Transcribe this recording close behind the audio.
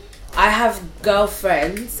I have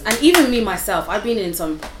girlfriends, and even me myself, I've been in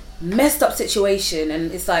some messed up situation,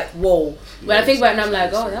 and it's like, whoa. When I think about it, I'm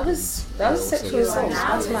like, oh, that was sexual assault.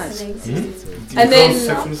 That's mad. And then,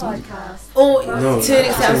 to an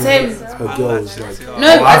extent, I'm saying,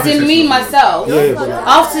 no, as in me myself.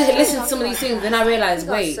 After listening to some of these things, then I realized,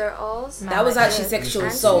 wait, that was actually sexual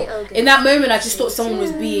assault. In that moment, I just thought someone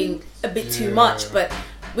was being a bit too much, but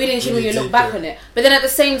we didn't really look back on it. But then at the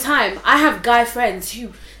same time, I have guy friends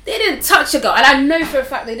who they didn't touch a girl, and I know for a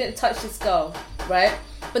fact they didn't touch this girl, right?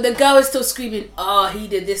 But the girl is still screaming, oh, he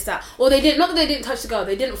did this, that. Or they didn't, not that they didn't touch the girl,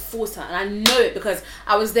 they didn't force her. And I know it because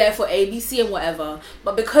I was there for ABC and whatever.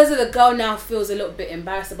 But because of the girl now feels a little bit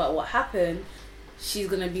embarrassed about what happened, she's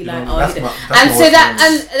going to be like, oh, he did. And so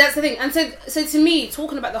that's the thing. And so to me,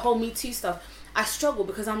 talking about the whole Me Too stuff, I struggle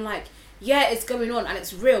because I'm like, yeah, it's going on and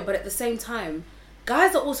it's real. But at the same time,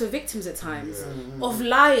 guys are also victims at times of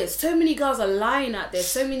liars. So many girls are lying out there.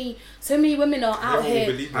 So many women are out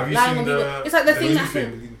here lying on people. It's like the thing that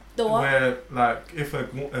the what? Where like if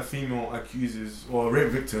a female accuses or a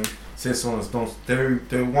rape victim says someone's done,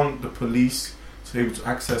 they want the police to be able to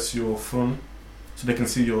access your phone, so they can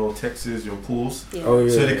see your texts, your calls, so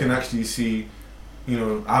they can actually see,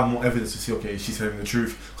 have more evidence to see, okay, she's telling the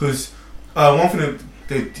truth. Because one thing that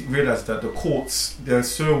they realised that the courts, they're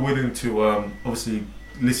so willing to obviously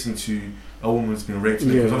listen to a woman who's been raped,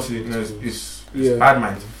 because obviously it's bad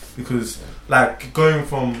mind. Because like going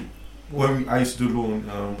from when I used to do law in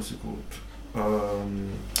what's it called,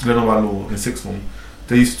 Glenova Law in sixth form,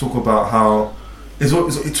 they used to talk about how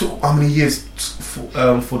it took how many years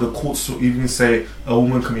for the courts to even say a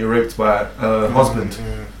woman can be raped by a husband.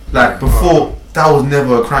 Like before, that was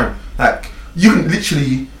never a crime. Like you can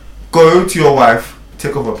literally go to your wife,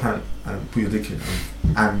 take off her pant and put your dick in,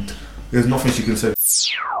 and there's nothing she can say.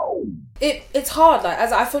 It's hard. Like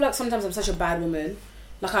I feel like sometimes I'm such a bad woman.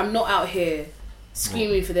 Like I'm not out here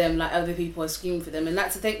screaming for them like other people are screaming for them, and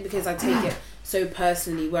that's the thing, because I take it so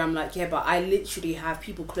personally, where I'm like, yeah, but I literally have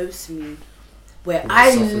people close to me where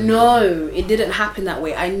I know it didn't happen that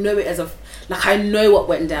way. I know it I know what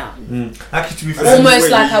went down. Actually, to be fair, almost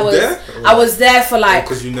like I was there for like,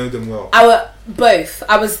 because you know them well. Both.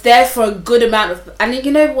 I was there for a good amount of, and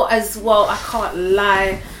you know what as well, I can't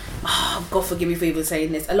lie. Oh, God forgive me for even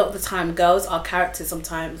saying this. A lot of the time, girls, our characters,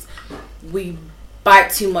 sometimes we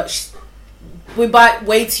bite too much. We bite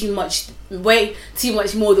way too much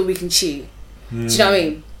more than we can chew. Do you know what I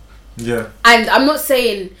mean? Yeah. And I'm not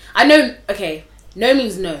saying, I know, okay, no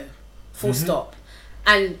means no, full stop.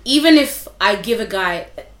 And even if I give a guy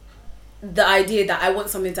the idea that I want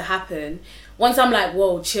something to happen, once I'm like,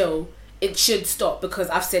 whoa, chill, it should stop because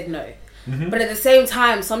I've said no. But at the same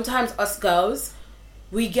time, sometimes us girls,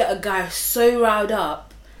 we get a guy so riled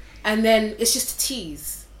up and then it's just a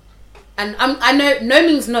tease. And I know no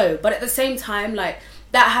means no, but at the same time, like,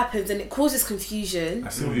 that happens and it causes confusion. I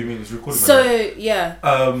see what you mean. It's recorded. So yeah.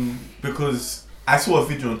 Because I saw a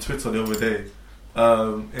video on Twitter the other day.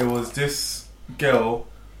 It was this girl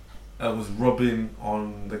was rubbing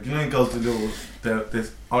on the girls they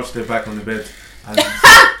arch their back on the bed, and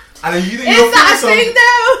then you think you're feeling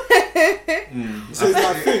It's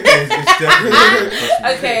definitely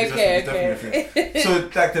okay. So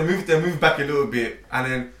like they move back a little bit, and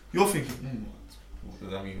then you're thinking, what does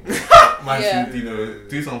that mean? Man should,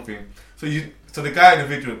 do something. So the guy in the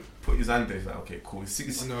video put his hand there. He's like, okay, cool.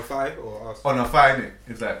 It's on her thigh or us? On her thigh, innit?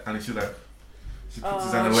 It's like, and she's like, she puts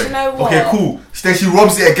his hand away. You know what? Okay, cool. Then she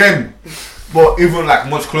rubs it again, but even like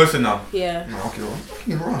much closer now. Yeah. I'm like, okay, well,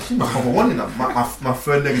 fucking right. She's my number one now. My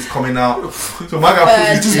third leg is coming out. So my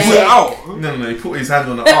guy put it out. No, he put his hand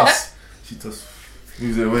on the ass. She just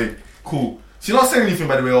moves it away. Cool. She's not saying anything,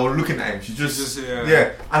 by the way, or looking at him. She just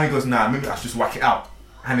and he goes, nah, maybe I should just whack it out.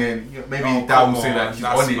 And then maybe that will say that she's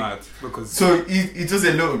on it. So he does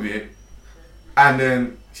it a little bit, and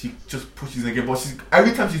then she just pushes again. But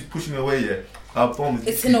every time she's pushing away, her bum is...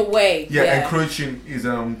 It's in a way. Yeah, encroaching his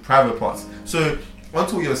private parts. So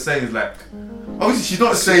onto what you're saying is like, obviously she's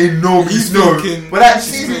not saying no, he's no. Thinking, but like,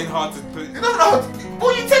 she's saying hard to put... No.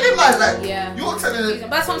 What are you telling lies? Like, you're telling... But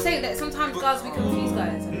that's what I'm saying, that sometimes girls, we confuse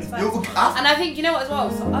guys. And it's fine. And I think, you know what as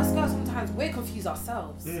well, so us girls sometimes, we're confused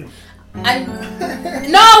ourselves. And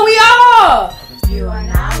no, we are! You are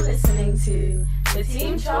now listening to the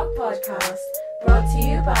Team Chalk Podcast, brought to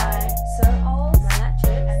you by Sir Old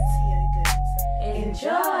Manatchip and CO Goods.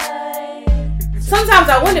 Enjoy! Sometimes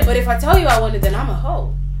I want it, but if I tell you I want it, then I'm a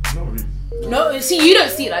hoe. No, see, you don't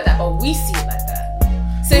see it like that, but we see it like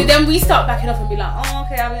that. So then we start backing up and be like, oh,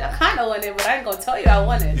 okay, I mean, I kind of want it, but I ain't going to tell you I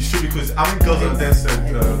want it. It's true, because how many girls have then said,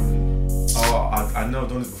 I never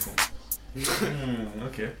done this before.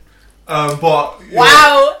 Okay. But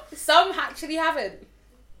wow, Some actually haven't.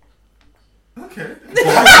 Okay.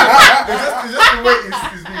 It's just the way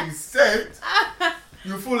it's being said.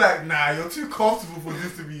 You feel like, nah, you're too comfortable for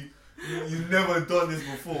this to be. You've never done this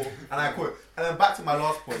before, and I quit. And then back to my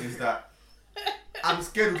last point is that I'm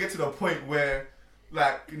scared to get to the point where,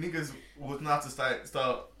 like, niggas would not have to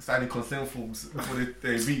start signing consent forms before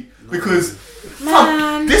they beat, because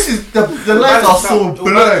Man. this is the lines are so We'll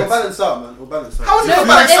blurred. balance out, man. We'll balance out. How is it No, not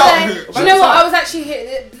but balance out? do you know what? I was actually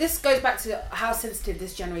this goes back to how sensitive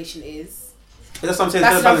this generation is. That's what I'm saying.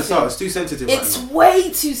 That's It's balance nothing. out. It's too sensitive. It's right now. way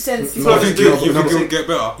too sensitive. You think it'll get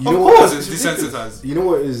better? You know Of what? course, It's desensitized. You know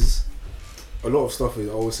what is a lot of stuff is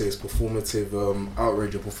I always say is performative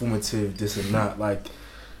outrage or performative this and that. Like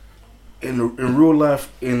in real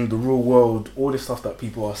life, in the real world, all this stuff that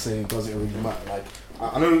people are saying doesn't really matter. Like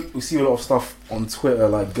I know we see a lot of stuff on Twitter,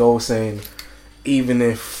 like girls saying, even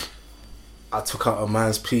if I took out a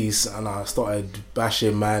man's piece and I started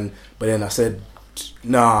bashing man, but then I said,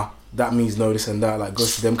 nah, that means no, this and that. Like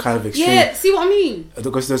goes to them kind of extremes. Yeah, see what I mean? It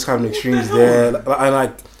goes to those kind of extremes there. And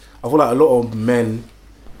like I feel like a lot of men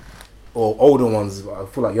or older ones, I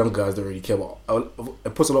feel like young guys don't really care, but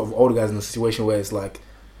it puts a lot of older guys in a situation where it's like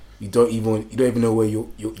you don't even know where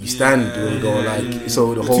you stand. So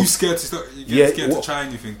the You're whole too scared to start. You're scared to try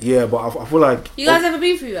anything. Yeah, but I feel like You guys ever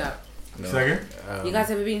been through that? no, Say again? You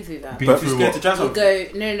guys ever been through that? Been But- through Scared what? to try You something.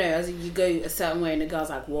 go no, as in you go a certain way, and the girl's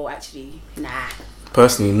like, well, actually, nah.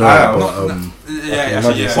 personally no, Ah, but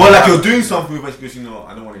Yeah. Or like you're doing something with because you know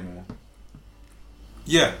I don't want it anymore.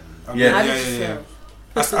 Yeah. Yeah. How did you feel?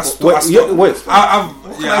 I stopped. wait.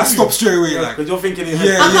 I stopped straight away. Like, Because you're thinking in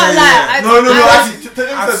Yeah. I can't lie. No. I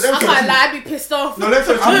Actually, can't lie. I'd be pissed off. No, let's.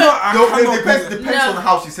 I cannot Depends No. on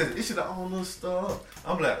how she says it. Is she like, oh no, stop?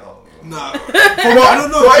 I'm like, oh. nah. I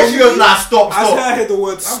don't know. Why is she goes, nah, stop, As stop? I hear the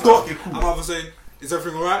word I'm stop, like, okay, cool. I'm either saying, is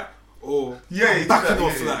everything alright? Or Yeah, you do backing that,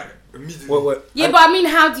 off yeah. like immediately. Wait. Yeah, but I mean,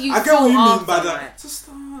 how do you I feel get what you mean after by that? that. Just,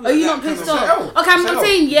 Are you that not kind pissed of- off? Okay, I'm not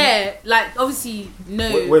saying yeah. Like obviously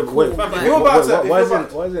no. Wait. cool, Fam, but- if you're about to- if Why you're is about-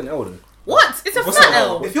 it? Why is it an elder? What? It's a What's fat that?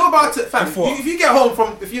 L. If you're about to, fam, Before. if you get home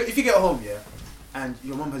from, if you get home, yeah, and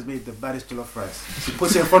your mum has made the baddest jollof rice, she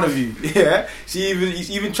puts it in front of you, yeah. She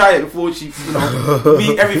even try it before she,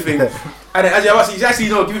 meet everything, and then as you actually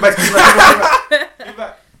know, give it back. Give it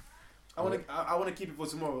back. I want to keep it for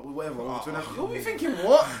tomorrow or whatever. You'll be thinking,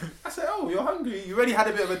 what? I said, oh, you're hungry. You already had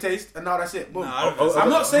a bit of a taste, and now that's it. Boom. Nah, I'm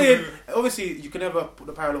not saying obviously you can never put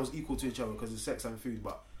the parallels equal to each other because it's sex and food,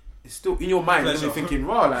 but it's still in your mind. You're gonna be thinking,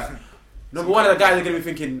 wow, like number one, the guys are gonna be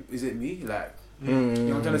thinking, is it me? Like, you know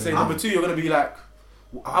what I'm trying to say. Number two, you're gonna be like,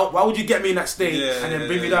 why would you get me in that state and then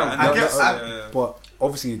bring me down? I guess- But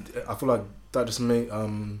obviously, I feel like that just make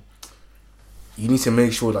you need to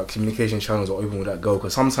make sure that communication channels are open with that girl,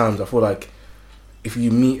 because sometimes I feel like if you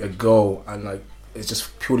meet a girl and like it's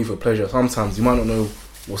just purely for pleasure, sometimes you might not know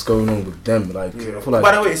what's going on with them. Like I feel like.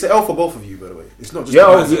 By the way, it's an L for both of you. By the way, it's not just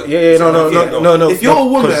no. If you're a 'cause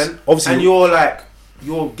woman obviously, and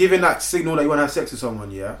you're giving that signal that you want to have sex with someone,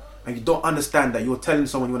 yeah, and you don't understand that you're telling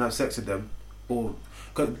someone you want to have sex with them, or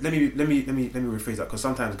let me rephrase that, because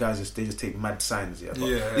sometimes guys they just take mad signs, yeah.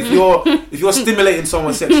 But if you're stimulating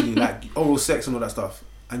someone sexually, like oral sex and all that stuff,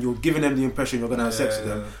 and you're giving them the impression you're gonna have sex with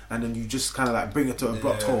them, and then you just kind of like bring it to an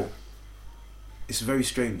abrupt halt. It's very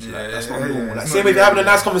strange. Like, that's not normal. Like, same way if you're having a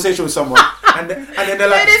nice conversation with someone, and then they're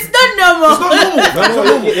like, It's not normal. it's not normal. It's not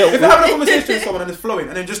normal. yeah, If you're having a conversation with someone and it's flowing,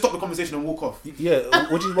 and then just stop the conversation and walk off.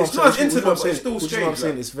 yeah, which is what It's I'm not saying. intimate, but it's still Which is strange, what I'm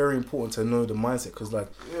saying. like. It's very important to know the mindset, because like,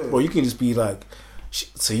 bro, you can just be like, she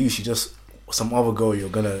just some other girl you're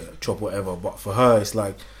gonna chop whatever, but for her it's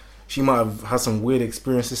like she might have had some weird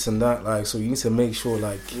experiences and that, like, so you need to make sure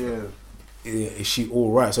like, is she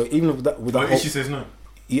all right? So even with that What if she says no?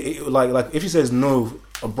 like if she says no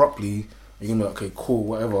abruptly, you're gonna be like, okay, cool,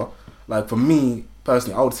 whatever. Like for me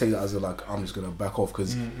personally, I would take that as like, I'm just gonna back off,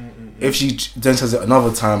 because if she then says it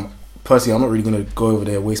another time, personally, I'm not really gonna go over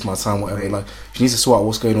there, waste my time, whatever. Like she needs to sort out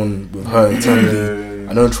what's going on with her internally,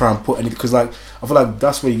 and don't try and put anything, because like I feel like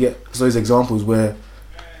that's where you get those examples where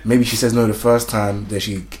maybe she says no the first time, then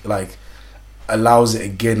she like allows it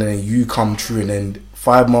again, and then you come true, and then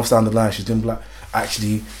 5 months down the line she's been like,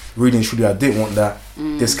 actually, really and truly, I didn't want that.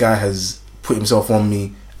 This guy has put himself on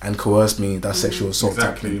me and coerced me. That's sexual assault.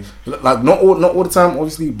 Exactly. Type thing. Like not all the time,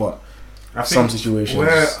 obviously, but I some think situations.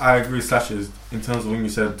 where I agree with Slash is in terms of when you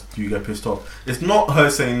said, do you get pissed off? It's not her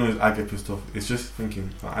saying no, I get pissed off. It's just thinking,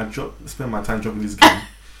 spend my time dropping this game.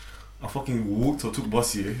 I fucking walked or took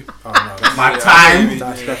bus here. My time.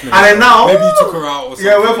 That's definitely. And then now, Maybe you took her out or something.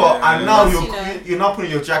 yeah, whatever. And now You know. you're now putting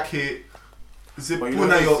your jacket, putting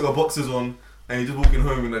out your boxers on, and you're just walking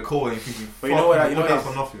home in the cold and you're thinking, But you know what? You know that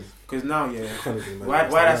what? for nothing. Because now, yeah. Quality, man. Why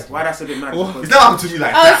that's a bit mad? It's Because not happened to me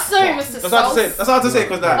like Oh, that. sorry, but- Mr. that's hard to say. Sauce. That's hard to say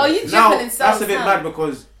because Oh, you now dripping in sauce, that's a bit huh? mad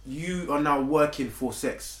because you are now working for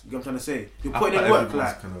sex. You know what I'm trying to say? You're I putting feel in work, everyone's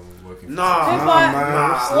like kind of working. nah. Hey, but- man.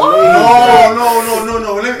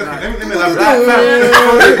 No. Let me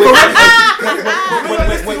elaborate.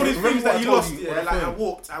 Wait, all these things that you told lost. you Yeah, on the like I phone?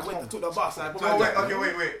 walked, I went, I took the bus, I put No, my wait,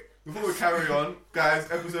 jacket. wait. Before we carry on, guys,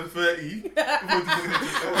 episode 30.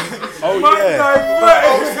 Oh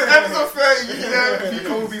Episode 30, you know,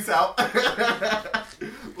 people will be out.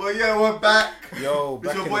 Well, yeah, we're back. Yo, It's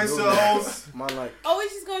back your in boy the Sir building. Holes. Man, like, Oh, we're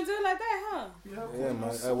just gonna do it like that, huh? yeah,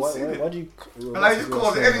 man. Why do you? I like you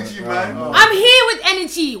call the energy, man. I'm here with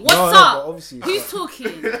energy. What's No, up? but obviously, it's Who's like-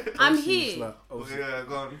 talking? I'm obviously it's here. like- obviously- Yeah,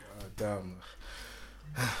 go on. Damn.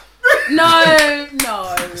 No.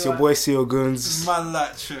 It's your boy CEO Guns. Man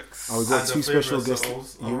like chicks. And we got And the two special favourite guests.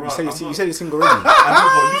 Souls. You Alright, said I'm not- you said you're single already. I know,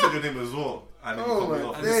 but you said your name as well. And then you cut me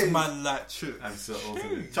off. And this man like chicks. And Sir Holes.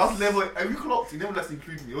 Charles never, have you clocked? He never lets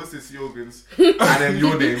include me. He always says Siogans and then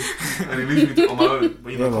your name. And he leaves me on my own.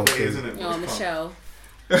 But you know, Yeah, man, it is, isn't it? Oh, Michelle.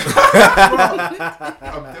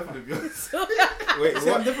 I'm definitely Beyonce. Wait, See,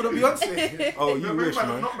 I'm different than Beyonce. Oh, you Maybe wish, not,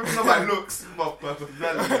 man. maybe not my looks, but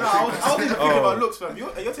personality. No, I wasn't even thinking about looks, fam. You're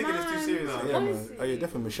taking this too serious. Man. Yeah, man. Oh, you're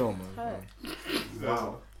definitely Michelle, man.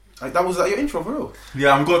 Wow. Like, that was like your intro, bro.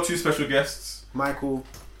 Yeah, I've got two special guests. Michael.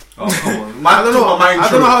 Oh, come on. I don't know. I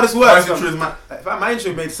don't know how this works. My intro is my... My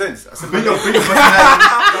intro made sense. I said, Bring your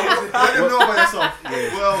personality. Let them know about yourself.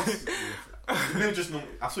 Well, maybe just know.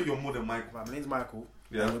 I saw you're more than Michael. my name's Michael.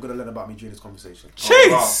 Yeah. And we're gonna learn about me during this conversation.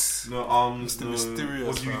 Chase! No, Mr. no, Mysterious,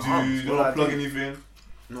 what do you man. do? Arms, You what don't do I plug do? anything?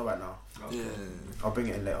 Not right now. Yeah. I'll bring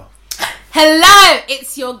it in later. Hello,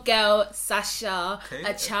 it's your girl Sasha, Okay.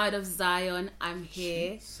 a child of Zion. I'm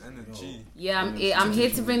here. It's energy. Yeah, I'm here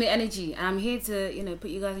to bring the energy, and I'm here to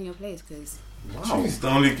put you guys in your place because. Wow. She's the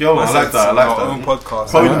only girl. I like that. I like Our own that. podcast.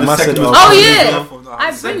 Probably the Massive- second most Oh, popular yeah. girl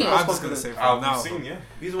I bring it. I'm just gonna say for now. I've seen, yeah.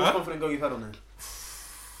 Who's the most confident girl you've had on there?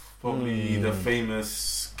 Probably the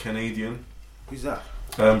famous Canadian, Who's that?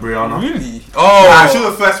 Brianna. Really? Ah, she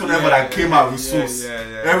was the first one ever that came out with yeah, sauce.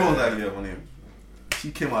 yeah, Everyone was yeah. like, yeah, my name.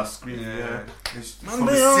 She came out screaming, Yeah. yeah. And she- Man, From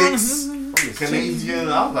they the are- six, Canadian.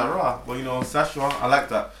 I was like, rah. But Sasha, I like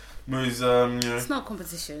that. Whereas, It's not a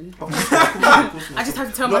competition. I I just have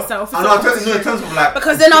to tell myself. I know, in terms of like,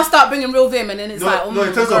 Because then I'll start bringing real vim, and then it's like, no,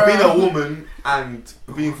 in terms of girl. being a woman and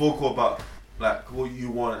being vocal about like what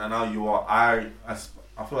you want and how you are, I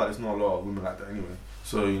feel like there's not a lot of women like that anyway.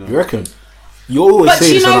 So You reckon? You always But say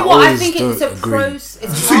you this, and know what? I always think it's a don't agree. pros.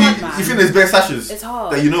 It's So hard, you man. think there's bare Sashas It's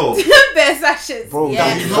hard. that you know? Bare sashes. Bro, yeah.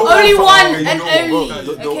 that you know Only of, one that you and know of,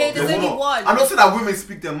 only. bro. Okay, there's only one. I'm not saying that women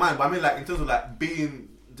speak their mind, but I mean like in terms of like being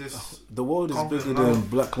this. The world is Confident bigger than now.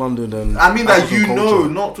 Black London and. I mean that you African know, culture.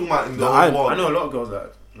 not talking about in the No, whole I world. I know a lot of girls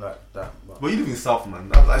like that. But you live in South, man.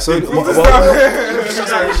 That's like So, people- what-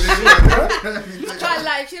 Can't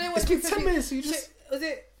lie. You know what? It's been 10 minutes. You just. Was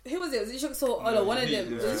it? Who was it? Was it Chuck Saw? Oh no, one of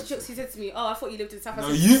them. Yeah. Was it Chuck? He said to me, "Oh, I thought you lived in South No,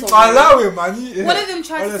 Africa." you So allow it, man. One of them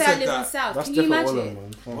tried to say I said live in that. South. That's Can you different, imagine?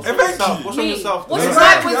 man. What's wrong with South? What's wrong with Me? South? What's No,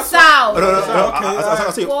 right with South? No. Okay, I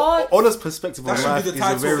say, What? Ola's perspective That on should life be the is a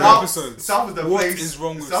title very. of the South, episode. South is the What place. is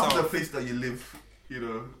wrong with South is South? the place that you live.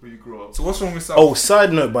 Where you grow up. So what's wrong with South? Oh,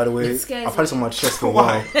 side note, by the way, It scares I've had this on my chest for a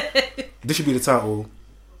Why? while. This should be the title.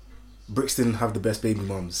 Brixton have the best baby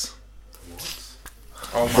mums.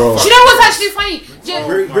 Oh my Bro. Do you know what's actually funny? Do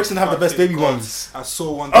you- Brixton have the best baby mums. I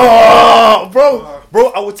saw one. Oh, bro,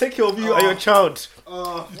 I will take care of you and your child.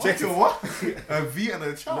 Take a what? A V and a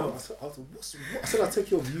No, child. I said I'll take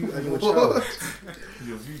care of you and your child.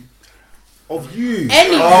 Your V. Of you.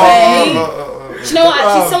 Anyway, Oh, do you know what?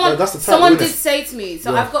 Actually, someone that's the title, someone innit? did say to me.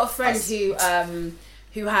 So Yeah. I've got a friend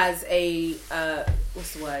who has a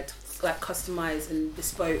what's the word? Like customized and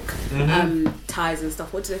bespoke ties and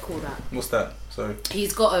stuff. What do they call that? What's that? Sorry.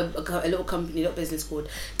 He's got a little company, little business called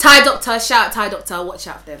Tie Doctor. Shout out Tie Doctor. Watch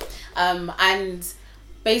out for them. And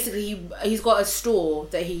basically, he's got a store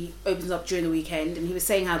that he opens up during the weekend. And he was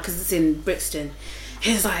saying how, because it's in Brixton,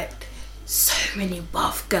 he's like, so many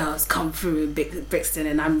buff girls come through in Brixton,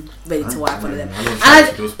 and I'm ready to wipe one of them.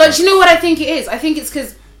 But you know what I think it is? I think it's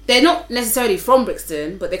because they're not necessarily from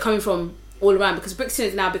Brixton, but they're coming from all around, because Brixton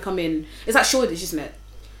is now becoming, it's like Shoreditch, isn't it?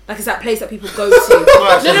 Like it's that place that people go to. No.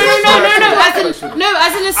 As in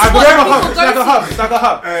a spot that people go to. It's like a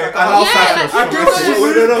hub. No,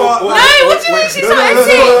 what do you mean she's not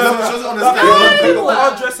She doesn't understand. People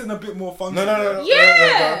are dressing a bit more funky. No.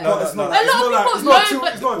 Yeah. But it's not. A lot of people.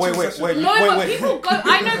 It's not. Wait. But people go.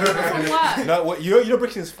 I know people from work. No, you know,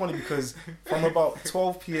 Brixton is funny because from about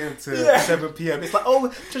 12 p.m. to 7 p.m. it's like, oh,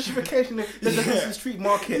 gentrification. There's a street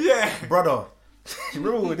market. Yeah. Brother, you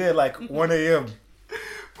remember we were there like 1 a.m.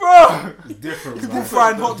 Bro, It's different. people Man.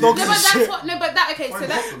 frying hot dogs No, and but that's shit. what. No, but that. Okay, so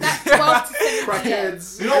that's 12 to 7 p.m.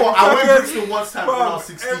 You know what? I went to Brixton once time when I Bro, was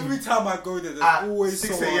 16. every time I go there, there's At always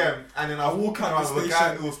 6 someone. a.m. and then I was walking out around the with a guy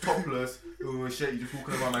station. who was topless. Who was shit, you just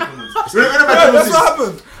walking around McDonald's. Yeah, that's what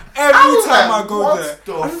happened. Every was time like, I go what there,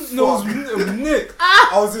 the I didn't know it was Nick. I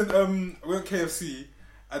was in we went KFC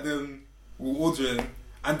and then we were ordering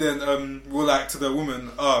and then we were like to the woman,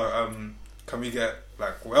 can we get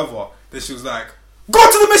like whatever? Then she was like, go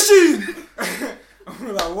to the machine. And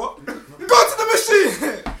we're like, what? Go to the machine.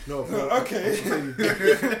 No, Okay.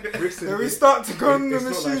 Brixton. Then we start to go in the it's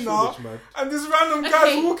not machine like now, Shoreditch, man. and this random Okay.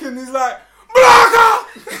 guy's walking. He's like, Blaga!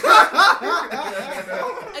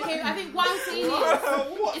 Okay, I think what I'm saying is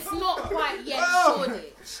What? it's not quite yet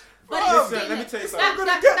Shoreditch. But Listen, it's let me tell you something. that, I'm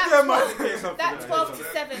gonna that, get that, there, man. Let me tell you something. that 12 to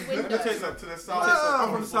 7 window. Let me tell you something. To the I'm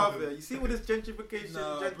south. from the south there. You see with this gentrification, Nah,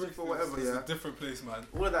 gentrification Brixton or whatever, is yeah. a different place, man.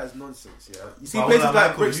 All of that is nonsense, yeah. You see But places all that,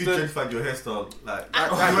 like Michael, Brixton. you gentrified your hairstyle. Like,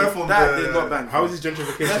 That you went from that the... did not bang. How is this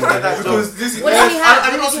gentrification? Because this is... What did you have? I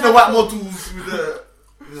did What not did see you the have white before? models with the...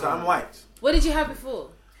 So I'm white. What did you have before?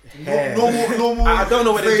 Hair. Normal. I don't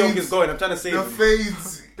know where the joke fades. is going. I'm trying to say The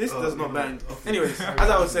fades. this does not no. bang. Anyways, as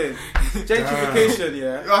I was saying, gentrification,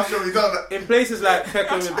 yeah. You actually done that. In places like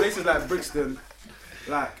Peckham, in places like Brixton,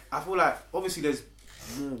 like I feel like obviously there's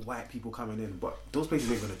more white people coming in, but those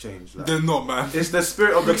places ain't gonna change. Like, They're not, man. it's the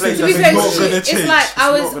spirit of the place. To be that's fair, not not gonna it's change. like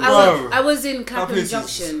I It's was, not I gonna- was, I was in Clapham places-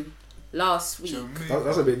 Junction last week.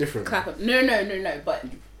 That's a bit different. Clapham. No. But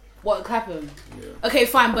what Clapham? Yeah. Okay,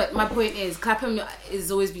 fine. But my point is, Clapham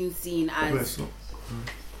is always been seen as.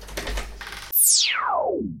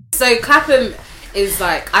 So Clapham is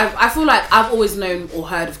like I feel like I've always known or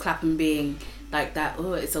heard of Clapham being like that.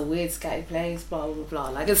 Oh, it's a weird scatty place. Blah blah blah.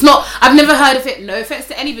 Like it's not. I've never heard of it. No offense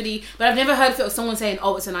to anybody, but I've never heard of it of someone saying,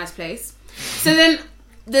 "Oh, it's a nice place." So then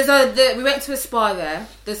we went to a spa there.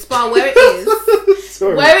 The spa where it is.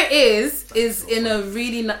 Sorry. Where it is in a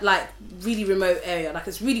really really remote area. Like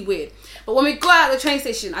it's really weird. But when we got out of the train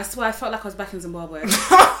station, I swear I felt like I was back in Zimbabwe.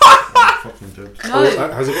 Fucking joke. No,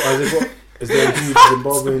 Oh, has it got? Is there a huge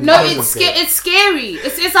Zimbabwean? no, it's scary.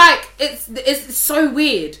 It's like it's so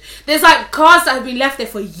weird. There's like cars that have been left there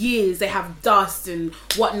for years. They have dust and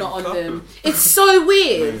whatnot on them. It's so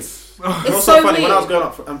weird. It's It's so funny weird. when I was growing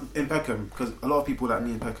up in Peckham, because a lot of people like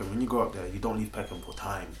me in Peckham, when you go up there, you don't leave Peckham for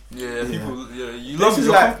time. Yeah, people. Yeah, you love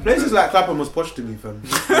Places like Clapham was posh to me, fam.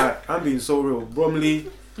 Like, I'm being so real. Bromley,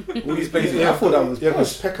 all these places. Yeah, I thought that was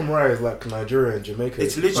because posh. Peckham Rye is like Nigeria and Jamaica.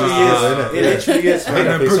 It's literally Ah, is. It literally is. And Yeah,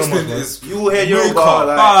 then pay so Brixton much, man. is You will hear your Luca, bar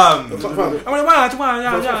like. bam.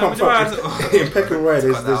 In Peckham Rye,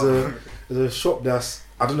 there's a shop that's,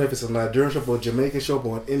 I don't know if it's a Nigerian shop or a Jamaican shop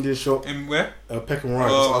or an Indian shop. In where? Peckham Rye,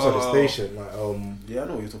 it's outside the station. Like, Yeah, I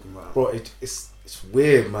know what you're talking about. bro, it's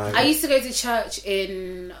weird, man. I used to go to church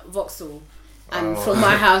in Vauxhall, and from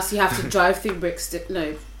my house you have to drive through Brixton.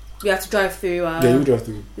 No, you have to drive through. Yeah, you drive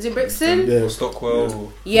through. Is it Brixton? Yeah,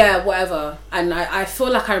 Stockwell. Yeah, whatever. And I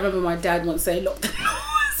feel like I remember my dad once saying, "Lock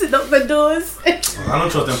the doors." I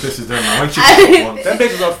don't trust them places there, man. I went to once. Them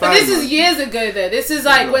places are But fine. this man. is years ago though. This is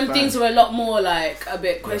like Yeah, when fine. things were a lot more like a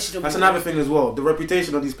bit questionable. That's another thing as well. The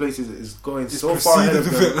reputation of these places is going It's so far ahead of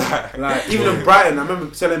proceeded them. a bit Like even in Brighton, I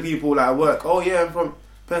remember telling people like at work, "Oh yeah, I'm from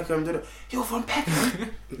Peckham." You're from Peckham.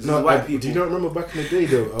 This no, is white people. do you not remember back in the day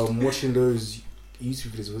though? Watching those YouTube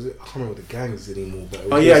videos, was it? I can't remember the gangs anymore. But it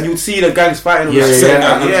was Oh yeah, just- and you'd see the gangs fighting. on yeah, the yeah, set.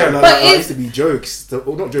 yeah. yeah. Like, But it if- used to be jokes,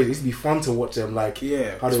 or not jokes. It used to be fun to watch them. Like,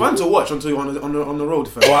 Yeah, How it's do- fun to watch until you're on the road.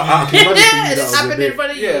 Fam. oh, I can imagine for you that It's was a happened in bit,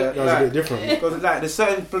 front of you. Yeah, that was a bit different. Because like there's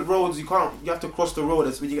certain roads you have to cross the road.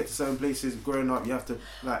 That's when you get to certain places. Growing up, you have to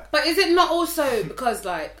like. But is it not also because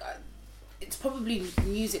like it's probably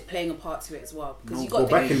music playing a part to it as well? Because you Well,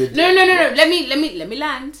 got back in the no. Let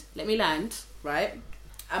me land. Right,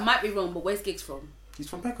 I might be wrong, but where's Giggs from? He's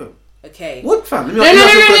from Peckham. Okay. What fam? No. Let me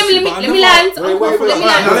land. Let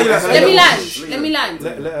me land.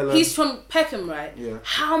 Let her He's from Peckham, right? Yeah.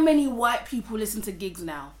 How many white people listen to Giggs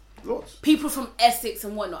now? Lots. people from Essex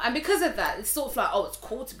and whatnot, and because of that, it's sort of like, oh, it's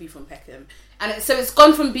cool to be from Peckham, and so it's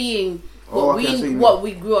gone from being what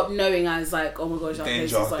we grew up knowing as like, oh my gosh, our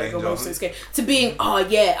place is like, oh my gosh, it's scary, to being, oh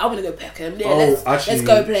yeah, I want to go Peckham. Yeah, let's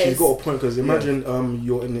go play. She's got a point, because imagine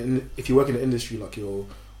you're if you work in the industry, like you're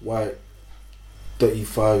white,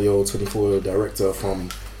 35-year-old, 24-year-old director from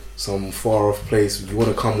some far off place. You want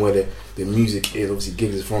to come where the music is, obviously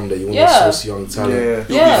gigs is from there. You want to source young talent.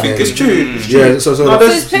 It's true. Yeah, so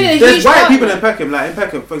there's white people in Peckham, like in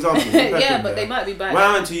Peckham, for example. Yeah, but they might be black. When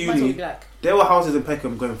I went to uni, there were houses in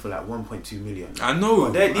Peckham going for like 1.2 million. I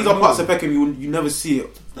know. These are parts of Peckham you never see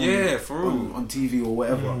it. For real. On TV or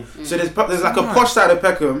whatever. So there's like a posh side of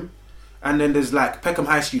Peckham, and then there's like Peckham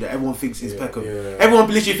High Street that everyone thinks is Peckham. Everyone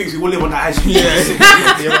literally thinks we all live on that high street.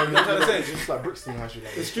 I'm trying to say, it's just like Brixton High Street.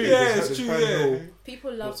 Like, it's true. It's true.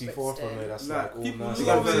 People love Brixton. That's like all nice.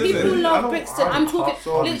 People love Brixton. I'm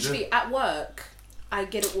talking literally at work. I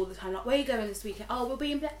get it all the time. Like, where are you going this weekend? Oh, we'll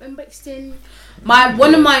be in Brixton.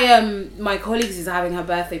 One of my colleagues is having her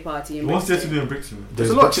birthday party in Brixton. What's there to do in Brixton?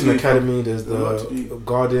 There's Brixton Academy. There's the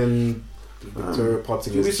garden. Victoria Park,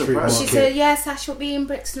 street market. She said, yeah, Sash will be in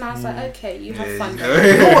Brixton. I was like, okay, you have fun.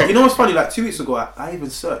 You know what's funny? Like 2 weeks ago, I even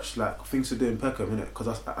searched like things to do in Peckham, innit?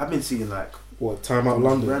 Because I've been seeing like Time Out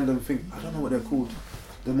London, random thing. I don't know what they're called.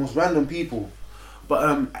 The most random people.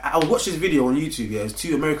 But I watched this video on YouTube. Yeah, it's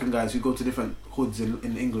 2 American guys who go to different hoods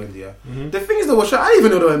in England. Yeah, the thing is, I didn't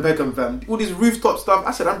even know they were in Peckham, fam. All this rooftop stuff.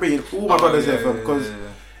 I said, I'm bringing all my brothers here, fam, because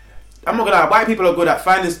I'm not gonna lie. White people are good at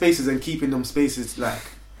finding spaces and keeping them spaces like.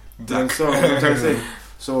 So I'm trying to say.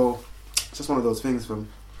 So it's just one of those things, fam.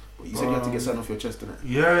 But you said you had to get something off your chest, innit?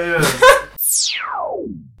 Yeah.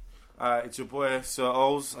 It's your boy Sir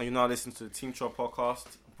Ols, and you're now listening to the Team Chop podcast,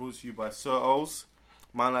 brought to you by Sir Ols,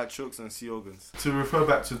 Man Like Chooks, and C. Ogans. To refer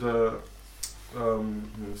back to the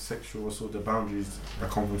sexual assault, the boundaries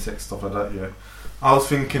that come from sex, stuff like that. Yeah, I was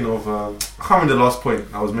thinking of I can't remember the last point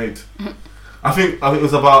I was made. I think it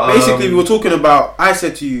was about basically we were talking about. I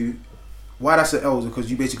said to you, why that's an L is because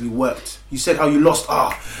you basically worked. You said how you lost.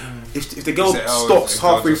 If the girl stops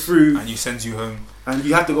halfway through and you sends you home and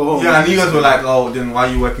you have to go home. Yeah, and you guys were like, oh, then why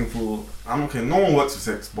are you working for? I'm okay. No one works for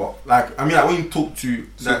sex, but like, I mean, like when you talk to,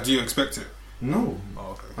 so do you expect it? No.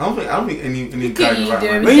 Oh, okay. I don't think any guy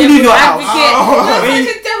right. When you leave your house,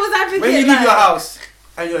 when you leave your house,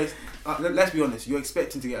 and you're let's be honest, you're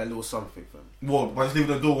expecting to get a little something, fam. What? By just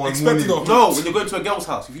leaving the door one morning? No, when you're going to a girl's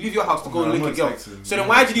house. If you leave your house to go and lick a girl. So then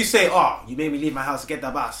why did you say, you made me leave my house to get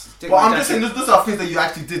that bus? But I'm just saying, those are things that you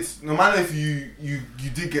actually did. No matter if you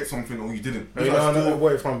did get something or you didn't. No,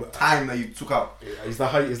 wait, from time that you took out. Is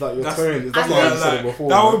that your turn? That's what I said before.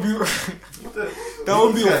 That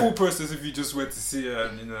would be a full process if you just went to see her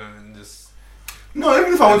and just... No,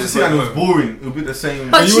 even if I went to see her and it was boring, it would be the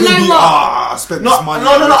same. But you know what? I spent this money.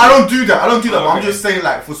 No, I don't do that. But I'm just saying,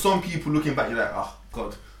 like, for some people looking back, you're like,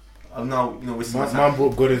 God, I'm now, wasting my time. Man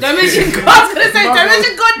brought God into don't mention God. I was going to say, don't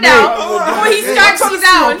mention God now. Before he strikes you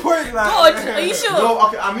down. God, are you sure? No,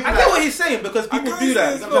 okay, I get what he's saying, because people do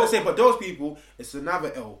that. I'm trying to say, but those people, it's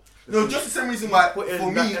another L. No, just the same reason why,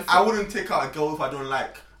 for me, I wouldn't take out a girl if I don't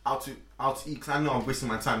like out to eat, because I know I'm wasting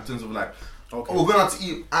my time in terms of like, okay, we're going out to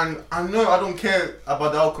eat, and I know I don't care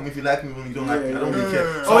about the outcome if you like me or you don't like me. I don't really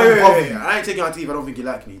care. So I ain't taking out to eat if I don't think you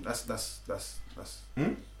like me. That's.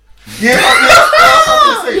 Yeah,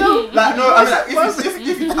 I'm saying. Like, no, I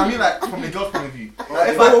mean, like, if from the girl's point of view. Like,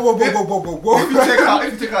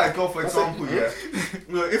 if you take out a girl, for example,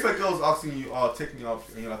 if a girl's asking you, take me out,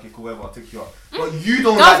 and you're like, cool, whatever, I'll take you out. But you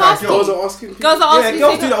don't like that girl. Girls are asking.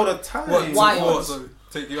 Girls do that all the time. Why?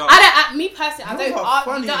 Take you out. Me personally, I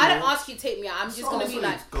don't ask you to take me out. I'm just gonna be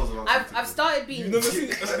like, I've started being. What?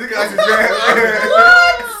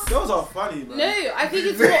 Girls are funny, man. No, I think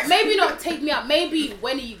it's more, maybe not take me out. Maybe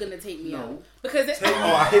when are you gonna take me out? Because I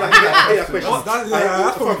hate that question.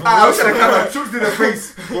 I was gonna kind of shoot in the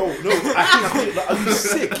face. Bro, no, I think are you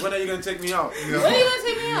sick? When are you gonna take me out? When are you gonna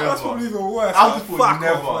take me out? That's probably even worse. I was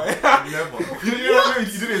never. You know what I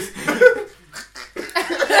mean? You do this.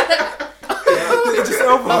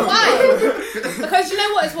 Why? Because you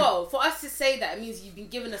know what as well, for us to say that, it means you've been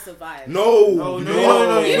giving us a vibe. No. You've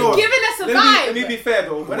given us a vibe. Let me be fair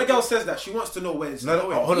though. When a girl says that, she wants to know where it's going.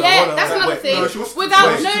 Hold on, that's another thing. No, she wants to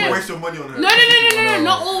waste your money on her. No,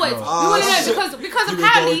 not always. We want to know because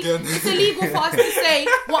apparently it's illegal for us to say,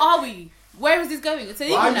 what are we? Where is this going? It's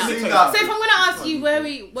illegal now. So if I'm going to ask you, where are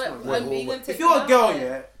you going to take me out? If you're a girl,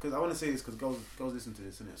 because I want to say this because girls listen to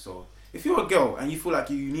this, innit? So if you're a girl and you feel like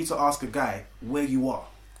you need to ask a guy where you are,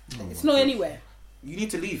 it's not anywhere. you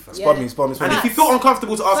need to leave. Fam. Yeah. Spot me. And if you feel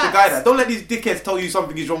uncomfortable to ask the guy that, don't let these dickheads tell you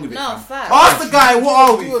something is wrong with it. No, fam. facts. Ask the guy, what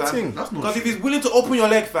are we, Do your fam? thing. That's not Because if true. he's willing to open your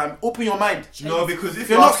leg, fam, open your mind. No, because If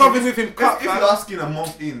you're not something with him, if cut, you're fam. asking a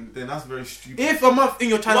month in, then that's very stupid. If a month in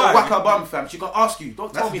you're trying Why? to whack her bum, fam, she can ask you.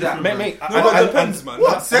 Don't tell That's me that. different, Mate, No, but it depends, man.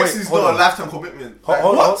 What? Sex Wait, is hold not on. a lifetime commitment.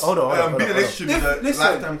 Hold What? on. Being in a relationship is a Listen,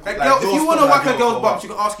 lifetime a like, girl, if you're you want to still whack that a girl's girl bum, for she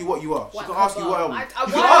can ask you what you are. She Whack can her ask you bum. what are we. I You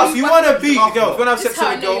can why ask, are you you want to whacking beat bum? the girl. If you want to have This sex is how I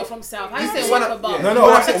with a know you're girl. from South. How you You say wanna- whack a bum? yeah. No, You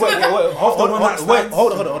wanna- wait,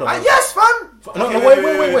 hold on. Yes, fam. No, Okay, wait.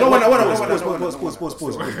 No,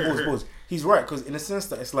 Pause. He's right, because in a sense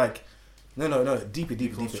that it's like, no, deeper.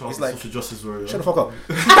 It's like, social justice warrior. shut the fuck up.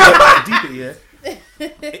 Deeper, yeah.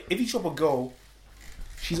 If you chop a girl,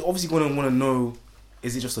 she's obviously gonna want to know: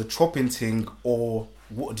 is it just a chopping thing, or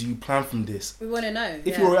what do you plan from this? We want to know. If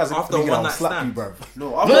yeah. you're as a After nigga, one I'll night slap stand. you, bruv. No,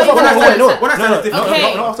 No, one no, night no, stand. no, One night stand is different.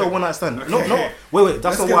 Okay. Not after a one night stand. No. Wait.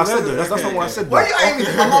 That's not what I said. Though. That's not what I said. Why Bro. are you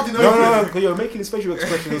aiming my mouth in No, because you're making facial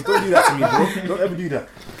expressions. Don't do that to me, bro. Don't ever do that.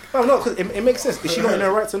 No, because it makes sense. Is she not in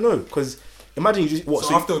her right to know? Because imagine you just what?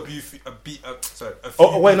 So after a few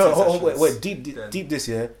wait, sessions, deep this,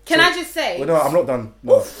 yeah. Can I just say? Wait, no, I'm not done.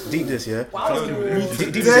 No, deep this, yeah. Wow.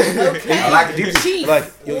 Deep this. Okay. I like Deep this. Chief.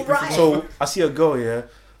 Like, Alright. so I see a girl, yeah.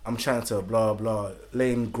 I'm chatting to her, blah blah,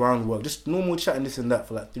 laying groundwork, just normal chatting this and that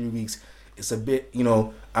for like 3 weeks. It's a bit,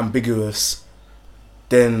 ambiguous.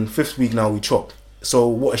 Then 5th week now we chop. So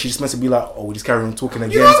what? Is she just meant to be like, oh, we just carry on talking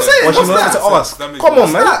again? know what I'm saying? Or she What's not that? meant to ask? That makes Come on,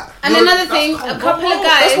 sense. man. And another thing, a couple of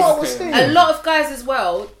That's what I guys, was saying. a lot of guys as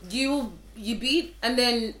well, you beat and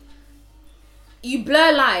then you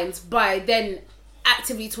blur lines by then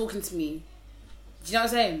actively talking to me. Do you know what I'm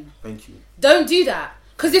saying? Thank you. Don't do that.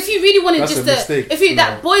 Because if you really want to That's just a mistake.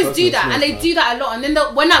 that boys That's do a that and they mistake, do that a lot, and then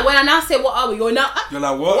when I now say what are we, you're not. You're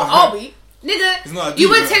like, What what? are we, It's not nigga? a You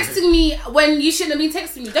were deal, texting me when you shouldn't have been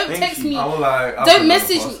texting me. Don't Thank text you. me. I will like. Don't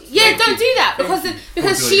message me. Yeah, don't do that because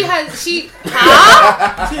Don't she do it. has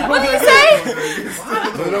huh? What did you say?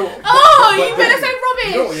 No. Oh, you better say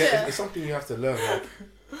You know, rubbish. yeah, it's something you have to learn.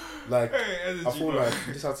 Like I feel like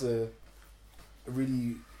you just have to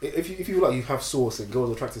really, if you feel like you have source and girls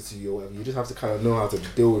are attracted to you or whatever, you just have to kind of know how to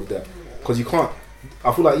deal with that, because you can't.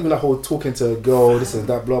 I feel like even that whole talking to a girl, this and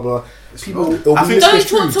that, blah blah. People, it'll I be think- Don't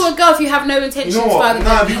misconstrued. talk to a girl if you have no intentions You know what? further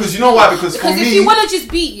Nah, than because beat. you know why? Because for if me, you want to just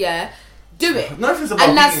beat, yeah, do it. nothing's about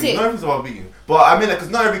And that's beating. it. Nothing's about beating. But I mean, like,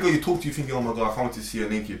 because not every girl you talk to, you thinking, oh my god, I can't wait to see her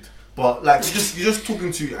naked. But like, you're just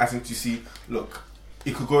talking to, as in to see. Look,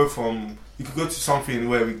 it could go to something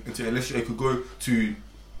where into a relationship. It could go to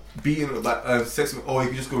beating, like sex, or you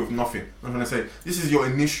could just go with nothing. I'm gonna say this is your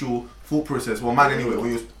initial thought process. Well, man, anyway,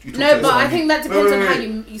 when you talk No, to but I someone, think that depends on wait. how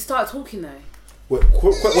you start talking though. Wait,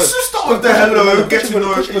 You should start with the hello, get to know.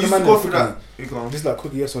 You Question for the should man go then, through that. quickly. You go on. Just like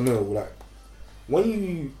quick yes or no, like when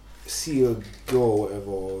you see a girl or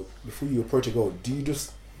whatever, before you approach a girl, do you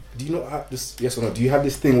not have this yes or no? Do you have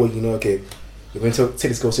this thing where you know, okay, you're going to take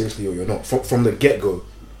this girl seriously or you're not from the get go?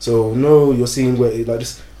 So no, you're seeing where like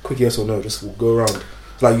just quick yes or no, just go around.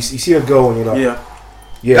 Like you see a girl and you're like,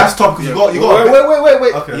 yeah. That's tough because you got.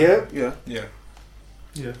 Wait. Okay.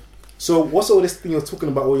 Yeah. So what's all this thing you're talking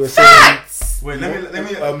about? What you're saying? Wait, let me.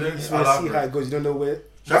 You just want to see how it goes. You don't know where.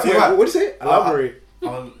 Should I say what? What do you say? Elaborate.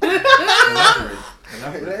 I'll elaborate.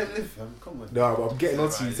 Let him live, fam. Come on. No, I'm getting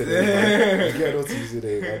onto you today. Man. I'm getting onto you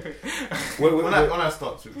today, man. Wait. When I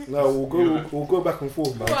start to. No, we'll go back and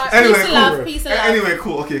forth, man. Right, Anyway, peace and cool. love, peace and love. Anyway,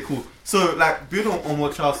 cool. So, like, building on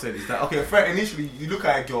what Charles said is that, okay, fair, initially, you look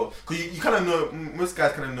at a girl, because you kind of know, most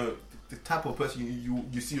guys kind of know the type of person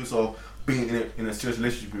you see yourself being in a serious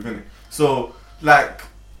relationship with, innit? So, like,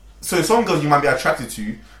 some girls you might be attracted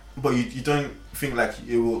to, but you don't think like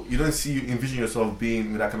you don't see you envision yourself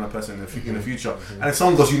being with that kind of person in the future. And then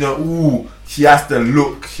some girls, you know, ooh, she has the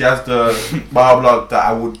look, she has the blah blah that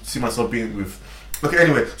I would see myself being with. Okay,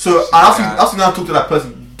 anyway, so I also now talk to that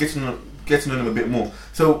person, get to know them a bit more.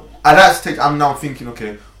 So at that stage, I'm now thinking,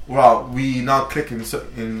 okay, wow, we now click in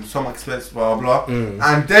some aspects, blah blah,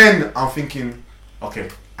 and then I'm thinking, okay,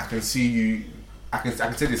 I can see you, I can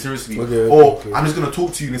take this seriously, or I'm just gonna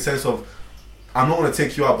talk to you in the sense of, I'm not gonna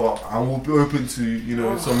take you out, but I will be open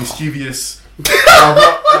to some mischievous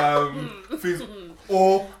things,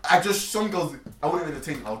 or some girls I wouldn't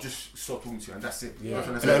entertain. I'll just stop talking to you, and that's it. Yeah. You know what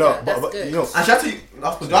I'm No, saying? but good. you know, And shall I tell you?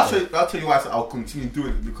 I'll tell you why I'll continue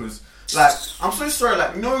doing it, because like I'm so sorry.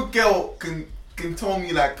 Like no girl can tell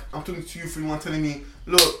me like I'm talking to you 3 months telling me,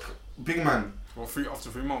 look, big man. Well, after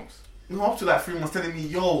 3 months. No, up to like 3 months telling me,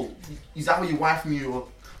 yo, is that how you wife me? Or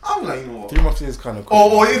I'm like, you know what? 3 months is kind of cool.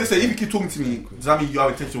 Or if you keep talking to me, does that mean you have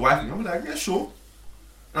intention to wife me? I'm like, yeah, sure.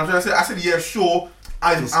 And I'm trying to say, I said, yeah, sure.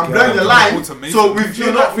 I'm This guy. blowing the line. Ultimatum. So with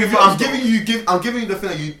you, not with you, I'm Though. giving you the thing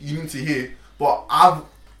that you need to hear. But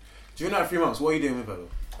Do you know in 3 months? What are you doing with her? Though?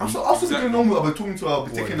 I'm still doing normal. I'll be talking to her. I'll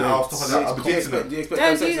be taking her out, stuff like that. I'll be dating her. Do you expect Don't to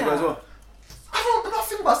have sex do with her as that. well? I'm not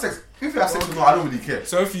thinking about sex. If you have sex or not, I don't really care.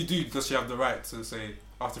 So if you do, does she have the right to say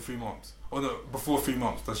after 3 months? Or no, before 3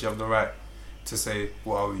 months, does she have the right to say,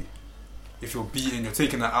 what are we? If you're beating, you're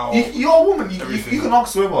taking her out. You're a woman. You Everything. can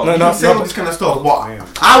ask whoever. No, you no, can say no. all this kind of stuff. But Yeah.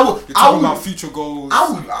 I would. You're talking about future goals. I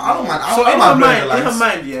don't mind. I So don't in mind her blowing the mind,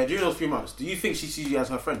 lines. yeah, during those 3 months, do you think she sees you as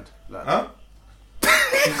her friend? Like, Huh?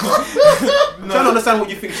 I'm trying to understand what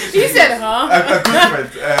you think she sees. You you said, as. huh? A good friend.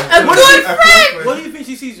 A What good do you- friend. What do you think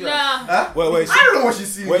she sees you as? Nah. Huh? Wait. I don't know what she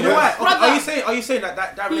sees. Wait, You know man. what? Okay, Brother. are you saying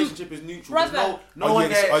that relationship is neutral? There's Brother. No one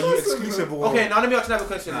there. Are you exclusive or? Okay, now let me ask you another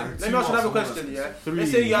question. Nah, Let 2 me ask you another months, question. Yeah. 3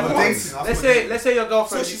 Let's say you have. months. Let's say your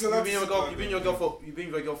girlfriend. So she's You've allowed been to with your girl. sleep You've been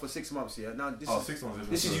with your girl for 6 months. Yeah. Now this Oh, is 6 months.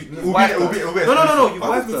 this is you. It'll be No. You've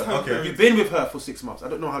What wifed is the her. time Okay. You've been with her for 6 months. I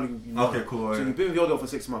don't know how long you know. Okay, her. cool. So Yeah. you've been with your girl for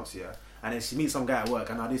 6 months. Yeah. And then she meets some guy at work,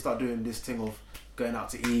 and now they start doing this thing of going out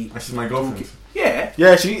to eat. And she's my girlfriend. Yeah.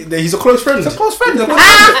 Yeah, he's a close friend. It's a close friend. They're close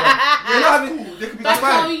friends. You're not having. They could be That's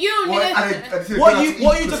fine. on you, Well, nigga.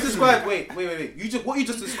 What you just described? Wait. What you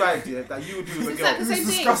just described? Yeah, that you would do with a It's girl. like the same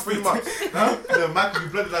thing. Discuss 3 months. Huh? The man could be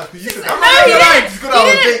blooded like you said No, that. he didn't. She's gonna have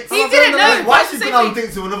a date. He didn't know. Why It's she the gonna same have thing.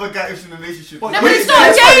 dates with another guy if she's in a relationship? No, No, but it's not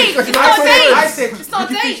a date. It's not a date. I said, It's not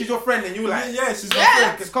a you think date. she's your friend, and you were like, Yeah, she's Yeah. my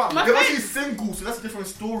friend. it's calm. My Yeah, but friend. she's single, so that's a different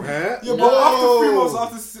story. Yeah, No. but after 3 months,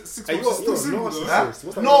 after 6 Hey, months, she's still single you're though. Huh? What's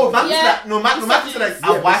that? No, man, Yeah. like, no, man, said like,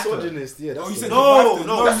 I wifed her. misogynist. Yeah, Oh, you said No, you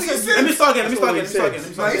no. wifed That's her. what you said. Let me start again. That's what he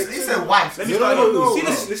No, he said wife. Let me No, start no, again. no, See no.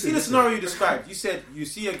 this Listen. scenario you described. You said you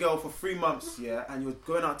see a girl for 3 months, yeah, and you're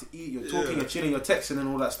going out to eat, you're talking, you're chilling, you're texting, and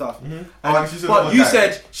all that stuff. Oh, and she's But another you guy.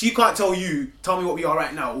 said she can't tell you. Tell me what we are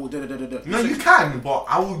right now. Or da da da da da. No, you can, but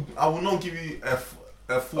I will not give you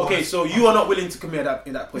a full. Okay, so you are not willing to commit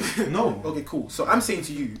in that point. No. Okay, cool. So I'm saying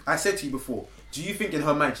to you, I said to you before, do you think in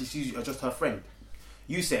her mind she sees you as just her friend?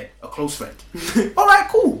 You said a close friend. All right,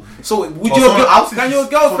 cool. So would Oh, your so girl, I'll see can your she's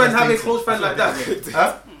girlfriend someone's have a dating. close friend like that?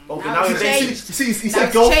 Huh? Okay, Now now you're it's dating. changed. See, he Now said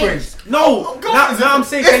it's girlfriend. changed. No, now I'm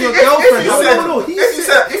saying, can your If girlfriend you have said, no, if you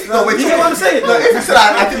said, no, wait, You get what I'm saying? No, if you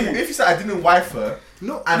said if you said I didn't wife her,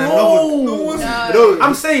 No, and No. another, No.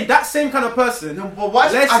 I'm saying that same kind of person. no, but why?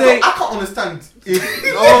 Let's I say- can't understand. If,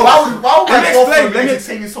 No. why would Let me my explain, girlfriend let me-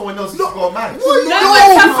 entertaining someone else? No, got mad. No, it's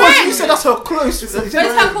her because friend. you said that's her close. But it's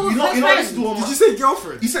her close You know, friend. this is what Did you say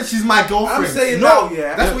girlfriend? He said she's my girlfriend. I'm saying no, that,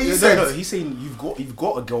 yeah. that's what he No, said. no, he's saying you've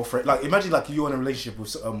got a girlfriend. Like imagine like you're in a relationship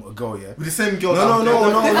with a girl, yeah. With the same girl. No, that- no,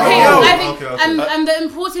 no, Okay, no. I think, Okay. and the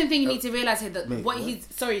important thing you need to realize here that Mate, what what? he's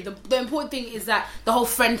the important thing is that the whole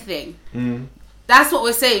friend thing. That's what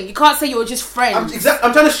we're saying. You can't say you're just friends.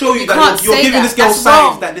 I'm trying to show you You that can't you're say giving that. this girl That's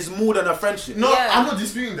signs wrong. that there's more than a friendship. No, Yeah. I'm not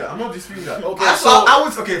disputing that. Okay, I, so- I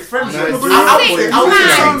was okay. Friends. No, I but would you say. think- I would It man.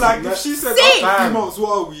 say. sound like if she said See? after 3 months,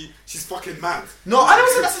 what are we? She's fucking mad. No, I never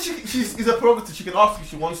said that. She's a prerogative. She can ask if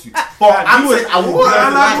she wants to. But Fam, I'm you was- saying I will. What? blur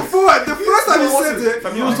And the like line. before, the first time you said it,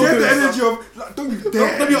 Fam, you you was get talking the about energy of like, don't you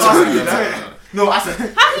dare. Don't be asking me that. No, I said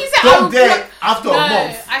How can you say don't I'll dare block- after No, a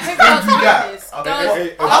month. I hope Don't girls do hear that. this. Okay, Girls,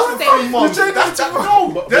 hey, I'll After say- 3 months,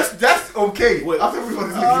 that's okay. Wait. After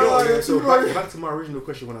everybody's Ah, like, yeah. yo, So back to my original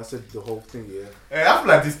question when I said the whole thing, yeah. hey, I feel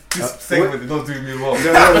like this segment is not doing me well.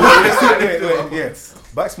 Yeah.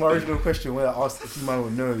 Back to my original question where I asked if you man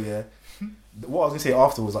would know, yeah. What I was gonna say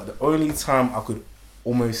after was like the only time I could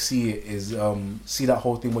almost see it is see that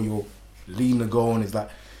whole thing where you're leading the girl on is like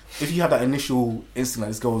if you have that initial instinct that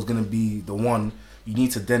this girl is gonna be the one, you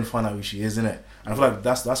need to then find out who she is, innit? And I feel like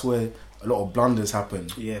that's where a lot of blunders happen.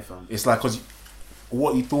 Yeah, fam. It's like because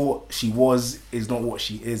what you thought she was is not what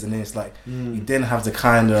she is, and then it's like you then have to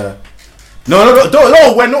kind of no,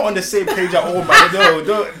 we're not on the same page at all, man. No,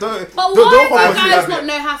 don't. But don't why hold do on to guys that not bit.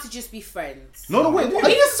 know how to just be friends? No, wait. What, Are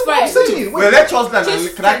you that's what I'm friends? saying. Well, let Charles land.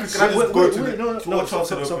 Just Can I just Wait, go to wait, the no, to what Charles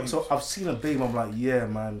said so open? I've seen a babe. I'm like, yeah,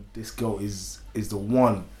 man, this girl is the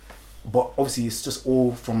one. But obviously, it's just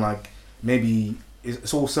all from like maybe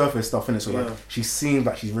it's all surface stuff in it. So Yeah. like, she seems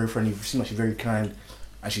like she's very friendly. She seems like she's very kind,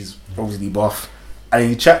 and she's obviously buff. And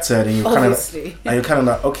you chat to her, and you're kind of Obviously.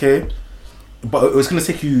 like, okay. But it was gonna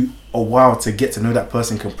take you a while to get to know that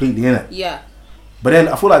person completely, innit? Yeah. But then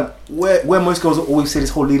I feel like where most girls always say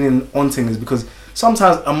this whole leaning on thing is because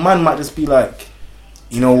sometimes a man might just be like,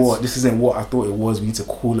 you know what, this isn't what I thought it was. We need to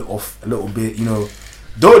cool it off a little bit, you know.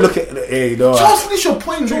 Don't look at hey, no. Charles, finish your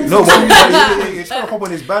point. No, but you're trying to hop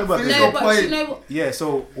on his bandwagon. Finish No, your but point. you know what? Yeah,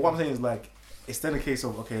 so what I'm saying is like, it's then a case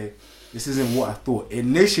of, okay, this isn't what I thought.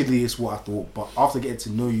 Initially, it's what I thought, but after getting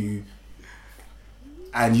to know you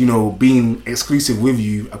and, you know, being exclusive with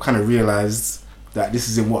you, I kind of realized, that this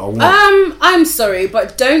isn't what I want. I'm sorry,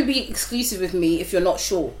 but don't be exclusive with me if you're not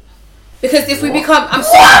sure. Because if we become, I'm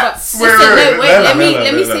sorry, but listen,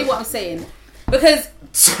 let me say what I'm saying. Because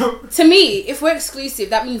to me, if we're exclusive,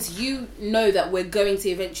 that means you know that we're going to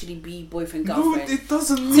eventually be boyfriend girlfriend. No, it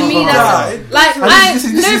doesn't mean to me, that's like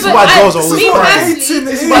this is why girls are always crying.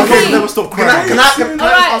 This is why girls never stop crying. Can I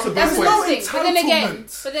answer that's both one ways? thing.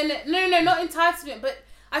 But then no, not entitlement. But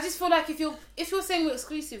I just feel like if you're saying we're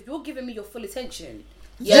exclusive, you're giving me your full attention.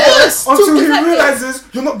 Yes, until he exactly. realizes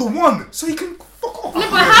you're not the one, so he can fuck off. No,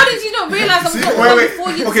 but how did you not realize I was not one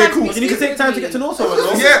before you decided to be You need to take time to get to know someone.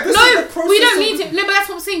 Yeah. No, we don't need to. No, but that's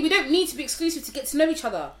what I'm saying. We don't need to be exclusive to get to know each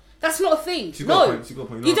other. That's not a thing. No,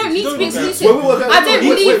 you don't need to be exclusive. I don't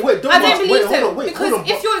believe so. Because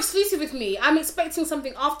if you're exclusive with me, I'm expecting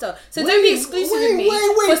something after. So don't be exclusive with me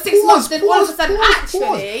for 6 months. Then all of a sudden,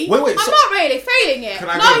 actually, I'm not really feeling it.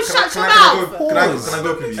 No, shut your mouth. Can I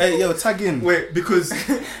go, please? Hey, yo, tag in. Wait, because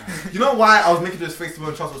you know why I was making this face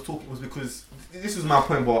when Charles was talking was because this was my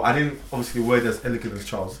point, but I didn't obviously word as elegant as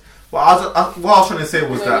Charles. But what I was trying to say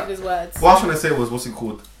was that what I was trying to say was what's it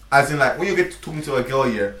called? As in, like, when you get talking to a girl,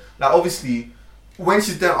 yeah, like, obviously, when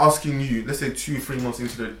she's then asking you, let's say 2-3 months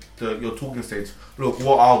into your talking stage, look,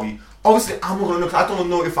 what are we? Obviously, I'm not gonna look. I don't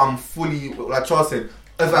know if I'm fully, like Charles said,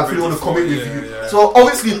 if I really want to commit with you. Yeah. So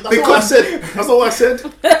obviously, That's not what I said.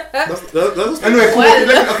 Anyway, cool.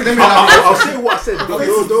 Let me I'll say what I said.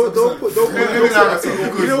 Don't put.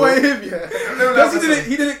 You know what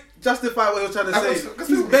He didn't justify what he was trying to say.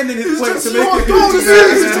 He's bending his point to make it.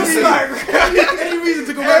 any reason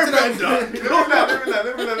to go back to that.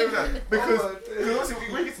 Let me know. Because obviously,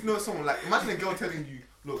 when you get to know someone, like, imagine a girl telling you,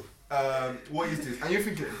 look, what is this? And you're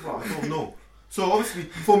thinking, I don't know. So obviously,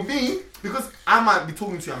 for me, because I might be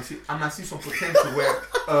talking to you, I might see some potential where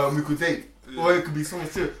we could date, or it could be something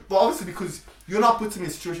serious. But obviously, because you're not putting me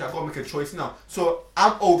in a situation, I gotta make a choice now. So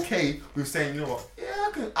I'm okay with saying, you know what?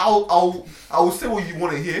 Yeah, I'll say what you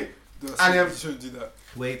want to hear. And then you shouldn't do that.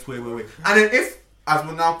 Wait. And then if, as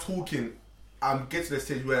we're now talking, I'm get to the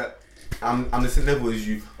stage where I'm the same level as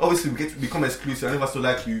you. Obviously, we get to become exclusive. I never still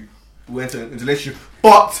like you. We enter into a relationship.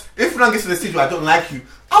 But if we don't get to the stage where I don't like you,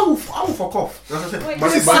 I will fuck off. That's what I'm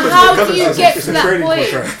saying. So how do you get to that point?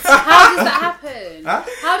 How does that happen? Huh?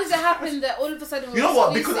 How does it happen that all of a sudden we're You know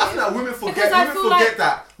what? exclusive? Because I feel like women forget. Because I Women feel forget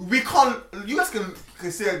that we can't. You guys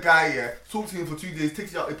can say a guy here, talk to him for 2 days,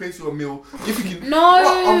 takes you out, he pays you a meal. You're thinking, No,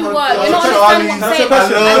 God, you're not Charlie, understanding what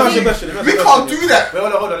I'm saying. we can't do that. Wait,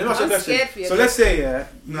 hold on. Let me ask you a I'm question. scared for you. So let's say,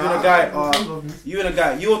 you and a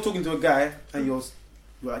guy, you're talking to a guy, and you're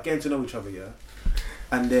like, getting to know each other, yeah.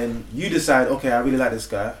 And then you decide, okay, I really like this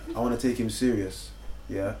guy. I want to take him serious,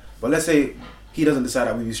 yeah. But let's say he doesn't decide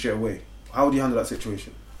that with you straight away. How would you handle that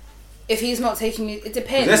situation? If he's not taking me, it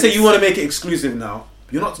depends. Let's say you want to make it exclusive now.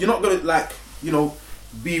 You're not gonna, like, you know,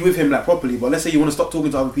 be with him like properly. But let's say you want to stop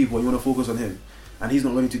talking to other people and you want to focus on him, and he's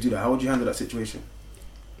not ready to do that. How would you handle that situation?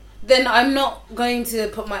 Then I'm not going to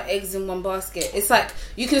put my eggs in one basket. It's like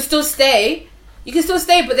you can still stay,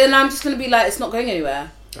 but then I'm just gonna be like, it's not going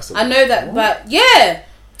anywhere. I know that, but yeah.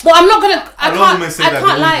 But I'm not gonna. I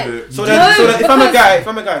can't lie. So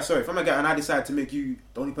if I'm a guy, and I decide to make you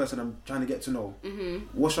the only person I'm trying to get to know,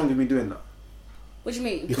 what's wrong with me doing that? What do you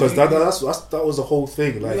mean? Because that was the whole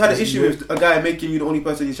thing. Like, you had an issue with a guy making you the only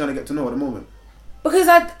person he's trying to get to know at the moment. Because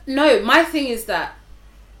my thing is that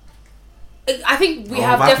I think we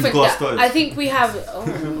have different. I think we have.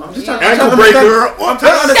 I'm just trying ankle breaker. I'm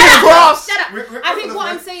trying to understand. Shut up. I think what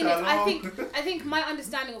I'm saying is, I think my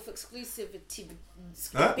understanding of exclusivity,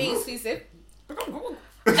 being exclusive.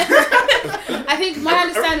 I think my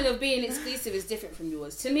understanding of being exclusive is different from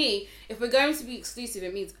yours. To me, if we're going to be exclusive,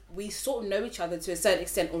 it means we sort of know each other to a certain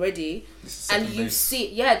extent already, and you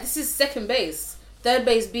see, this is second base. Third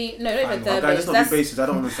base be not even third base. That's bases. I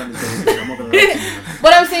don't understand this bases. I'm not gonna lie to you.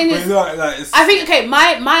 What I'm saying is, I think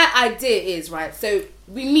my idea is right. So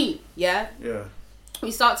we meet, yeah.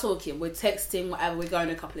 We start talking. We're texting, whatever. We're going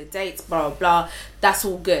on a couple of dates, blah blah blah. That's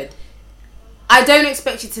all good. I don't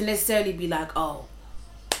expect you to necessarily be like, oh,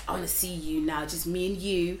 I want to see you now, just me and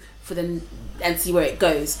you and see where it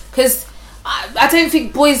goes. Because I don't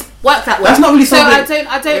think boys work that way. That's not really something. So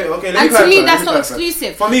I don't. Okay, and to me, that's not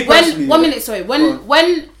exclusive. For me personally,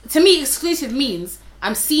 when to me, exclusive means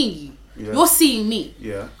I'm seeing you. Yeah. You're seeing me.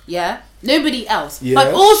 Yeah. Nobody else. Yes.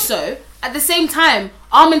 But also at the same time,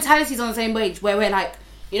 our mentality is on the same page where we're like,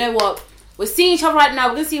 you know what? We're seeing each other right now.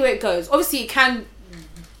 We're gonna see where it goes. Obviously, it can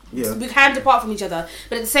we can depart from each other,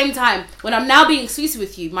 but at the same time, when I'm now being exclusive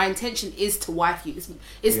with you, my intention is to wife you,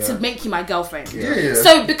 is to make you my girlfriend.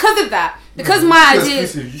 So because of that, because my idea,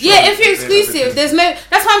 if you're exclusive, there's no.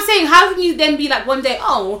 That's what I'm saying. How can you then be like one day,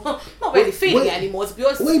 oh, I'm not really feeling it anymore? To be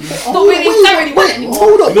honest, don't really want it anymore.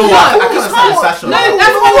 Hold on, No, that's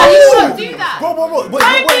why you can't do that. Bro, wait,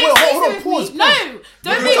 hold on, pause. No,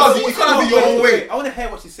 don't be. You can't be your own way. I want to hear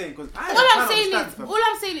what she's saying because All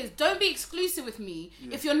I'm saying is, don't be exclusive with me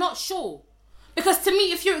if you're not sure. Because to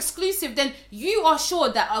me, if you're exclusive, then you are sure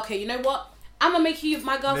that okay, you know what? I'm gonna make you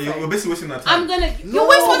my girlfriend. You're basically wasting that time. You're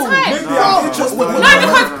wasting my time. Because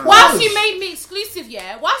whilst you made me exclusive,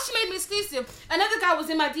 another guy was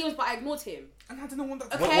in my DMs, but I ignored him. And I didn't want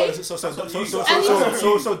that. Okay. So that's your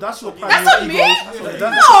That's on me.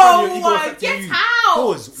 No, get out.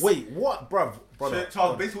 Pause. Wait, what, bruv? So,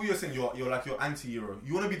 Charles, basically what you're saying, you're like your anti-hero.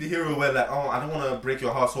 You want to be the hero where like, oh, I don't want to break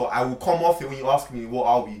your heart, so I will come off it when you ask me what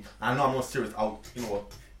I'll be. I know I'm not serious. You know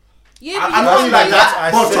what? Yeah, I know you like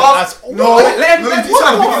that. But Charles, when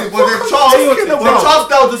Charles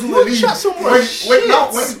Dell doesn't believe.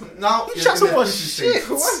 Now You chat so much shit.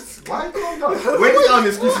 Why calm down? When he's on the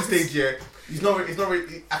exclusive stage, yeah. He's not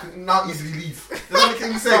really. I can now easily leave. Does that make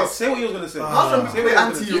any sense? Say what you was gonna say. Say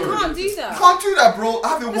anti-hero. You can't do that. You can't do that, bro. I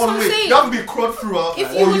have it one way. You have to be a crud through her.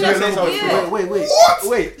 If you would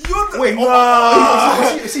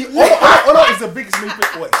See, Ola is the biggest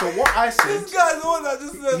manipulator. So what I said, This guy's the one that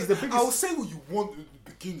just said, he's the biggest. I'll say what you want in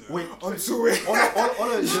the beginning. Wait, until it.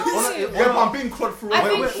 Yeah, I'm being crud through her.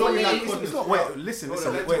 Wait, listen,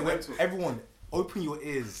 everyone, open your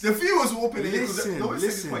ears. The viewers will open it.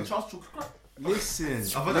 Listen. Charles took crap. Listen.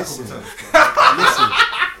 I've heard that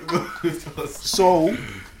Listen. So,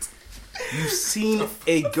 you've seen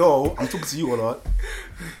a girl. I'm talking to you, Ola.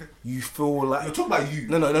 You feel like You're talking about you.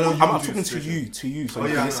 No. I'm talking to you. So you can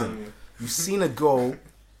listen. No. You've seen a girl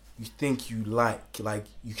you think you like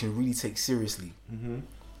you can really take seriously. Mm-hmm.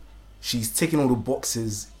 She's ticking all the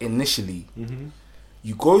boxes initially. Mm-hmm.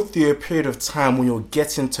 You go through a period of time when you're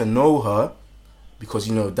getting to know her. Because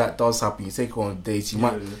that does happen. You take her on dates. You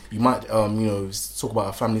might talk about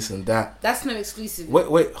her families and that. That's no exclusive. Wait.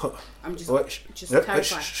 I'm just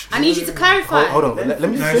clarifying. I need you to clarify. Hold on. Let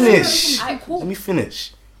me finish. Cool. Let me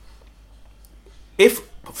finish. If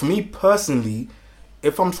for me personally,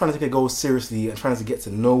 if I'm trying to take a girl seriously and trying to get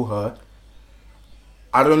to know her,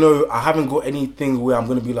 I don't know. I haven't got anything where I'm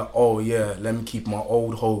gonna be like, oh yeah, let me keep my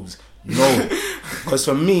old hoes. No, because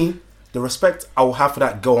for me. The respect I will have for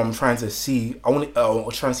that girl I'm trying to see, I want to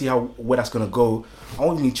try and see where that's gonna go. I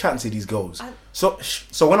want to be chatting to these girls. So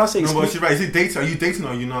when I say no, but she's right. Is it dating? Are you dating or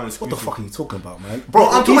are you not exclusive? What the fuck are you talking about, man? Bro,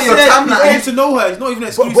 I'm talking about your timeline. Getting to know her. It's not even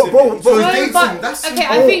exclusive. Bro, so it's dating. That's okay.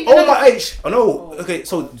 I think. my age. I know. Okay,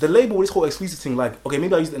 so the label, this whole exclusive thing, like, okay,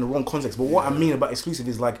 maybe I used it in the wrong context, but what I mean about exclusive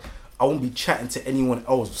is like, I won't be chatting to anyone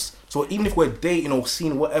else. So even if we're dating or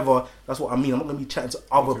seeing whatever, that's what I mean. I'm not gonna be chatting to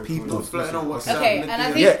other people. Okay, and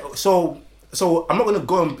I think. Yeah. So I'm not gonna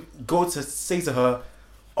go to say to her,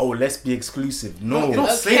 "Oh, let's be exclusive." No, you don't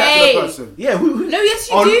say that to the person. Yeah. No, yes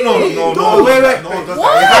you do. No. Wait. Let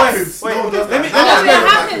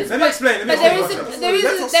me explain. But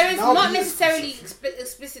there is not necessarily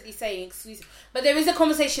explicitly saying exclusive, but there is a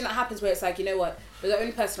conversation that happens where it's like, you know what, you're the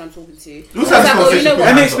only person I'm talking to.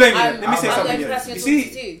 Let me explain. Let me say something.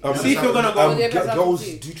 You see if you're gonna go. Girls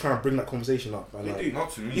do try and bring that conversation up. They do,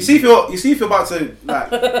 not to me. You see if you're about to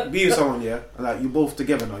like be with someone, yeah, and like you're both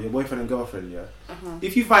together now, your boyfriend and girlfriend, yeah.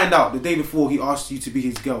 If you find out the day before he asked you to be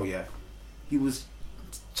his girl, yeah, he was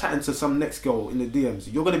chatting to some next girl in the DMs,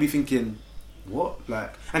 you're gonna be thinking, what?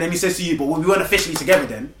 Like, and then he says to you, but we weren't officially together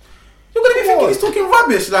then. You're gonna be thinking he's talking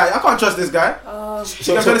rubbish. Like, I can't trust this guy.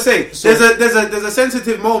 So I'm gonna say there's a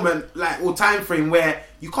sensitive moment, like, or time frame where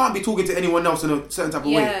you can't be talking to anyone else in a certain type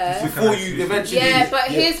of way before you eventually. Yeah,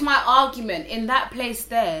 but here's my argument. In that place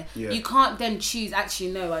there, you can't then choose.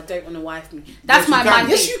 Actually, no, I don't want to wife me. That's my mind.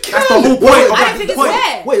 Yes, you can. That's the whole point. I don't think it's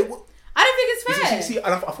fair. Wait. I don't think it's fair. See,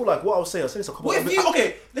 and I feel like what I'll say this a couple. What if you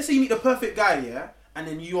let's say you meet the perfect guy, yeah. And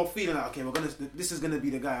then you're feeling like, okay, this is gonna be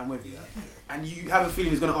the guy I'm with, yeah. And you have a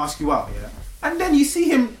feeling he's gonna ask you out, yeah. And then you see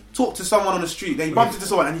him talk to someone on the street, then he bumps into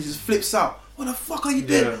someone and he just flips out. What the fuck are you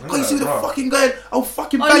doing? Can't you see the fucking guy? I'll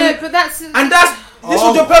fucking bang you. No, but that's... And this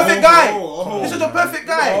was your perfect guy. This was your perfect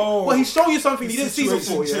guy. Well, he's showing you something you didn't see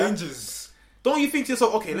before, yeah. Changes. Don't you think to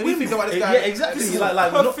yourself, okay, let me think about this guy. Yeah, exactly. This is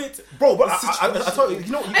like perfect. Bro, but I told you,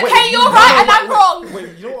 Okay, you're right and I'm wrong.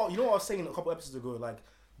 Wait, you know what I was saying a couple episodes ago, like,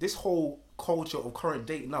 this whole culture of current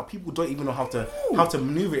dating now, people don't even know how to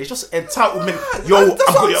maneuver it. It's just entitlement. Yo, I'm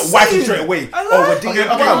gonna wife you straight away. We're dating.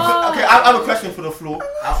 Okay, I have a question for the floor.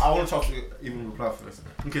 I want to talk to you, even reply for this.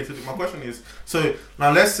 Okay, so my question is, so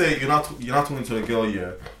now let's say you're not talking to a girl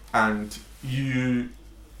here, and you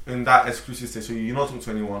in that exclusive stage, so you're not talking to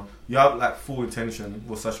anyone. You have like full intention,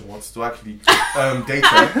 what Sasha wants to actually date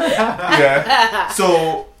her. Yeah.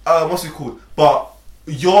 So what's it called? But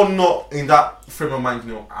you're not in that frame of mind.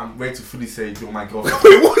 You know, I'm ready to fully say you're my girlfriend.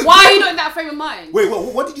 Why are you not in that frame of mind? Wait,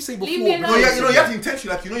 what did you say before? Leave me alone. No, yeah, you know, you have the intention,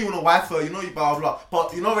 like, you know, you want to wife her, you know, you blah, blah, blah,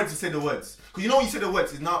 but you're not ready to say the words. Because you know, when you say the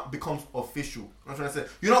words, it now becomes official. I'm trying to say,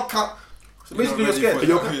 you're not So basically, you're scared.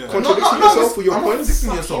 You're contradicting yourself with your I'm not points.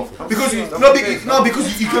 contradicting yourself. Because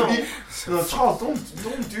because you can be. No, Charles,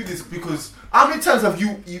 don't do this, because how many times have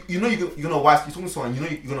you know you're gonna wife, you're talking to someone, you know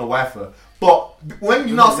you're gonna wife her, but when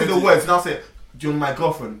you now say the words, you now say you're my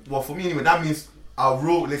girlfriend. Well, for me anyway, that means our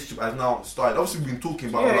real relationship has now started. Obviously, we've been talking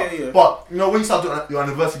about that, but you know, when you start doing your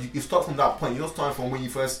anniversary, you start from that point. You're not starting from when you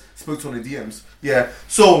first spoke to her on the DMs. Yeah,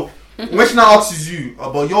 so. When she now asks you,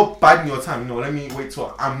 but you're biding your time, you know, let me wait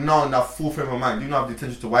till I'm now in that full frame of mind. You don't have the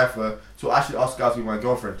intention to wife her, to actually ask her out to be my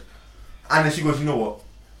girlfriend. And then she goes, you know what?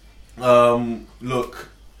 Look,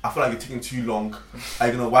 I feel like you're taking too long. Are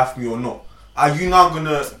you gonna wife me or not? Are you now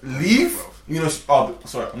gonna leave? You know,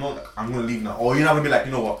 I'm gonna leave now. Or you're not gonna be like,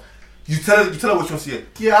 you know what? You tell her what you want to say.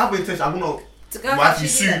 Yeah, I have the intention. I'm gonna wife you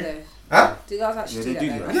soon. Huh? Do girls actually do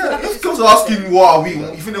that? Yeah, if girls are asking what are we,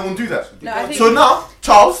 you think they won't do that? No, I think so now,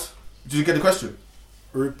 Charles. Did you get the question?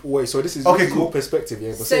 Wait, so this is okay, cool. Your perspective,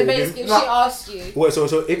 yeah. But so basically, if she asks you, wait, so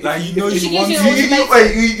if like, you know, if you want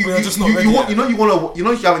you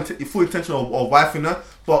have full intention of wifing her,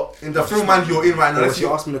 but in the frame of mind you're in right now. She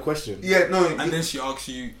asked me the question. Yeah, no. And then she asks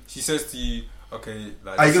you. She says to you, okay,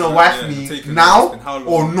 like, are you gonna wife me now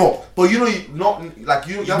or not? But you know, you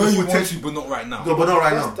have full intention, but not right now. No, but not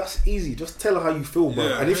right now. That's easy. Just tell her how you feel,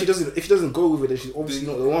 bro. And if she doesn't go with it, then she's obviously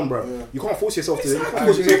not the one, bro. Yeah. You can't force yourself to. You can't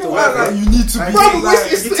force yourself to wife. You need to be.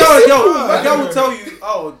 You tell her, a girl will tell you,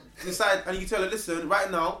 oh, decide, and you tell her, listen, right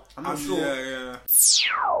now, I'm not sure. Yeah.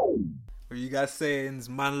 What you guys saying?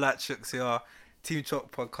 Man Latchooks here, Team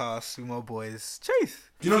Chop podcast with my boys. Chase.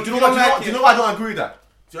 Do you know why I don't agree with that?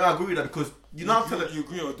 Do you know I agree with that? Because you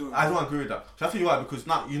agree or don't? I don't agree with that. So I tell you why, because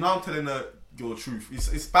now you're now telling her your truth.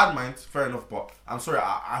 It's bad mind, fair enough, but I'm sorry,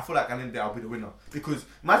 I feel like at the end of the day I'll be the winner. Because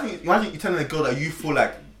imagine you're telling a girl that you feel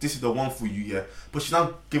like this is the one for you, yeah, but she's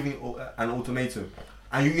now giving an ultimatum.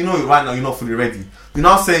 And you know right now you're not fully ready. You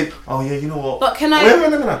now say, oh yeah, you know what? But can I? Wait.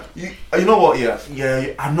 You know what? Yeah.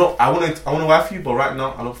 I want to wife you, but right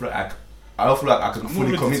now I don't feel like I can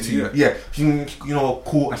fully commit to you. Yeah. She, you know,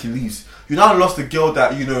 cool, and she leaves. You now lost a girl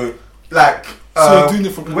that you know, like. So you're doing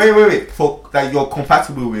it for wait, for that you're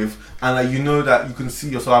compatible with, and like you know that you can see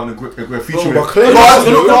yourself having a great future with. But clearly, but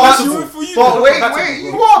wait,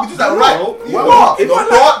 you are because that's right. You are.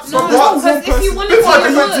 Because if you want to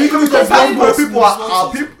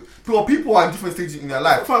people are in different stages in their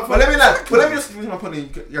life. But let me just finish my point.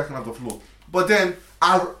 And you can have the floor. But then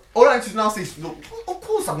all I need to now say is, look, of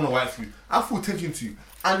course I'm gonna wife you. I have full attention to you,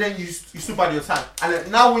 and then you still bide your time. And then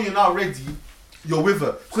now when you're now ready, you're with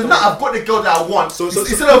her. Because now I've got the girl that I want. So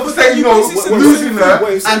instead of saying, you know, losing her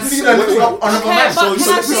and seeing her losing up on another man.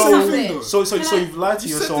 So you've lied to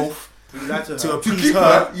yourself. To appease keep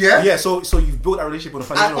her, yeah. So you've built a relationship on a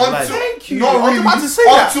foundation of lies. Thank you. Not really. I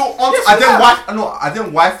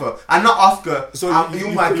didn't wife her. I not ask her. So you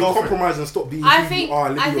my girlfriend. Compromise and stop being who you are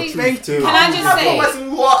and living your truth too. Can I just say,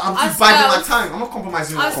 I'm just biding my time. I'm not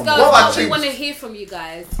compromising. Us girls, what we want to hear from you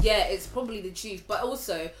guys, yeah, it's probably the truth, but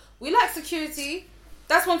also we like security.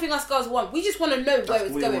 That's one thing us girls want. We just want to know where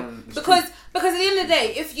it's going. Because at the end of the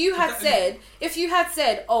day, if you had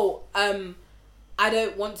said, oh, I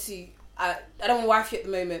don't want to wife you at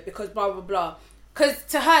the moment because blah blah blah. Because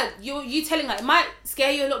to her, you telling her, it might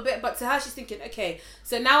scare you a little bit, but to her she's thinking, okay,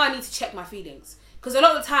 so now I need to check my feelings. Because a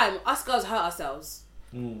lot of the time, us girls hurt ourselves.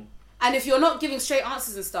 And if you're not giving straight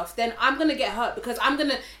answers and stuff, then I'm gonna get hurt because I'm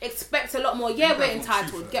gonna expect a lot more. Yeah, we're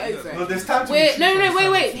entitled. Get over it. No, there's time to wait.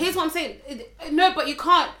 Here's what I'm saying. No, but you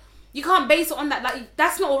can't base it on that. Like,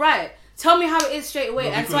 that's not alright. Tell me how it is straight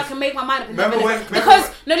away, and so I can make my mind up. Because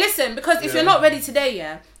if you're not ready today,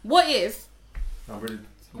 yeah. What if?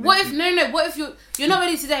 What if you're not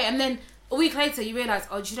ready today, and then a week later you realise,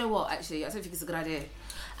 oh, do you know what? Actually, I don't think it's a good idea.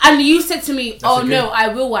 And you said to me, "Oh no, I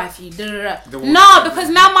will wife you." No, because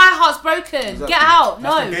now my heart's broken. Exactly. Get out.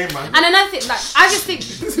 No. Game, and another thing, like I just think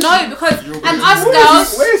no, because and us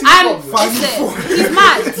girls, and listen, he's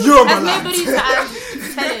mad. There's nobody to tell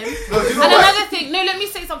him. And another thing, no, let me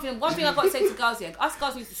say something. One thing I've got to say to girls here, us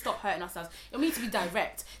girls need to stop hurting ourselves. It needs to be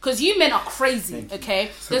direct, because you men are crazy. Okay,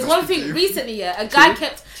 there's one thing recently. Yeah, a guy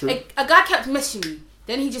kept messaging me.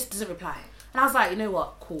 Then he just doesn't reply, and I was like, you know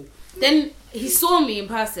what? Cool. Then he saw me in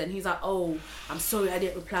person. He's like, "Oh, I'm sorry, I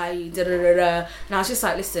didn't reply you." Da, da, da, da. And I was just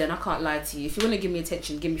like, "Listen, I can't lie to you. If you want to give me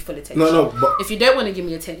attention, give me full attention. No, but if you don't want to give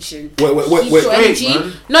me attention, wait, keep your energy.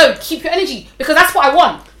 man. No, keep your energy because that's what I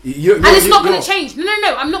want. And it's not going to change. No.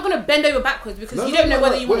 I'm not going to bend over backwards because you don't know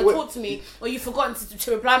whether you want to talk to me or you've forgotten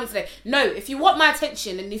to reply me today. No, if you want my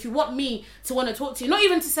attention and if you want me to want to talk to you, not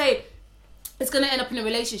even to say it's going to end up in a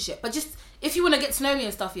relationship, but just if you want to get to know me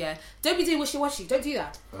and stuff, yeah, don't be doing wishy-washy. Don't do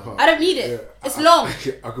that. I don't need it. Yeah, it's long.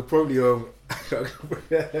 I could probably No,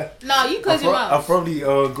 you close your mouth. I've probably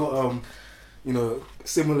got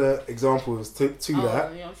similar examples to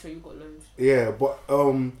that. Yeah, I'm sure you've got loads. Yeah, but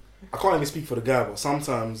I can't even speak for the guy, but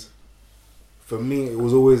sometimes for me it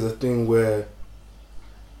was always a thing where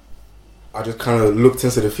I just kind of looked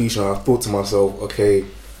into the future and I thought to myself, okay,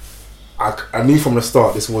 I knew from the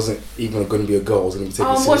start this wasn't even going to be a girl. I was going to be taking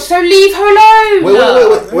well, so leave her alone. Wait.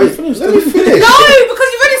 Let me finish. No, because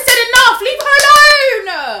you've already said enough. Leave her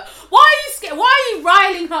alone. Why are you scared? Why are you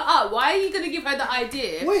riling her up? Why are you going to give her the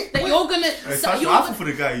idea that you're going to... I feel for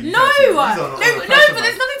the guy. No, but there's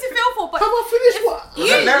nothing to feel for. But how about finish what?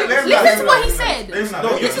 Listen to what he said.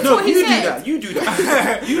 Listen to what he said. You do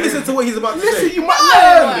that. You listen to what he's about to say. Listen, you might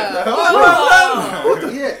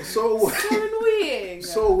learn. Yeah, so annoying.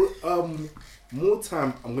 So, more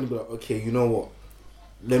time, I'm gonna be like, okay, you know what?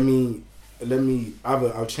 Let me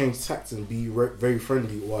either I'll change tactics and be very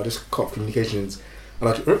friendly, or I'll just cut off communications. And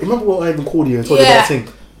like, remember what I even called you and told you that thing,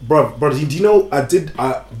 bro? Do you know I did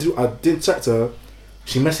chat to her?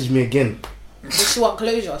 She messaged me again. Did she want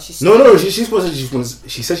closure? She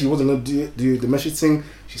said she wasn't gonna do the message thing.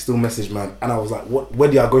 She still messaged, man, and I was like, what? Where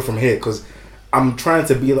do I go from here? Because I'm trying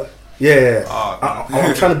to be like,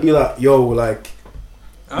 I'm trying to be like, yo, like.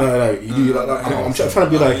 No, you do I'm trying to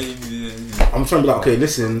be like, I'm trying to be like, okay,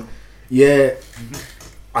 listen,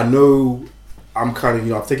 I know I'm kind of,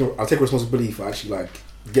 I'll take responsibility for actually like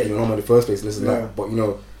getting on in the first place, listen, that, but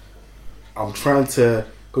I'm trying to,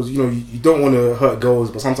 because you don't want to hurt girls,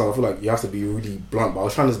 but sometimes I feel like you have to be really blunt. But I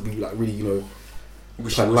was trying to be like really, I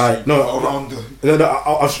was trying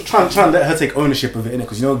to let her take ownership of it, innit?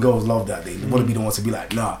 Because girls love that. They want to be the ones to be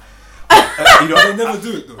like, nah. They never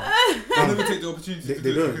do it though. They never take the opportunity.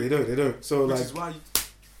 They don't. So which like, is why you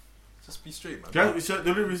just be straight, man. The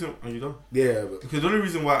only reason, are you done? Yeah. Because the only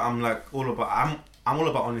reason why I'm like I'm all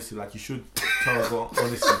about honesty. Like you should tell about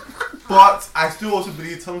honesty. But I still also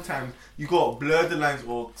believe sometimes you got to blur the lines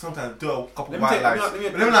or sometimes do a couple of white lies.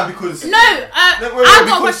 Let me not because I've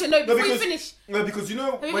got a question. No, before you finish. No, because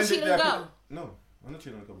have you cheated on a girl? No. I'm not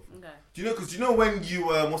cheating on a girl before. Okay. Do you know? Because when you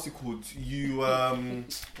what's it called? You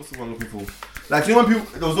what's the one I'm looking for? Like when people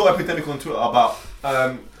there was no epidemic on Twitter about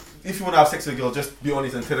if you want to have sex with a girl, just be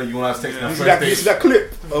honest and tell her you want to have sex. You see that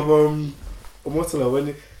clip of Motala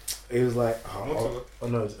when it was like, oh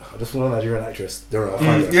no, I just want a Nigerian actress.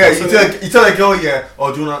 You tell a girl,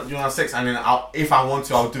 or do you want to have sex, and then if I want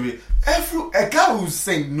to, I'll do it. A girl who's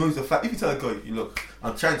saying knows the fact. If you tell a girl, look,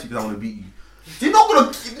 I'm trying to because I want to beat you. You're not gonna.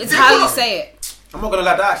 It's how you say it. I'm not gonna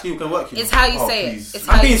let that actually can work. It's how you say it.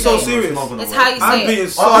 I'm being so serious. It's how you say it. I'm being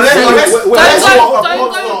so serious.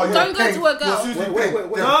 Don't go to a girl.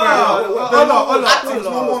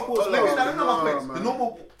 The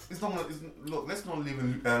normal. Look, let's not live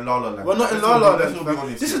in La La Land. We're not in La La Land.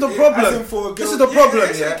 This is the problem. This is the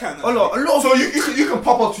problem. So you can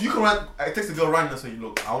pop up to you can text the girl random and say,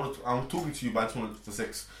 look, I'm talking to you, but I just want for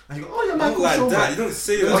sex. And you go, oh, you're my cool show, man. You don't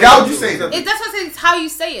say it. Okay, how would you say that? That's what I'm saying. It's how you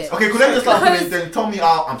say it. Okay, let me just start with it. Then tell me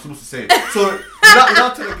how I'm supposed to say it. So you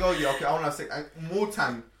not tell the girl, okay, I want to have sex. And more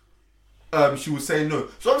time. She would say no.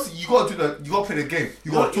 So obviously you gotta play the game.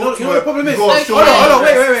 You gotta talk to her. The problem is, hold on,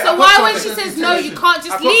 wait. So why when she says no, you can't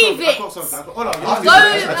just leave it? Hold on. Go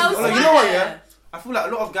elsewhere. You know what? Yeah, I feel like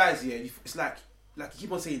a lot of guys. Yeah, it's like you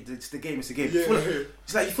keep on saying it's the game. It's the game.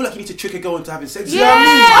 It's like you feel like you need to trick a girl into having sex. Yeah. You know what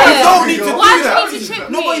I mean? You don't need to do Why that. do you need to trick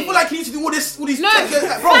me? No, but you feel like you need to do all this. No, bro.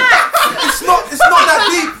 It's not that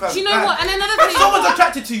deep, fam. Do you know what? And another thing, if someone's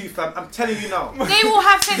attracted to you, fam, I'm telling you now. they will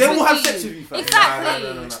have sex. They will have sex with you, fam. Exactly.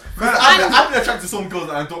 No. I've been attracted to some girls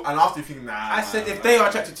and after you think, nah. I said if they are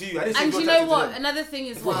attracted to you, I didn't say And you're you know attracted what? to them. Another thing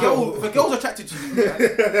is If a girl's attracted to you,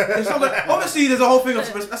 obviously there's a whole thing of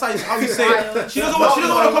that's how you say it. She doesn't want to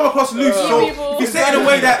come across loose. So if you say it in a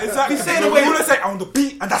way that you say in a way you want to say I want the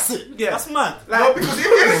beat and that's it. Yeah, that's mad. No, because if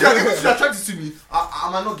she's attracted to me, I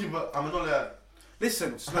might not give her. I might not let her.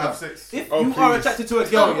 Listen, have sex. if you are attracted to a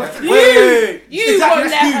girl, that's you.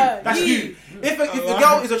 If the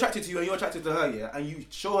girl is attracted to you and you're attracted to her, and you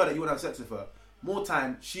show her that you want to have sex with her, more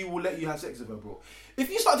time, she will let you have sex with her, bro. If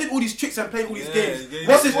you start doing all these tricks and playing all these games,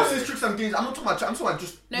 What's this tricks and games? I'm not talking about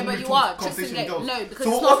just. No, but you are tricks and games. No, because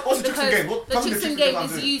so it's not. what's the tricks and game? The tricks and game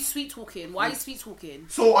is you sweet talking. Why are you sweet talking?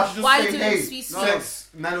 So I should just say, hey, sweet sex,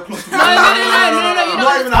 9 o'clock. No. You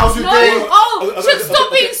Not even how's your day. Oh, should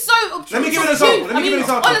stop being so obtuse. Let me give you an example. Let me give you an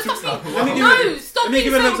example. Stop being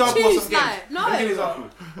so obtuse. No. Let me give you an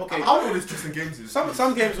example. Okay. I don't know what this tricks and games is.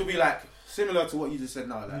 Some games will be like similar to what you just said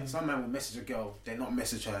now. Like some man will message a girl, then not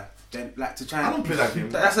message her, then like to try. And, I don't play that game.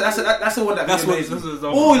 That's the one that That's really what. amazes me.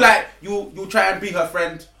 Or like you try and be her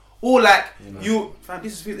friend, or like you. Fam,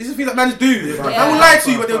 this is things that man do. I will lie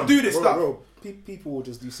to you, but they'll do this stuff. Bro, people will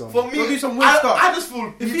just do something. For me, They'll do some weird stuff. I just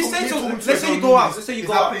feel If you say something, to let's say you go out. Let's say you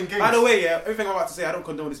go out. playing games. By the way, yeah, everything I'm about to say, I don't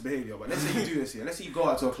condone this behaviour, but let's say you do this, yeah. Let's say you go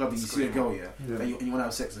out to a club and you see a girl, yeah, and you want to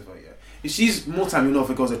have sex with her, yeah. If she's more time, you know if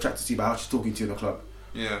a girl's attracted to you by how she's talking to you in the club.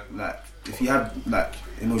 Yeah. Like, if you have like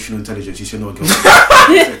emotional intelligence, you should know a girl.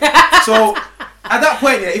 So at that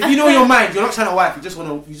point, yeah, if you know in your mind you're not trying to wife, you just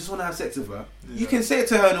want to have sex with her. You can say it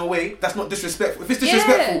to her in a way that's not disrespectful. If it's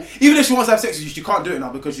disrespectful, even if she wants to have sex with you, she can't do it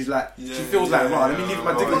now because she's like she feels like, wow, let me leave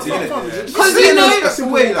my dignity in it. Because you know, that's the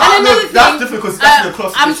way. and another thing, that's different because that's in the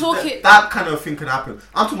closet. I'm talking. That kind of thing can happen.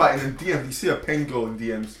 I'm talking about in the DM. You see a pen girl in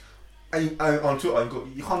DMs, and on Twitter, and go,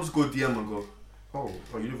 you can't just go DM and go, oh,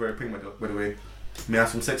 you look very pink, by the way. May I have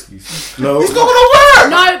some sex, please? No, it's not gonna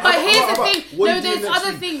work. No, but here's the thing. what No, you do there's next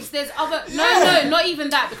other week? things. There's other. No, not even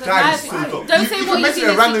that. Because Guys, now, so don't say what you message do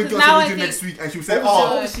a random next girl week. Now what I you do think. next week, and she'll say,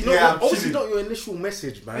 Obviously, I'm obviously chilling. not your initial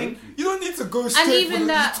message, man. You don't need to go straight. And even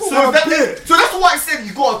that. So that's what I said.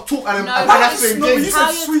 You gotta talk and No, and but that's it's the No, but you It's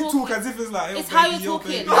how said you're sweet talking. talk as if it's like. It's how you're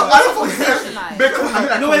talking. No, I don't Conversation like.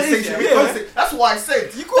 Because No, it is, conversation. That's what I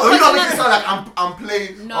said. You not make it sound like I'm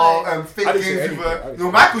playing No. fake I didn't say games with her. anything.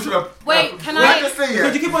 No, Michael should have. Wait, can what I- just say,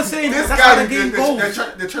 Because you keep on saying this that's guy, how the game goes. they're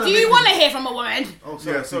trying Do to you make want to hear from a woman? Oh,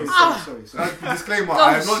 Yeah, sorry. disclaimer, Gosh.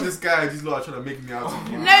 I am not this guy. These lot are trying to make me out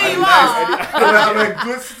to be. No, you are. I'm a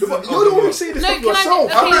good citizen. You're the one who say this No, stuff can I yourself.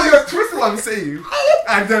 get- I'm not even twisting what I'm saying,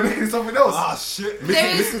 and then making something else. Ah shit.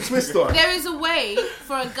 There is- Mr. Twister. There is a way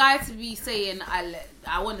for a guy to be saying,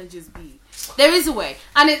 I want to just be. There is a way.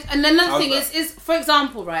 And another thing is, for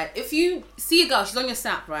example, right, if you see a girl, she's on your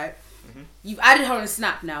Snap, right? You've added her on a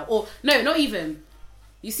Snap now. Or, no, not even.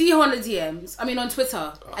 You see her on the DMs, on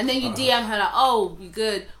Twitter, and then you DM her like, oh, you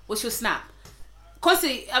good, what's your Snap?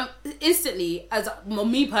 Constantly, instantly, as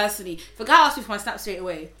me personally, if a guy asks me for my Snap straight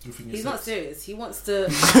away, he's not serious. He wants to.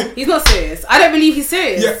 He's not serious. I don't believe he's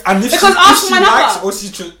serious. Yeah, and if because ask for my likes number. or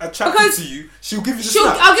she's attracted Because to you, she'll give you the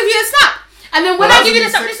snap. I'll give you a Snap. And then when But I give you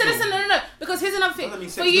the that's Snap, sex, listen, no. Because here's another thing. Doesn't mean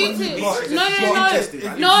For sex, you doesn't mean to. sex.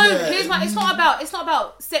 No. Yeah. Here's my. It's not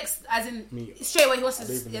about sex as in Me. straight away he wants I to.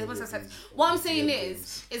 don't even Yeah, know wants to have what sex. it is. What I'm saying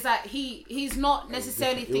Yeah, is that he's not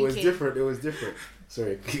necessarily It was thinking. different. It was different.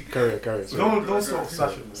 Sorry, carry on. Sorry. Don't stop,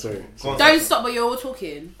 Sasha. Sorry. Go on, Don't Sasha. stop, but you're all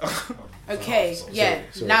talking. Okay, yeah.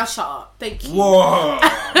 sorry. Now shut up. Thank you. Whoa.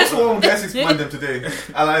 That's what I'm guessing to them today,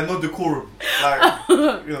 and I know decorum, like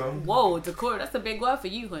Whoa, decorum. That's a big word for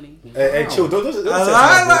you, honey. Hey, chill. Don't say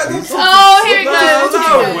I like that. this. Oh, here it goes.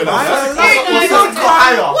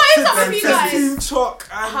 higher. What is up with you guys? Team chalk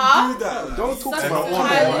and Huh? do that. Don't talk Such about a one.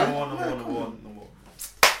 high- No.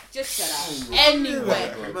 Just shut up.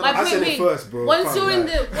 Anyway, my I point said it being, first, bro. once Can't you're in lie.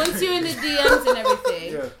 the DMs and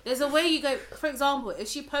everything, Yeah. there's a way you go. For example, if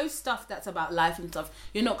she posts stuff that's about life and stuff,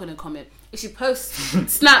 you're not gonna comment. If she posts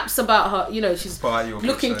snaps about her, she's But your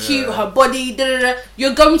looking picture, cute, yeah. her body,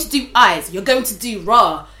 you're going to do eyes. You're going to do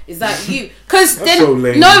raw. Is that you? Because That's then so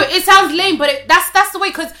lame. no, it sounds lame, but that's the way.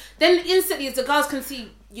 Because then instantly, as the girls can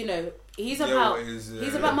see, he's Yeah, about what is,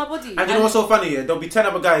 he's about my body. And you know what's so funny? Yeah, there'll be 10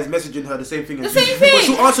 other guys messaging her the same thing. The as you. same thing. But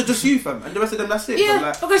she'll answer just you, fam, and the rest of them that's it. Yeah, But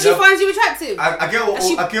like, because she finds you attractive. I get what And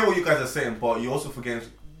she- I get what you guys are saying, but you're also forgetting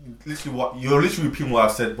you're literally repeating what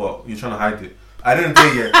I've said, but you're trying to hide it. At the end of the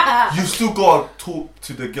day, yeah, you still gotta talk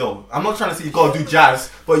to the girl. I'm not trying to say you gotta do jazz,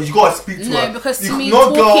 but you gotta speak to her. No, because to You- me,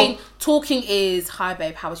 no talking is, hi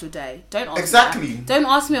babe, how was your day? Don't ask Exactly. me that. Don't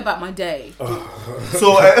ask me about my day.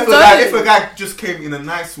 So if a guy just came in a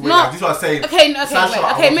nice way, No. like, this is what I'm saying. Okay, Sasha, wait.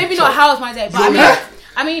 I Okay, want maybe to not talk. how was my day, but You I know mean, what?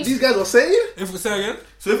 I mean, These guys are saying. If we say again,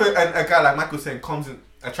 So if a guy like Michael was saying comes in,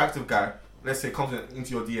 attractive guy, let's say comes into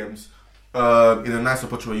your DMs, in a nice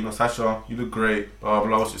approach where Sasha, you look great, blah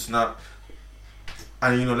blah, what's your Snap?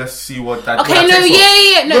 And let's see what that. okay, no,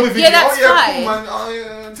 that's fine. Cool, man. Oh,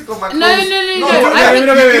 yeah, take off my clothes. No.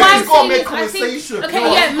 It's gotta make conversation.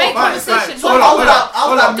 Okay, yeah, make conversation. So But don't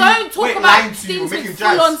talk don't talk about lying to you, things making with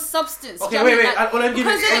jazz. full on substance. Okay, Do you wait, know wait. what I mean? Let me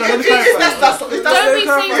Because let me if clarify. don't be saying if stuff that's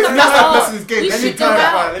that like, person's game, you let should me go clarify,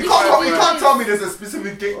 out. let You me can't, you should can't do tell this. me there's a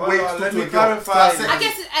specific way Hold to on, talk let to me a girl. clarify. That's it. I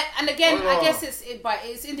guess, and again, Hold I on. guess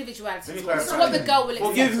it's individuality. Let me It's clarify. what the girl will accept.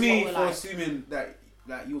 Forgive is me what for we're like. assuming that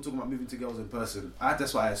you were talking about moving to girls in person.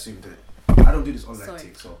 That's what I assumed it. I don't do this online Sorry.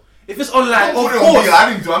 thing, so if it's online, Don't of put it on course. me, I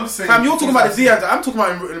didn't do. I'm just saying. Fam, you're talking about the DMs. I'm talking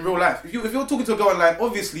about in real life. If you're talking to a girl online,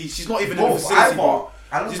 obviously she's not even in the Both, vicinity. either. Bro.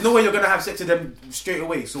 I don't- There's no way you're gonna have sex with them straight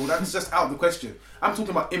away. So that's just out of the question. I'm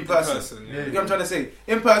talking about in person. Yeah. You know what I'm trying to say?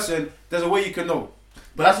 In person, there's a way you can know.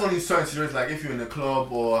 But that's only certain situations, like if you're in a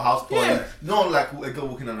club or a house party, Yeah. not like a girl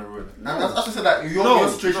walking down the road. And No. that's what I said, that your No,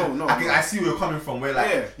 situation, no, I see where you're coming from, where like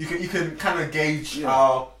Yeah. you can kind of gauge Yeah.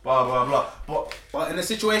 how blah blah blah. But in a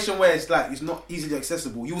situation where it's like it's not easily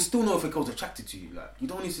accessible, you will still know if a girl's attracted to you. Like you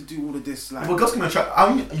don't need to do all of this. Like But girls can be attracted.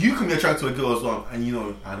 I mean, you can be attracted to a girl as well, and you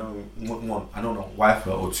know, I don't want one. I don't know, wife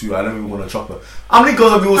her or two. I don't even want to chop her. How many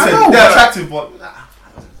girls have people I said know, they're but- attractive, but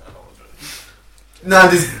nah,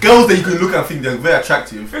 there's girls that you can look and think they're very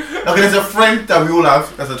attractive. Okay, there's a friend that we all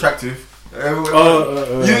have that's attractive. You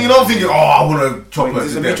don't think, oh, I want to chop her. is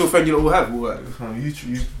this to a death. mutual friend you all have? Or what? You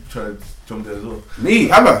try to jump there as well. Me?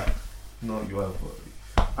 Have I? No, you have.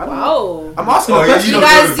 I don't know. Wow. I'm asking Oh, a you question. You don't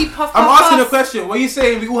guys know. see puff I'm puff asking a puff? question. What are you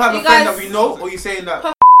saying? We all have a You friend guys- that we know, or are you saying that?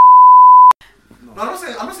 No, I'm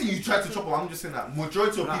not saying you try to chop her. I'm just saying that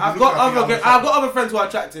majority of people. I've look got at me, I've got other friends who are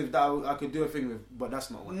attractive that I could do a thing with, but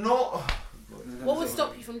that's not one. No. What would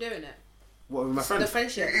stop you from doing it? What with my The friends?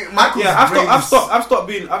 friendship. Michael's Yeah, I've brains- stopped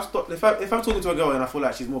being. If I'm talking to a girl and I feel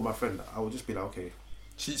like she's more my friend, I will just be like, okay.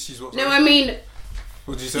 She's what? No, I mean,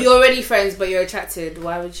 What did you say? you're already friends, but you're attracted.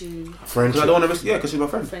 Why would you Because I Friendship. don't want to risk. Yeah, because she's my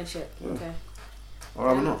friend. friendship? Yeah. Okay. Or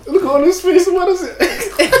I will not. Look on his face. What is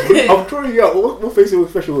it? I'm throwing you out. What facial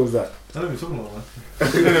expression was that? I don't know what you're talking about,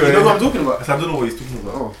 man. You know what I'm talking about? I don't know what he's talking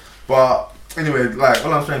about. Oh. But anyway, like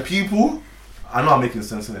all I'm saying, people, I know I'm making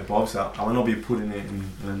sense in it, but obviously I will not be putting it in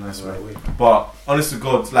a nice way. But honest to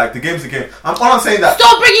God, like the game's the game. All I'm saying that.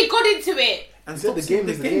 Stop bringing God into it. And said the game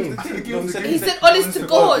is the game. He said honest to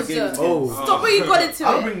God. the game is the Oh. Stop bringing God into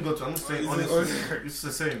I'm not it. bringing God to it. I'm just saying honestly. It's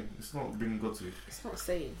the same. It's not bringing God to it. It's not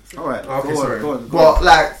saying. Alright, Okay, sorry. Go on. But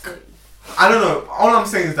like, I don't know. All I'm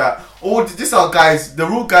saying is that all these are guys. The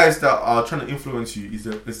real guys that are trying to influence you is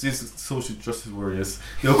these social justice warriors.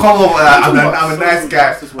 They'll come over. I'm a nice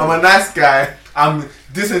guy. I'm a nice guy. I'm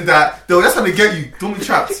this and that. They'll just try to get you. Don't be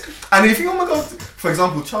trapped. And if you, oh my God, for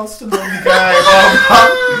example, Charles, the lovely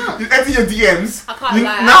guy, you enter your DMs. I can't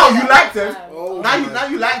lie. Now you like them. Oh, Now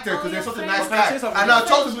you like them because they're such a nice Can I say guy. something? And now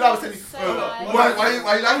Charles will be So saying, nice. why you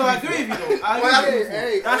like No, I me? agree with you though. Why I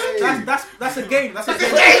agree. you- That's a game. That's a game. It's a game.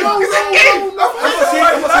 It's a game. I'm not saying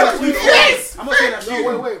that you. Yes. I'm not saying that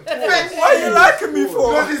you. Wait. Why are you liking me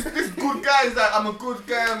for? No, this good guy is like, I'm a good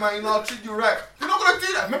guy, man, you know, I'll treat you right. You're not gonna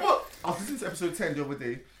do that. Remember, I was listening to episode 10 the other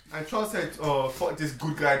day, and Charles said, oh, fuck this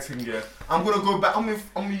good guy thing, yeah. I'm gonna go back, I'm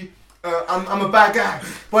a bad guy.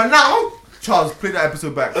 But now, Charles, play that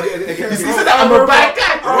episode back. He said that I'm a bad guy.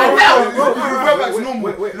 And now, we go back to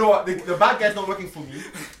normal. wait. You know what, the bad guy's not working for me.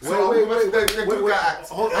 So I'm going to the good guy act.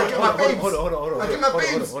 Hold I get my babes. on. I get my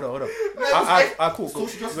babes. Hold on. Cool.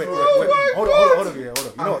 Social justice Wait. warrior. Hold on. You know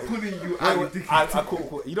I'm what? pulling you out.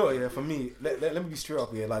 Cool. You know, yeah. For me, let me be straight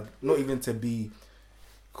up here. Like, not even to be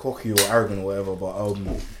cocky or arrogant or whatever, but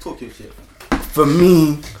Talk your shit. for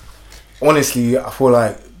me, honestly, I feel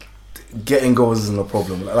like getting girls isn't a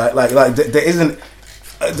problem. Like there isn't.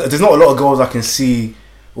 There's not a lot of girls I can see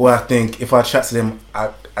where I think if I chat to them,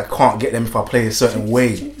 I can't get them if I play a certain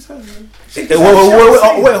way. Wait,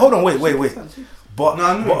 hold on, wait. But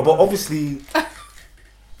obviously,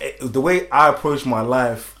 the way I approach my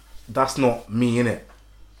life, that's not me, innit?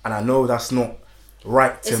 And I know that's not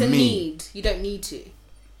right to It's a me. need. You don't need to.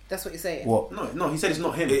 That's what you're saying. What? No, he said it's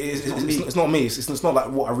not him. It's not me. It's not like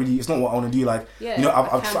what I really. It's not what I want to do. Like, Yeah, you know, I can,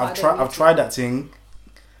 but I don't need I've tried that thing.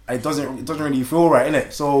 And it doesn't really feel right,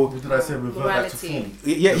 innit? So What did I say? Revert back to Morality. form.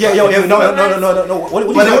 yeah. No. What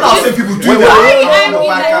But then when I say people do Wait, that, Why I'm a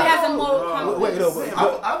bad he guy. has a moral compass? Wait, no,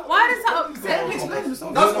 Why does that upset me?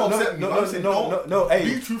 That's not upset me. I'm saying no.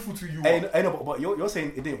 Hey, be truthful to you. hey, no, but you're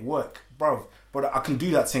saying it didn't work, bro. But I can do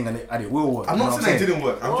that thing and it will work. I'm you know not what saying it didn't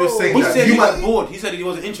work. I'm just saying He that said you he was might. bored. He said he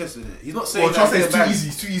wasn't interested in it. He's not saying Well, Charles says it's too bad. easy.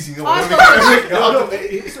 It's too easy. No, No, it's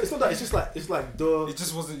not that. It's just like the. It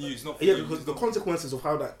just wasn't you. It's not. Yeah, because the consequences of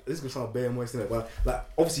how that this is gonna sound bare and worse, but like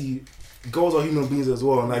obviously, girls are human beings as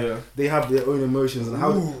well, and like Yeah. they have their own emotions and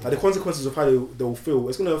how like the consequences of how they'll feel.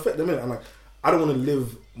 It's gonna affect them, innit? And like I don't want to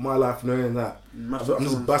live my life knowing that I'm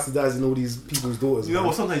just bastardizing all these people's daughters. You know man.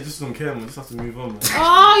 what? Sometimes you just don't care, man. You just have to move on, man.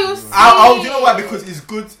 Oh, you're sick. You know why? Because it's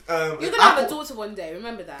good. You're gonna have a daughter one day.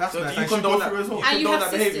 Remember that. That's So nice. do you And she'll condone go that? through as well. And you condone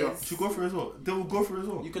have that behaviour? sisters. She'll go through as well. They will go through as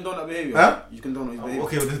well. You condone that behaviour? Huh? You condone his behaviour?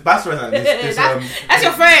 Okay, well, there's bastard like this. That's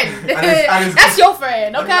your friend. it's That's your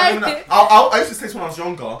friend, okay? I used to say this when I was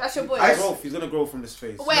younger. That's your boy. He's gonna grow from this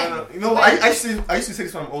phase. Where? No, you know what? I used to say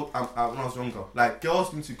this when when I was younger. Like,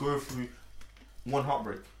 girls need to go through one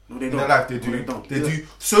heartbreak. No, they In don't. their life, they No, do. they don't. They do.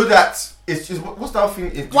 So that it's just what's that thing?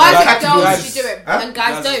 Why is it categories. girls you do it Huh? and guys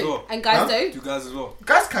Guys as don't? well. And guys Huh? don't? You guys as well.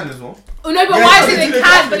 Guys can as well. Oh no, but Yeah, why so is it they they do can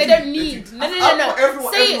that. but they don't need? No.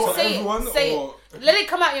 Everyone- Say everyone- it, say everyone it, say or- it. Let it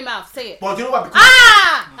come out your mouth. Say it. But you know what? Because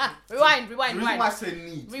Rewind. the reason why I say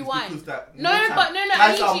need Rewind. is because that No, more time, but no, I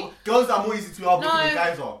guys need are, you- girls are more easy to help than No.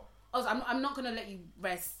 guys are. I'm not gonna let you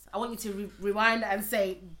rest. I want you to rewind and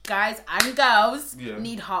say, guys and girls Yeah.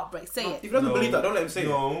 need heartbreak. Say it. If he doesn't No. believe that, don't let him say it.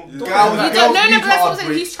 No, You girls, don't- girls no, need but that's what I'm saying.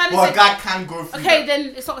 heartbreak, He's trying to but say- a guy can go through Okay, that.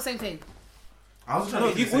 then it's not the same thing. I was trying No,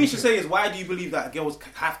 to do the what same you should thing. say is, why do you believe that girls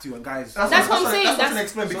have to and guys? That's what I'm saying. That's what I'm That's- trying to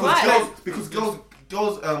explain because Why?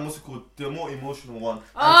 girls, what's it called? They're more emotional one. And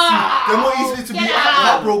Oh, they're more easily to be get out.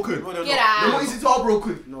 heartbroken. No, they're Get not. out. They're more easy to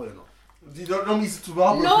heartbroken. No, they're not. They're not easy to be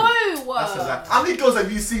heartbroken. No. That's exactly. How many girls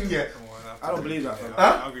have you seen yet? I don't believe that. fam.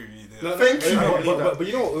 Huh? I agree with you there. Thank you. But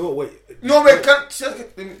you know what? Wait. No, wait. Let me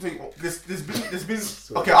tell you. There's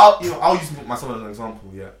been. Okay, I'll use myself as an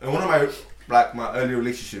example. Yeah, in one of my early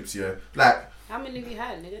relationships. Yeah, like. How many have you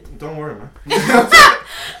had, nigga? Don't worry, man.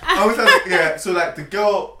 Yeah, so like the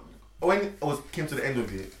girl, when it came to the end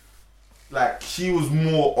of it, like she was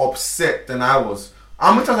more upset than I was.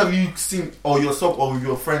 How many times have you seen, or yourself, or with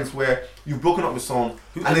your friends, where you've broken up with someone,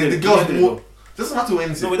 and then the girl's more? Doesn't matter who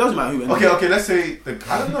ends it. No, it doesn't matter who ends it. Okay, let's say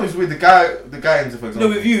I don't know. It's weird. The guy ends it, for example.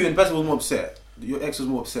 No, with you, and the person was more upset. Your ex was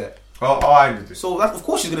more upset. Oh, I ended it. So that's, of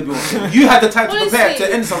course she's gonna be upset. You had the time to prepare Honestly,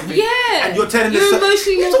 to end something. Yeah. And you're telling You're this.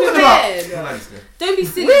 emotionally What are you talking prepared. I don't like this guy. Don't be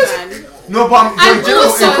silly, man. No, but And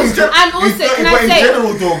also, can I in say-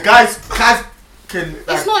 general, though, guys can.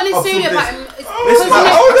 It's not necessarily absorb about. this. It's Listen,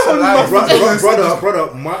 because Brother,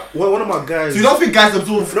 one of my guys. So you don't think guys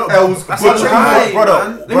absorb No, L's? That's but a lie, brother,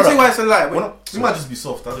 man. Let me tell you why it's a lie. You might just be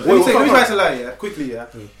soft. I don't Let know. me tell you Wait, why it's a lie, yeah? Quickly, yeah?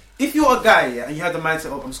 If you're a guy, yeah, and you have the mindset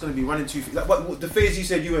of, I'm just going to be running too like what the phase you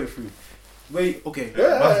said you went through. Wait, okay.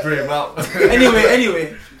 That's great, well.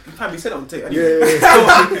 Anyway, you can't be said on tape. Anyway.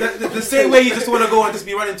 So, the same way you just want to go and just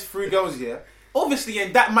be running through girls, yeah? Obviously,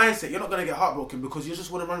 in that mindset, you're not going to get heartbroken because you just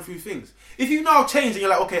want to run through things. If you now change and you're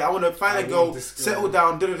like, okay, I want to find a girl, settle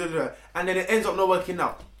down, and then it ends up not working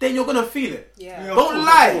out, then you're going to feel it. Yeah. Don't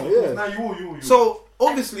lie. Nah, you will. So,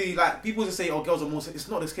 obviously, like, people just say, oh, girls are more... It's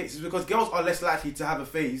not this case. It's because girls are less likely to have a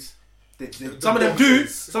phase. Some of them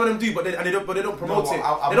do, but they don't promote it.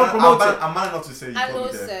 They don't promote it. I'm man enough to say you And got me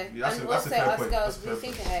also, there. That's a us fair point. girls, That's a we fair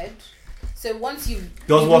think point. ahead. So once you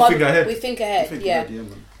Girls want to think ahead. We think ahead, Think yeah. ahead,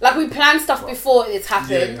 man. Like we plan stuff before it's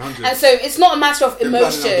happened, Yeah, 100. and so it's not a matter of They're planning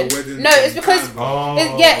out emotion. the wedding No, it's because Oh.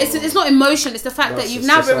 it's not emotion. It's the fact that you've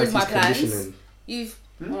now ruined my plans. You've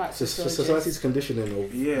alright. Society's conditioning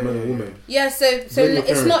of Yeah, men and yeah, women. Yeah, so Blame your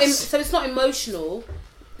it's not parents. so it's not emotional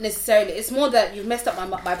necessarily. It's more that you've messed up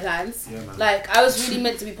my plans. Yeah, man. Like I was really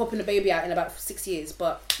meant to be popping a baby out in about 6 years,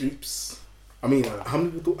 but Oops. I mean, how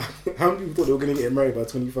many people thought they were going to get married by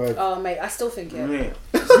 25? oh mate, I still think it. Yeah.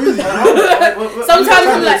 Sometimes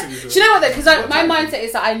I'm like, do you know what though? Because my mindset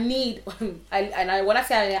is that I need, when I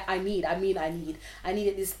say I need at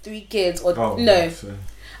least 3 kids or Oh, no, fair.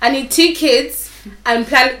 I need 2 kids and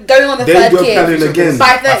going on the There you third go, planning kid again.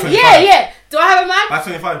 by 30. 25. Yeah. Do I have a man? By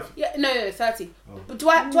 25. Yeah, no, 30. But do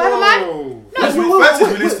I have a man? Whoa. That's realistic.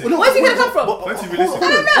 Where's he gonna come from? That's realistic.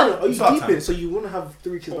 I don't know. Are you Start deep time. in? So you want to have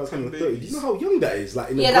 3 kids by the time you're 30? Do you know how young that is? Like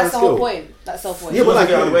in Yeah, a that's grand the whole scale? point. That's the whole point. Yeah, but like,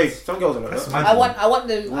 Some girls are like some girls are like That's that. mad.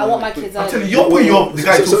 I want my kids I'm telling early. you, you're putting your the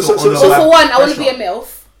guy So- talks so- on so- the so- So for one, I want to pressure. be a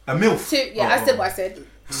MILF. A MILF. 2, yeah, I said what I said.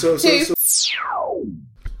 So, 2.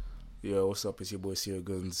 Yo, what's up? It's your boy Sierra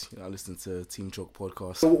Guns. I listen to Team Chalk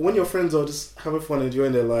podcast. So when your friends are just having fun,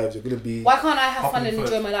 enjoying their lives, you're gonna be. Why can't I have fun Hopping and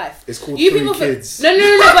first. enjoy my life? It's called You 3 people kids. No, but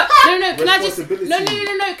no. Can I just Responsibility.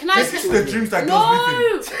 no? Can I This is just the dreams that girls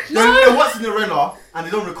live in. no? They watch Cinderella and they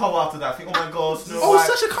don't recover after that. Think, oh my god, Snow Oh, White.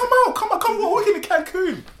 Sasha, come on! We're working in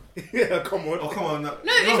Cancun. Yeah, come on. Oh come on, No, you're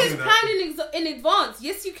not if it's doing that. planned in advance,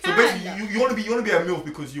 yes you So can. basically, you want to be a MILF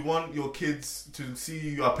because you want your kids to see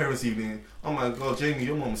you at parents' evening. Oh my god, Jamie,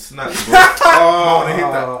 your mom snapped, bro. I want to hit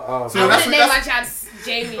that. So I that's wouldn't name my child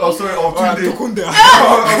Jamie. Oh sorry, Tunde. Tukunda.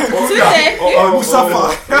 Tuesday. Musafa.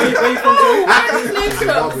 Where you from, Joey? Where is his name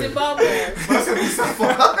from? Zimbabwe.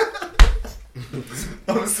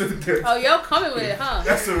 I'm president. Oh, you're coming with it, huh?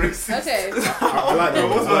 That's a racist. Okay. I like that.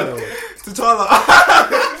 What's I that? like that.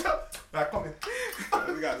 T'Challa. Like, come here.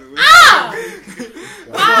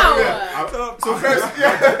 Wow. So first,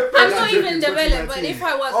 yeah. I'm not even developed, but if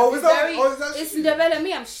I was, Oh, it's is that- very. oh, is that it's shit? developed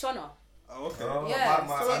me. I'm Shona. Oh, okay. Yeah.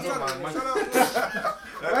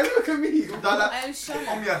 Why you look at me? I am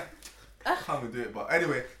Shona. Yeah. I can't do it, but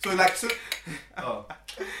anyway. So like, oh.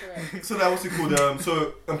 Correct. So that what's it called?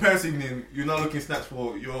 So on parents' evening, you're not looking snacks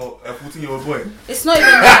for your 14-year-old boy. It's not even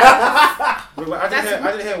that. Wait, I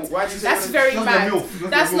didn't hear. Why did you say That's very That's bad. the MILF.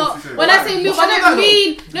 That's the not. MILF, she said. When I say MILF, I What's don't that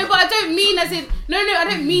mean. No, but I don't mean as in. No, I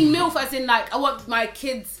don't mean MILF as in like I want my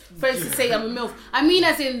kids friends to say I'm a MILF. I mean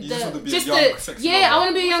as in You just want to be a just young, the sexy yeah. mother. I want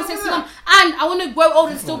to be a young sexy mom, and I want to grow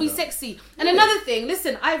old and still be sexy. And another thing,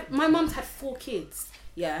 listen, my mum's had 4 kids.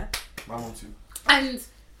 Yeah, My mom too. and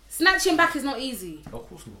snatching back is not easy. Of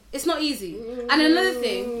course not. It's not easy. And another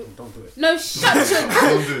thing, Don't do it. no, shut your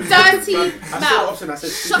Don't do it. dirty I saw the mouth. option. I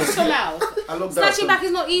said, Shut your mouth. I looked Snatching down, back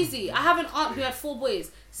is not easy. I have an aunt who had 4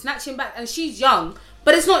 boys. Snatching back, and she's young,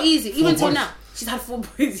 but it's not easy. Even till boys? now, she's had 4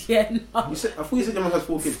 boys. Yeah, no. You said, I thought you said your mum has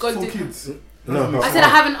 4 kids. God, 4 dude. kids. No. I said I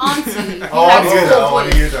have an auntie who Oh, I had wanna hear 4 that, I wanna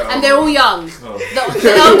boys, hear that. and they're all young. Oh.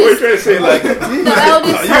 The eldest, trying to say like, the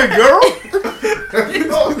eldest. are you a girl?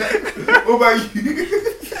 What about you?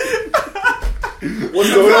 What's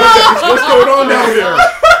going on? What's going on down here?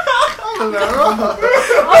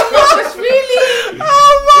 Oh gosh, really?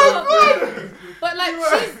 Oh my god! But like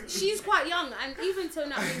she's quite young, and even till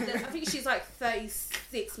now, I think she's like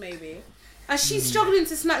 36 maybe, and she's struggling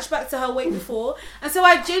to snatch back to her weight before. And so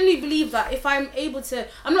I genuinely believe that if I'm able to,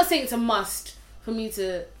 I'm not saying it's a must for me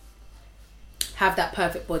to have that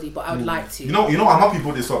perfect body, but I would like to. You know, I'm happy you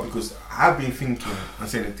brought this up because I've been thinking and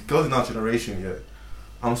saying that the girls in our generation, yeah.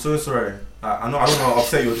 I'm so sorry. I know I don't want to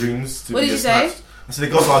upset your dreams. To What be did you say? snatched. I said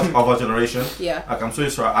the girls of our generation. Yeah. Like I'm so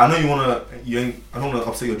sorry. I know I don't want to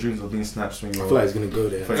upset your dreams of being snatched when you're. I feel like it's gonna go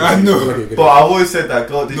there. I know. But I've always said that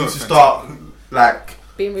girl, they need to start like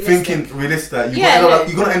Being realistic. thinking realistic. You're Yeah, gonna yeah.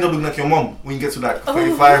 you're gonna end up looking like your mom when you get to like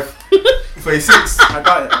 35, 36. I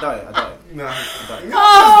doubt it. Nah.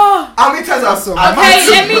 Oh. How many times I've Okay,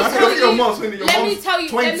 let me tell look at your you. mom's when your Let me mom's tell you.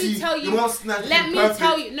 20, Let me tell your you. mom's snatching Let me perfect.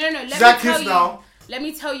 tell you. No. Let She's had me tell kids you. now. Let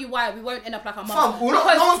me tell you why we won't end up like our mom. Fam, no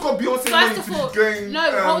one's got Beyonce money First to of all, be going. no,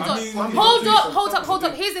 hold on, I mean, hold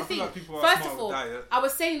up. Here's the I feel thing. like people are First smart of all, with diet. I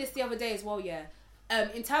was saying this the other day as well. Yeah,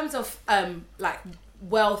 in terms of like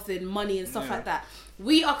wealth and money and stuff like that,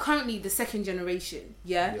 we are currently the second generation.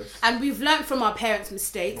 Yeah, Yes. and we've learned from our parents'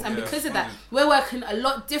 mistakes, and Yeah, because of that, funny. we're working a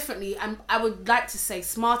lot differently, and I would like to say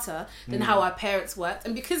smarter than how our parents worked.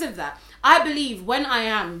 And because of that, I believe when I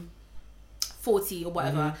am 40 or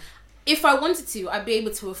whatever, if I wanted to, I'd be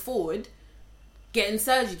able to afford getting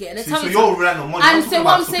surgery, getting a See, so tummy you're tuck. relying on money. And I'm so talking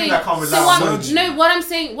what about I'm something saying, that can't rely on money. no, what I'm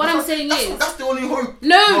saying that's, is, that's the only hope.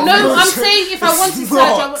 no, I'm saying if I wanted surgery,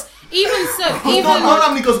 I would, even so, even How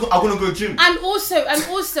many girls are gonna go gym? and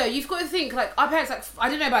also, you've got to think like our parents. Like I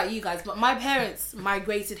don't know about you guys, but my parents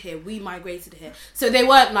migrated here. We migrated here, so they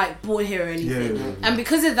weren't like born here or anything. Yeah. And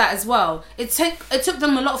because of that as well, it took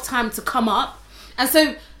them a lot of time to come up, and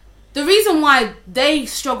so. The reason why they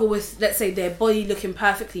struggle with, let's say, their body looking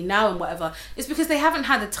perfectly now and whatever, is because they haven't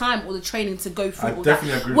had the time or the training to go through I all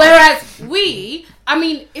definitely that. agree with Whereas I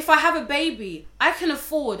mean, if I have a baby, I can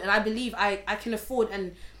afford, and I believe I can afford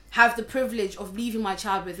and have the privilege of leaving my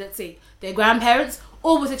child with, let's say, their grandparents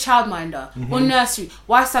or with a childminder or nursery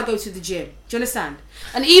whilst I go to the gym. Do you understand?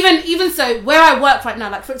 And even so, where I work right now,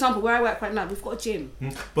 like for example, where I work right now, we've got a gym.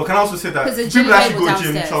 But can I also say that There's a gym people actually table go gym,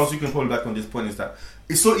 downstairs. Charles, you can probably back on this point, is that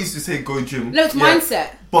it's so easy to say go gym. No, it's mindset.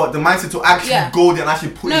 But the mindset to actually Yeah. go there and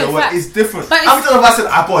actually put No, in your work facts. is different. But How many times have I said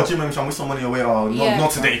I bought a gym membership, I'm with some money away? Oh, no, Yeah.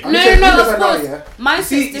 not today. No, of course. You Mindset's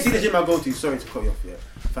see the different. gym I go to, sorry to cut you off, yeah.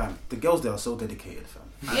 Fam, the girls there are so dedicated,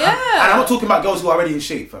 fam. Yeah. And I'm not talking about girls who are already in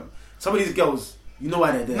shape, fam. Some of these girls, you know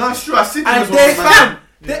why they're there. No, it's true. I see them And as they,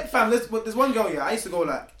 well. fam, there's one girl, yeah, I used to go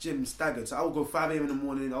like gym staggered. So I would go 5 a.m. in the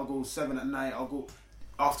morning, I'll go 7 at night, I'll go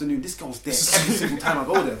afternoon. This girl's there every single time I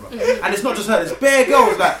go there, bro. And it's not just her, there's bare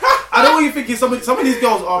girls. Like, I don't know what you're thinking, some of these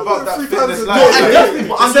girls are about that fitness life. No, I definitely,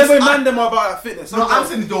 but The I'm same way just- man them are about that fitness. No, Some I'm girls-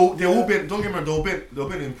 saying they all been. Don't get me wrong. They'll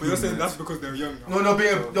been in. But you're saying that's because they're young. No,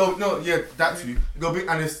 yeah, that too. They'll be,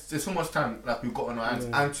 and there's so much time like we've got on our hands.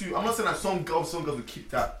 And two, I'm not saying that some girls will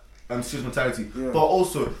keep that serious mentality, but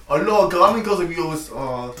also a lot of girls. How many girls have we always?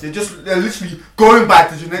 They're literally going by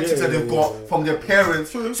the genetics that they've got from their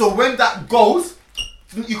parents. So when that goes.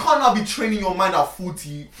 You can't now be training your mind at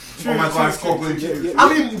 40. Oh my god, it's called going gym. How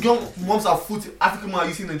many young moms at 40 African women are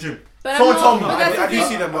you seeing in the gym? But Someone I'm tell not, me. but that's the I do thing.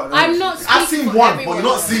 see them, but I'm not I've speaking seen for one, everyone. but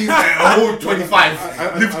you're not seeing a whole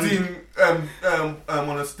 25 lifting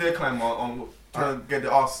on a stair climber on trying to get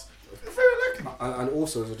the ass. It's very likely. And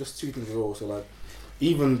also, so just two things as well. So like,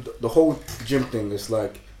 even the whole gym thing is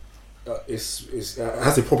like, it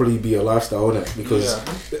has to properly be a lifestyle, innit? Because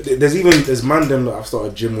there's man them that I've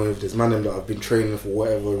started gym with. There's man them that I've been training for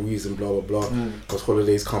whatever reason, blah blah blah. Because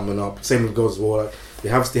holidays coming up. Same with girls as well.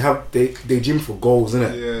 Like, they gym for goals,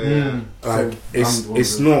 innit? Like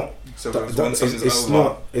it's not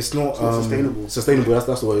sustainable.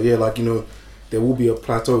 That's the word. Yeah, like, you know, there will be a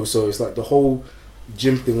plateau. So it's like the whole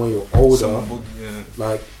gym thing when you're older.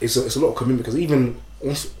 Like it's a lot of commitment, because even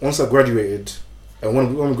once I graduated, and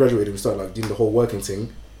when we graduated, we started like doing the whole working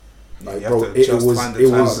thing. Like, bro, it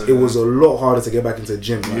was a lot harder to get back into the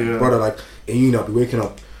gym. Like, brother, like in uni, I'll be waking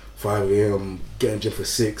up 5 a.m, getting gym for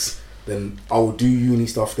 6. Then I'll do uni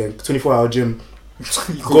stuff. Then 24-hour gym.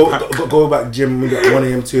 go back gym maybe at 1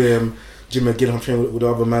 a.m, 2 a.m. Gym again. I'm training with the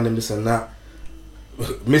other man and this and that.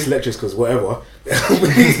 Miss lectures because whatever.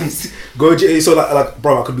 Go gym. So like,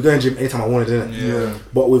 bro, I could be going gym anytime I wanted, innit? Yeah.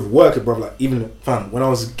 But with work, bro, like even fam, when I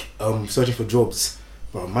was searching for jobs,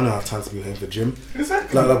 bro, man, I don't have time to be going for gym.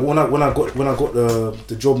 Exactly. Like when I got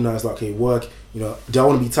the job now, it's like, okay, work. You know, do I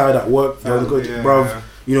want to be tired at work? Do I want to go, bruv?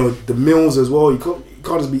 You know, the meals as well. You can't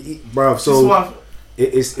just be eating, bruv. So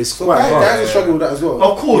it's quite hard. Guys struggle with that as well.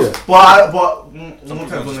 Of course, but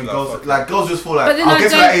sometimes when girls just feel like, I'll get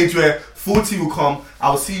to that age where 40 will come.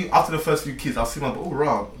 I'll see after the first few kids. I'll see my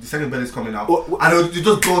the second belly's coming out, and you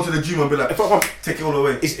just go into the gym and be like, take it all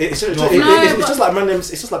away. It's just like man.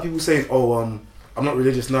 It's just like people saying, I'm not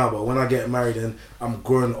religious now, but when I get married and I'm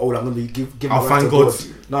growing old, I'm gonna be giving. I'll find God.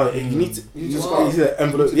 No, you need to. You just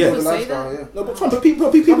envelope. Yeah. No, but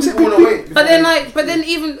people say want to wait. But then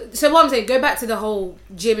even so, what I'm saying, go back to the whole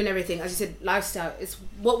gym and everything. As you said, lifestyle. It's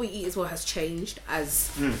what we eat as well has changed. I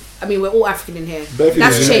mean, we're all African in here.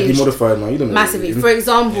 That's changed. Modified now. You don't know massively. For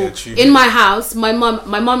example, in my house, my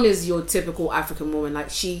mum is your typical African woman. Like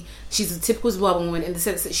she's a typical Zimbabwean woman in the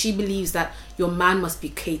sense that she believes that your man must be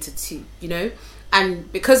catered to. You know.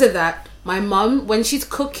 And because of that, my mum, when she's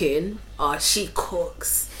cooking, she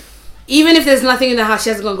cooks. Even if there's nothing in the house, she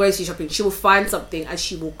hasn't gone grocery shopping, she will find something and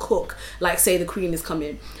she will cook. Like, say the Queen is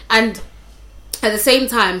coming. And at the same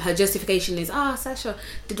time, her justification is, Sasha,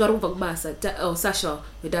 Sasha,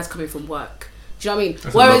 your dad's coming from work. Do you know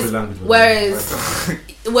what I mean?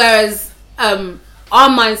 Whereas our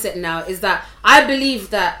mindset now is that I believe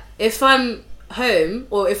that if I'm home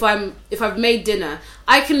or if I've made dinner,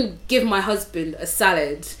 I can give my husband a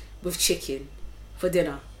salad with chicken for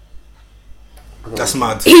dinner. That's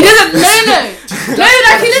mad. He doesn't. No. He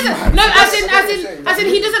doesn't. No, as in,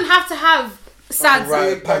 he doesn't have to have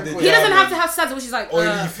salsa. He doesn't have to have salsa, which is like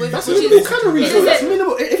that's minimal calories. That's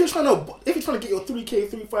minimal. If you're trying to get your 3K,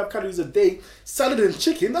 35 calories a day, salad and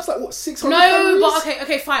chicken, that's like what 600 calories. No, but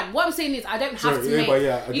okay, fine. What I'm saying is, I don't have to make.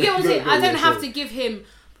 You get what I'm saying? I don't have to give him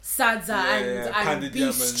sadza and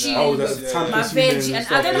beef stew, my veggie, and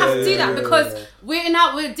I don't have to do that because we're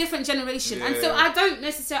a different generation, and so I don't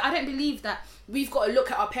believe that we've got to look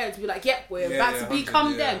at our parents and be like, yep, we're about to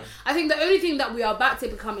become them. I think the only thing that we are about to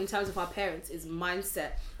become in terms of our parents is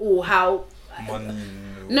mindset or how. Money.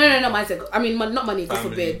 No, not mindset. I mean, not money, God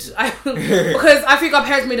forbid. Because I think our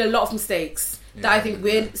parents made a lot of mistakes that I think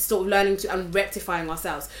we're sort of learning to and rectifying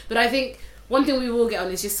ourselves. But I think one thing we will get on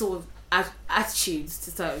is just sort of attitudes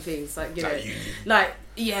to certain things, like, you know, and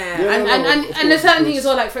there's certain things as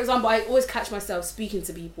well. Like, for example, I always catch myself speaking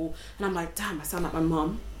to people and I'm like, damn, I sound like my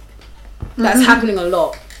mum. That's happening a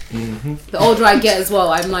lot. The older I get as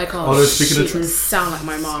well, I'm like, speaking the truth, sound like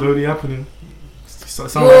my mum. Slowly happening.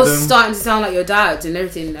 You're starting to sound like your dad and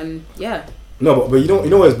everything, and No, but you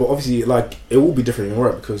know what? But obviously, like, it will be different,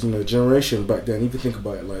 right? Because, you know, the generation back then, if you think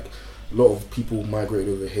about it, like, a lot of people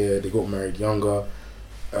migrated over here. They got married younger.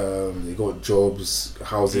 They got jobs,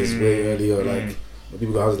 houses way earlier. Like,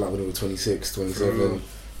 people got houses like when they were 26, 27,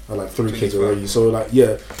 had like 3 kids already. So, like,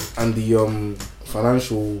 and the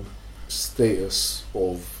financial status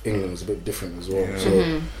of England is a bit different as well.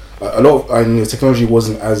 So, a lot of technology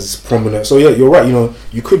wasn't as prominent. So you're right. You know,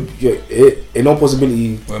 you could in all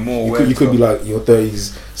possibility, you could be like your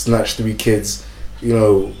 30s, snatch 3 kids. You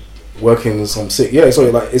know, working in some sick. So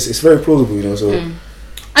like it's very plausible. You know, so.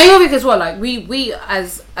 I think as well, like we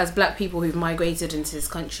as black people who've migrated into this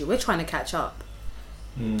country, we're trying to catch up.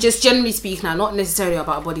 Just generally speaking now, not necessarily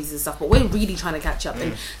about our bodies and stuff, but we're really trying to catch up.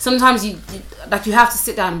 And sometimes you have to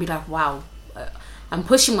sit down and be like, wow, I'm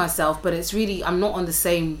pushing myself, but it's really, I'm not on the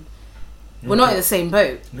same, we're not in the same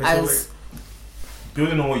boat as...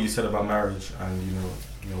 Building on what you said about marriage and,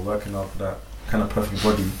 you know, working up that kind of perfect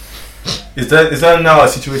body. Is there now a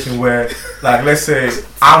situation where, like, let's say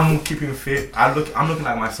I'm keeping fit, I'm looking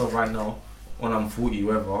at myself right now when I'm 40,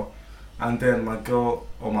 whatever, and then my girl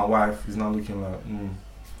or my wife is now looking like,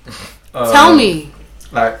 tell me.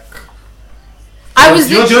 Like, I was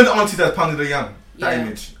you know the auntie that pounded the yam? That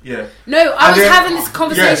image, yeah. No, I was having this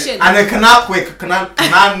conversation. Yeah. And then can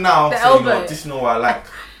I now the say, elbow. you know, this is not what I like.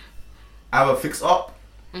 I will fix up,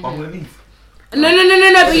 I'm gonna leave. No,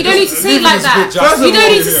 but you don't need to say it like that. First You don't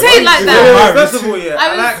need to say it like that. First of all,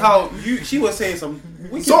 I like how she was saying some.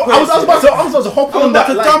 So I was about to hop on that.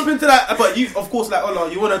 Jump into that, but you, of course, like, Ola,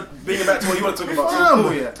 you want to bring it back to what you want to talk about. So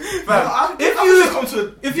cool, yeah.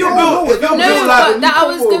 If you're built like, that I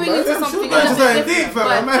was going into something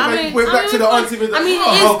different. Went back to the auntie. I mean,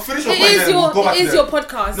 it is your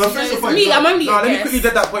podcast. No, finish your It's point. me. I'm only. Let me quickly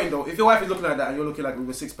get that point though. If your wife is looking like that and you're looking like with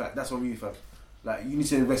a 6-pack, that's on you, fam. Like, you need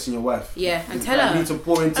to invest in your wife. Yeah, and tell You her. need to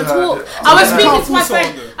pour into And her. talk. I was speaking to my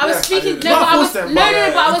friend. I was speaking. No, but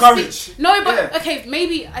I was encourage. Okay.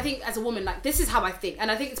 Maybe I think as a woman, like, this is how I think, and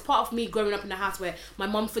I think it's part of me growing up in a house where my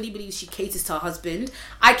mum fully believes she caters to her husband.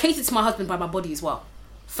 I cater to my husband by my body as well.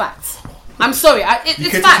 Facts. I'm sorry. You It's cater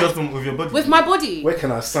to fact. your husband with your body. With my body. Where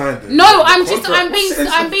can I sign this? No, I'm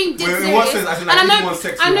being dead Wait, in what serious. sense? As in, And like, I you know, want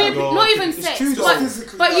sex I know, with your- not even It's sex, true,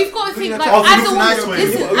 though. but you've got to think, like, Oh, as a it's a nice woman, way.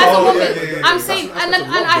 listen, Oh, as a yeah, woman, yeah, yeah. I'm saying, and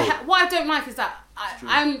that's what I don't like is that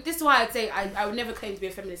this is why I'd say I would never claim to be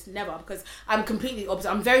a feminist, never, because I'm completely opposite.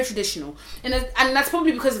 I'm very traditional, and that's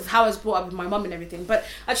probably because of how I was brought up with my mum and everything. But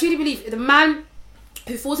I truly believe the man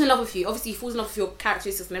who falls in love with you, obviously he falls in love with your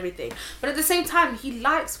characteristics and everything, but at the same time he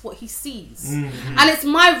likes what he sees, and it's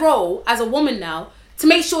my role as a woman now to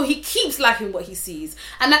make sure he keeps liking what he sees.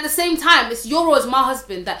 And at the same time, it's your role as my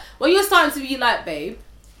husband that when you're starting to be like, babe,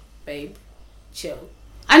 chill,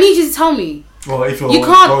 I need you to tell me. Well, if you're You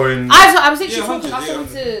can't. going, I was literally talking. 100, I was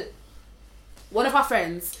talking to one of our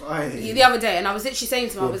friends the other day, and I was literally saying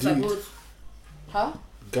to him, I was like, well, huh?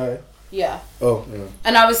 Guy. Yeah. Oh, yeah.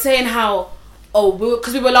 And I was saying how,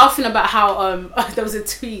 because we were laughing about how there was a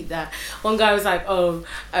tweet that one guy was like,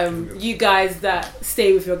 you guys that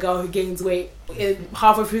stay with your girl who gains weight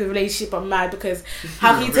halfway through the relationship are mad because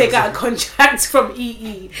how can you take out a contract from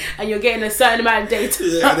EE and you're getting a certain amount of data,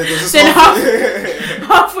 then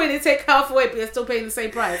halfway they take half away but you're still paying the same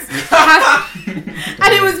price.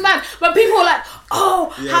 And it was mad, but people were like,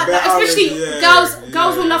 especially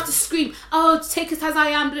girls will love to scream, take it as I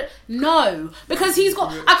am. No, because he's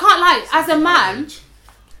got, I can't lie, as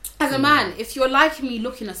a man, if you're liking me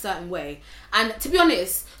looking a certain way, and to be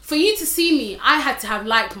honest, for you to see me, I had to have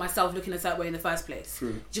liked myself looking a certain way in the first place.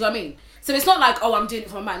 True. Do you know what I mean? So it's not like, I'm doing it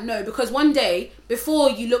for a man. No, because one day, before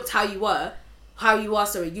you looked how you are,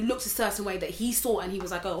 you looked a certain way that he saw and he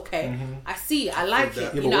was like, okay, I see it, I like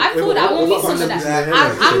it. Yeah, you know, I thought I want me some of that.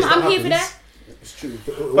 I'm here for that. It's true.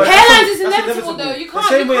 Hairlines is inevitable though. You can't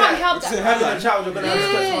help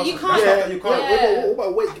that. You can't. What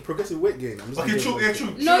about weight, progressive weight gain? okay,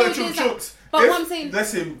 true. No, True. but what I'm saying, Let's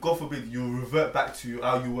say, God forbid, you revert back to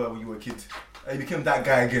how you were when you were a kid, and you became that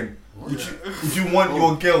guy again. Would you want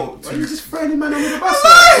your girl to? Why you just throwing him under the bus?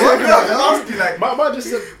 I'm asking, like, My just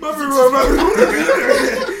said,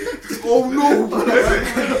 oh no!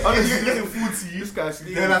 You're getting 40. This guy's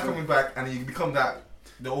Then I'm coming back, and you become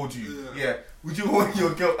the old you. Yeah. Would you want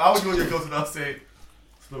your girl? How would you want your girl to now say,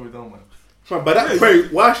 slow it down, man? by that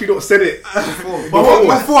point, why she not said it? Remember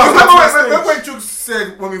when Chooks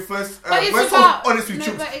said when we first But it's when about- honest with no,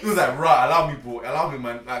 Chooks, but he it's- was like, right, allow me, bro, allow me,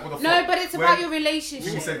 man. Like, what the no, fuck? but it's When about your Mimi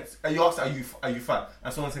relationship. said, and you asked, are you fat?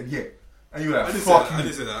 And someone said, yeah. And you were like, I didn't fuck say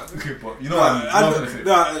you. that. Okay, but you know what I mean. I You know what I'm saying?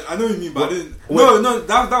 know what you mean, but I didn't. No,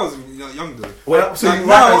 that was young though. Well, so Like, you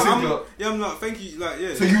now, right now, I'm not. Thank you. Like,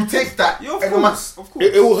 yeah. so you take that. Yeah, of and course.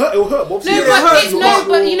 It will hurt. It will hurt. But No,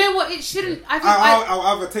 but you know what? It shouldn't. I think I'll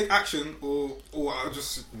either take action or I'll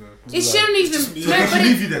just. it shouldn't even. just be- No, I but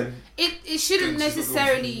leave you then. it shouldn't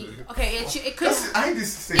necessarily. Okay, it could. I ain't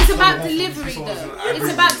this. It's about delivery, though.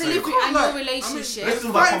 It's about delivery and your relationship. let's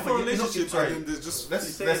talk about Fight for a comfort. relationship, Sorry. and then there's just.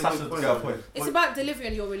 Let's touch the girl point. It's about delivery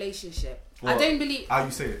and your relationship. I What? don't believe How you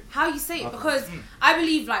say it. how you say it, because I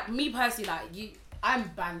believe, like, me personally,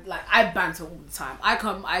 like, I banter all the time.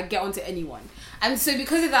 I get onto anyone, and so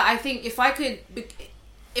because of that, I think if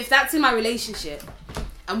that's in my relationship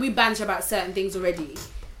and we banter about certain things already,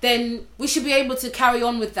 then we should be able to carry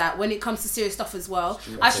on with that when it comes to serious stuff as well.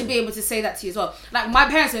 I should be able to say that to you as well. Like, my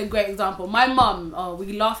parents are a great example. My mum,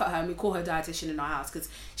 we laugh at her and we call her dietitian in our house because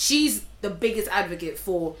she's the biggest advocate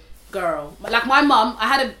for girl. Like, my mum,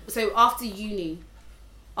 so after uni,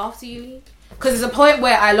 because there's a point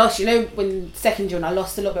where I lost, when second year, I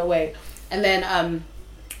lost a little bit of weight, and then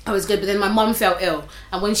I was good, but then my mum fell ill,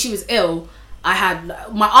 and when she was ill, I had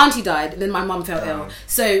my auntie died, and then my mum fell ill.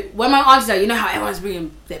 So when my auntie died, you know how everyone's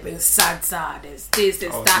bringing sad, there's this,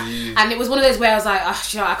 that, and it was one of those where I was like, oh,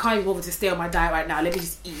 you know, I can't even bother to stay on my diet right now. Let me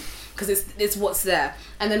just eat because it's what's there.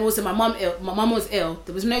 And then also my mum was ill.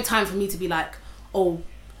 There was no time for me to be like, oh,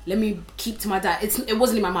 let me keep to my diet. It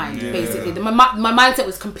wasn't in my mind basically. My mindset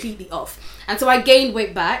was completely off, and so I gained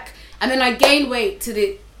weight back, and then I gained weight to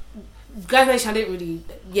the graduation. I didn't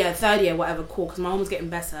really, third year, whatever, cool, because my mum was getting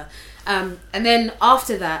better. And then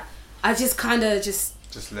after that, I just kind of just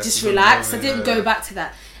relaxed. I didn't go back to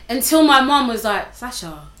that until my mum was like,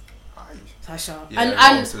 Sasha.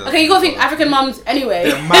 And okay, you gotta think African mums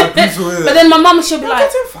anyway. But then my mum, she'll be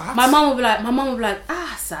like, my mum will be like,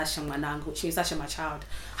 Sasha Mwanangu. She means Sasha, my child.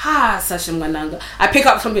 Sasha Mwanangu. I pick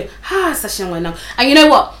up something, Sasha Mwanangu. And you know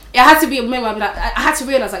what? It had to be a moment where I'd be like, I had to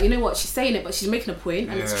realise, like, you know what? She's saying it, but she's making a point,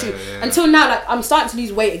 and it's true. Until now, like, I'm starting to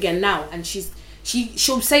lose weight again now, and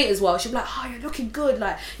she'll say it as well. She'll be like, you're looking good.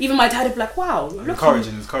 Like, even my dad would be like, wow, you're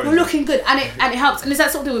looking good. And it helps. And it's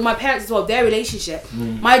that sort of thing with my parents as well, their relationship.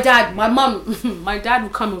 My dad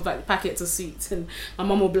would come with like packets of sweets, and my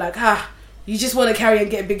mum would be like, you just want to carry and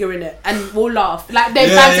get bigger in it, and we'll laugh. Like, they're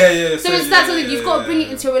So it's that something you've got to bring it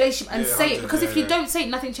into a relationship and say it, because if you don't say it,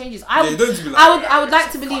 nothing changes. I would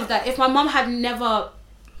like to believe that if my mum had never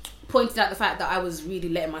pointed out the fact that I was really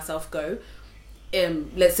letting myself go,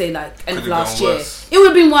 let's say like end of last year, it would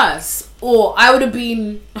have been worse, or I would have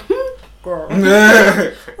been girl.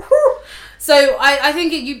 So I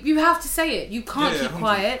think you have to say it. You can't keep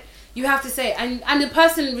quiet. You have to say it, and the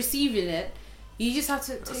person receiving it, you just have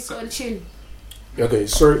to take it on tune. Okay,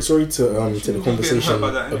 sorry to take the conversation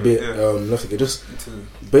a bit left again. Just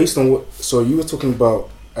based on what, so you were talking about,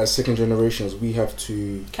 as second generations, we have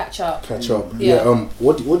to catch up. Yeah.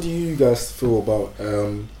 What do you guys feel about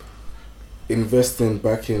investing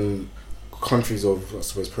back in countries of, I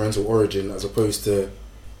suppose, parental origin, as opposed to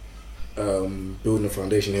building a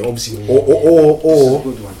foundation here? Obviously, or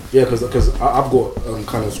because I've got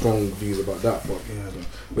kind of strong views about that. But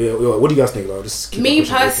what do you guys think? Like, just me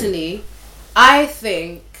personally, I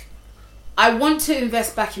think I want to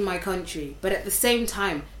invest back in my country, but at the same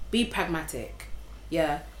time, be pragmatic.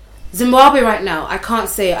 Yeah. Zimbabwe right now, I can't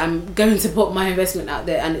say I'm going to put my investment out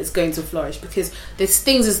there and it's going to flourish, because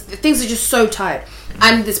things are just so tight,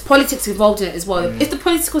 and there's politics involved in it as well. If the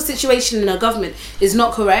political situation in a government is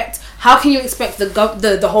not correct, how can you expect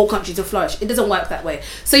the whole country to flourish? It doesn't work that way.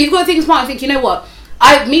 So you've got to think smart and think, you know what?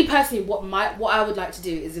 Me personally, what I would like to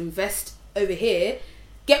do is invest over here,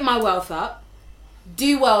 get my wealth up,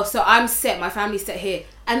 do well, so I'm set, my family's set here,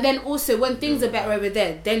 and then also when things are better over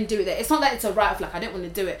there, then do it there. It's not that it's a write-off, like I don't want to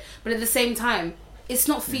do it, but at the same time, it's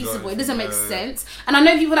not feasible. It doesn't make sense. And I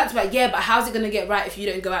know people like to be like, but how's it going to get right if you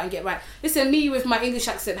don't go out and get right? Listen, me with my English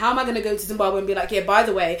accent, how am I going to go to Zimbabwe and be like, by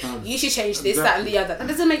the way, you should change this, that and the other? That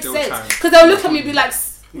doesn't make sense, because they'll look at me and be like,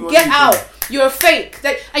 get out, you're a fake.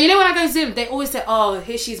 And you know, when I go Zim, they always say,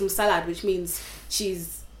 here she's salad, which means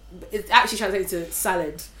it's actually translated to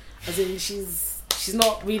salad, as in she's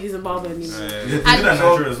not really Zimbabwean anymore.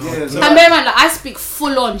 And bear in mind, like, I speak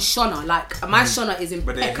full on Shona. Like, my Shona is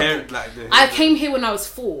impeccable. I came here when I was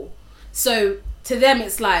 4, so to them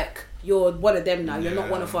it's like, you're one of them now. You're not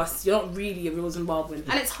one of us. You're not really a real Zimbabwean,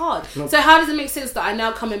 and it's hard. So how does it make sense that I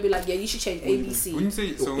now come and be like, you should change ABC? When you say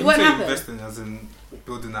investing, as in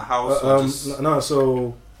building a house, or just... no.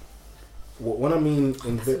 So when I mean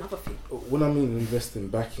investing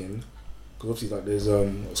back in. Because obviously, like, there's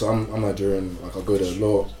so I'm Nigerian. Like, I go there a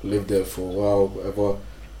lot, live there for a while, whatever.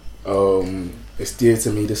 It's dear to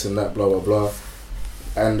me, this and that, blah blah blah.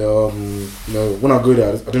 And you know, when I go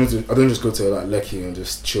there, I don't just go to like Lekki and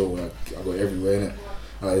just chill. Like, I go everywhere, innit?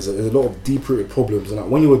 There's a lot of deep-rooted problems, and like,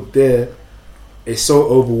 when you're there, it's so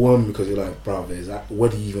overwhelming, because you're like, bro, where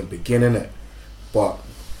do you even begin, innit? But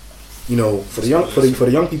you know, for the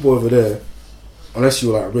young people over there, unless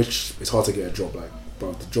you're like rich, it's hard to get a job. Like,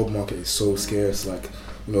 but the job market is so scarce. Like,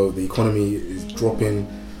 you know, the economy is dropping.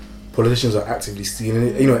 Politicians are actively stealing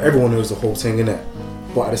it. You know, everyone knows the whole thing, innit?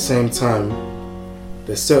 But at the same time,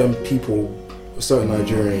 there's certain people, certain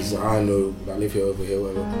Nigerians that I know that live here, over here,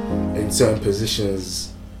 whatever, in certain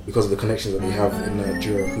positions because of the connections that they have in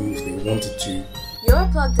Nigeria, who, if they wanted to. You're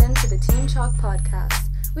plugged into the Team Chalk podcast.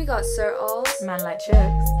 We got Sir Alls, Man Like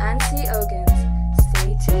Chooks, and C. Ogans.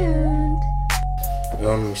 Stay tuned.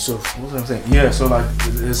 So what was I saying? Yeah, so like,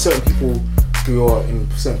 there's certain people who are in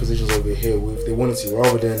certain positions over here who, if they wanted to,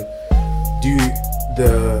 rather than do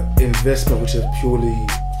the investment which is purely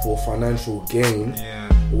for financial gain,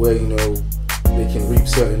 where, you know, they can reap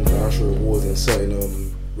certain financial rewards and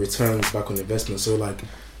certain returns back on investment. So like,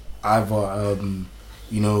 either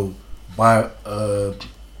you know, buy a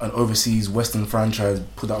an overseas Western franchise,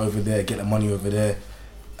 put that over there, get the money over there,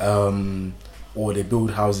 or they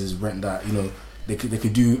build houses, rent that. You know, they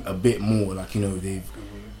could do a bit more. Like, you know, they've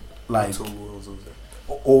like,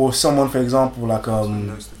 or someone, for example, like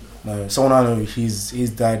no, someone I know,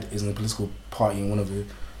 his dad is in a political party in one of the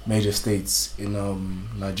major states in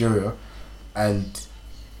Nigeria, and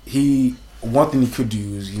one thing he could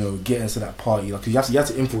do is, you know, get into that party. Like, you have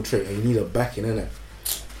to infiltrate, and you need a backing, innit?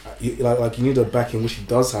 Like you need a backing, which he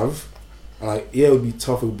does have. And like, yeah, it would be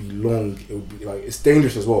tough. It would be long. It would be like, it's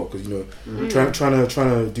dangerous as well, because, you know, trying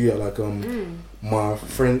to do that. Like my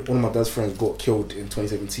friend, one of my dad's friends, got killed in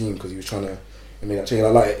 2017 because he was trying to make that change.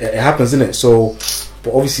 Like it happens, innit? So,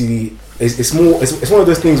 but obviously, it's more. It's one of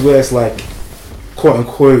those things where it's like, quote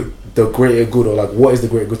unquote, the greater good, or like, what is the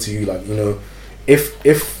greater good to you? Like, you know, if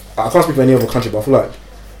I can't speak for any other country, but I feel like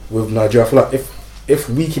with Nigeria, I feel like if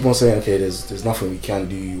we keep on saying, okay, there's nothing we can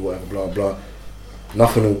do, whatever, blah blah,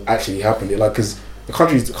 nothing will actually happen. Like, because the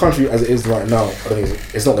country as it is right now, I don't think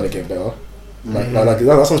it's not going to get better. Like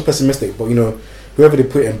that sounds pessimistic, but, you know, whoever they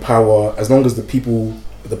put in power, as long as the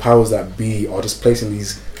powers that be are just placing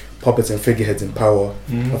these puppets and figureheads in power,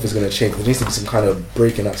 nothing's going to change. There needs to be some kind of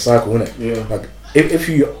break in that cycle, innit? Yeah. Like, if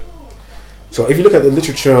you look at the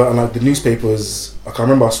literature and like the newspapers, like, I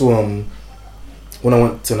remember I saw when I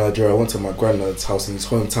went to Nigeria, I went to my granddad's house in his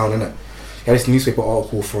hometown, innit? He had this newspaper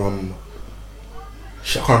article from, I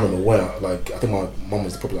can't remember where, like, I think my mum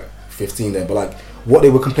was probably like 15 then, but like, what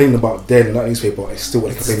they were complaining about then in that newspaper is still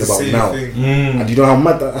what they're complaining about now. And you know how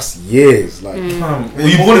mad that's years. Like, were you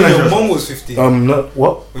born when your mum was 15? No,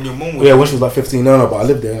 what? When your mum was? Yeah, when she was like 15. No, but I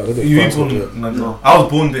lived there. You were born? No. I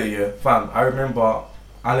was born there, yeah, fam. I remember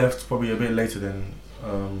I left probably a bit later than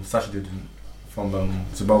Sacha did from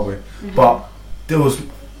Zimbabwe, but there was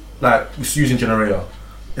like, it's using generator.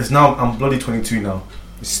 It's now, I'm bloody 22 now.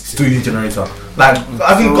 Still using generator. Like,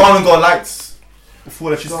 I think Ghana got lights before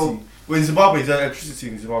electricity. Well, in Zimbabwe, is there electricity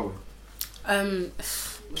in Zimbabwe?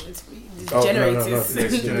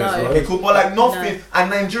 Generators. No. Okay, cool. But like, nothing. And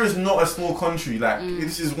Nigeria is not a small country. Like,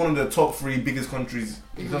 this is one of the top 3 biggest countries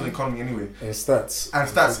in terms of economy anyway. And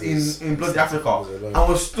stats in bloody Africa. And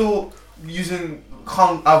we're still using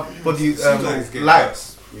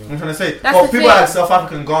lights. I'm trying to say. But people like South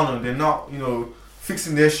Africa and Ghana, they're not, you know,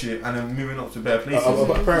 fixing their shit and then moving up to better places.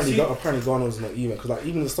 But apparently Ghana's not even, because like,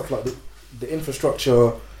 even the stuff like the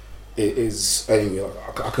infrastructure is, anyway,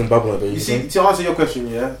 like, I can babble about it. You see, to answer your question,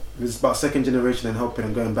 yeah, it's about second generation and helping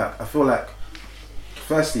and going back. I feel like,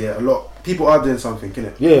 firstly, a lot people are doing something,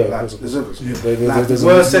 innit? Yeah, like,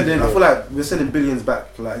 we're sending. I feel like we're sending billions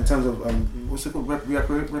back, like, in terms of what's it called,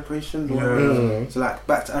 reparations. So like,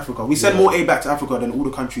 back to Africa. We send more aid back to Africa than all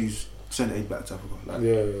the countries send aid back to Africa. Like,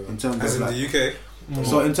 in terms as of, in like, the UK.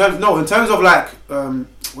 So in terms of like,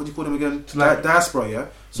 what do you call them again? Like diaspora, yeah.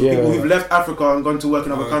 So people who've left Africa and gone to work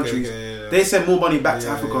in other countries, they send more money back to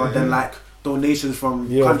Africa than like donations from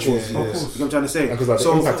countries. Of course. You know what I'm trying to say? Because like,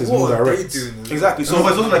 the impact is more direct. Exactly. So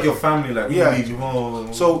it's also like your family, like,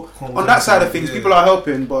 so on that side of things, people are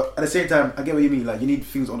helping, but at the same time, I get what you mean. Like, you need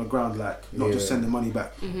things on the ground, like not just sending money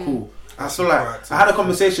back. Cool. I feel like I had a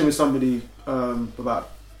conversation with somebody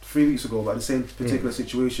about 3 weeks ago about the same particular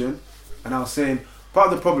situation, and I was saying part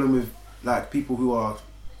of the problem with like people who are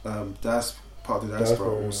part of the diaspora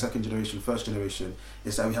or second generation, first generation,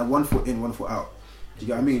 is that we have 1 foot in, 1 foot out. Do you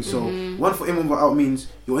get what I mean? So 1 foot in, 1 foot out means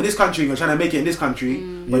you're in this country, you're trying to make it in this country,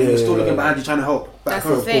 but you're still looking behind you trying to help back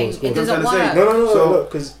home. That's the thing. It doesn't work. No,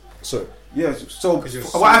 because so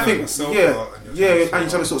what I think, and you're trying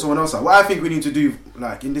to sort someone else out. What I think we need to do,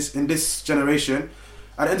 like in this generation,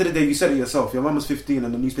 at the end of the day, you said it yourself. Your mum was 15,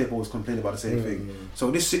 and the newspaper was complaining about the same thing.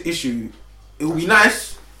 So this issue, it will be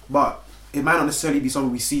nice, but it might not necessarily be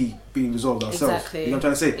something we see being resolved ourselves. Exactly. You know what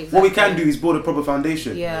I'm trying to say? Exactly. What we can do is build a proper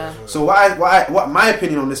foundation. Yeah. So what my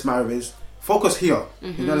opinion on this matter is, focus here.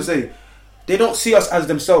 You know what I'm saying? They don't see us as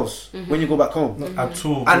themselves when you go back home. Not at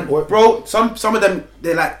all. And bro, some of them,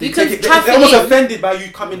 they're like, they're almost offended by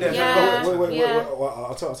you coming there. Yeah. Wait.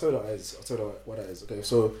 I'll tell you what that is. Okay,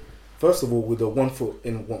 so first of all, with the 1 foot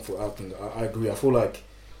in, 1 foot out thing, I agree. I feel like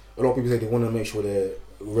a lot of people say they want to make sure they're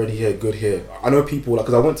ready here, good here. I know people, like,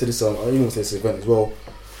 because I went to this, I even went to this event as well.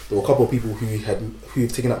 There were a couple of people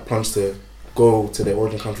who've taken that plunge to go to their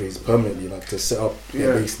origin countries permanently, like to set up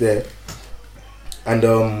their base there. And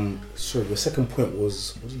sorry, the second point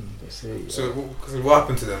was, what did they say? So what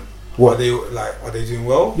happened to them? What? Are they doing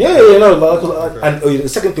well? Yeah, no. Like, and the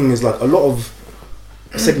second thing is, like, a lot of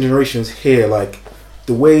second generations here, like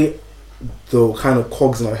the way the kind of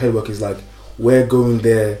cogs in our head work is like, we're going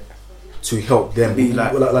there to help them.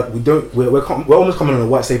 We're almost coming on a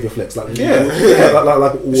white savior flex. Like,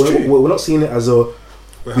 we're not seeing it as a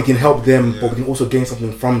we can help them, Yeah. but we can also gain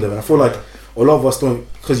something from them. And I feel like a lot of us don't,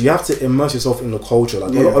 because you have to immerse yourself in the culture.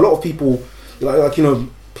 Like a lot of people, like you know,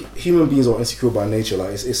 human beings are insecure by nature.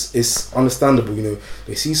 Like it's understandable. You know,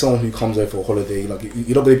 they see someone who comes there for a holiday. Like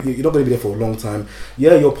you're not gonna be there for a long time.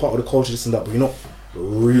 Yeah, you're part of the culture, this and that, but you're not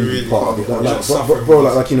really part of it. Like, bro,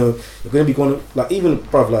 like you know, you're gonna be going like even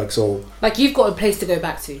bruv, like so. Like you've got a place to go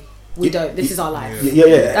back to. We don't. This is our life.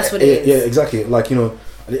 Yeah. That's what it is. Yeah, exactly. Like you know,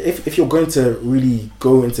 if you're going to really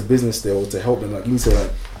go into business there or to help them, like you need to like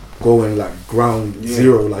go in like ground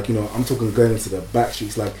zero. Like you know, I'm talking going into the back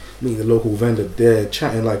streets, like meeting the local vendor there,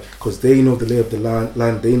 chatting, like because they know the lay of the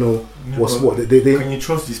land. They know what's what. They Can you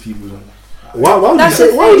trust these people then? Why would you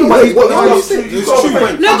say? Why would you say?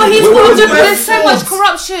 No, but he's got good. There's so much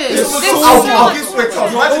corruption. I'll give sweat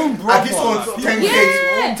charge. I give someone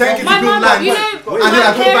 10k to build land, and then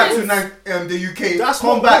I go back to the UK.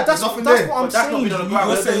 Come back. There's nothing there. That's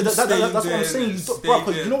what I'm saying.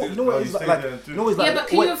 You know what it's like. Yeah, but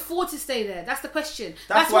can you afford to stay there? That's the question.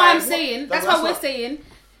 That's why I'm saying. That's why we're saying.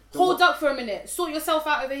 Hold up for a minute. Sort yourself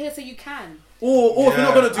out over here so you can. Or if you're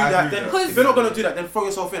not gonna do that, then throw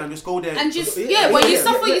yourself in and just go there. And just when you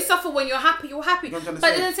suffer. When you're happy, you're happy. But at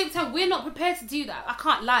the same time, we're not prepared to do that. I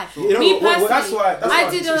can't lie. Me personally, that's why that's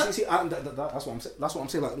what I'm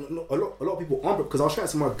saying. Like a lot of people aren't, because I was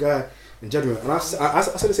chatting to my guy in Jeddah, and I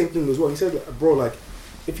said the same thing as well. He said, bro, like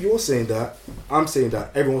if you're saying that, I'm saying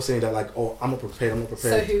that, everyone's saying that, like, oh, I'm not prepared.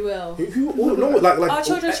 So who will? Like our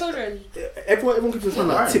children. Everyone keeps trying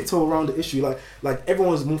to like tiptoe around the issue. Like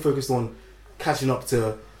everyone's more focused on catching up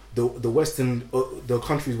to the Western, the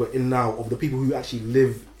countries we're in now, of the people who actually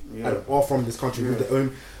live and are from this country with their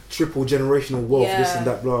own triple generational wealth, this and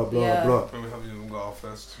that, blah blah blah. And we haven't even got our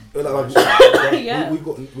first. We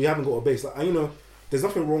haven't got a base. Like, and, you know, there's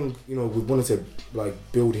nothing wrong, you know, with wanting to like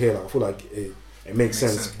build here. Like, I feel like it makes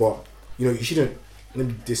sense, but you know, you shouldn't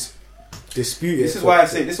dispute it. This is why I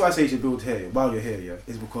say you should build here while you're here. Yeah,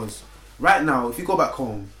 is because right now, if you go back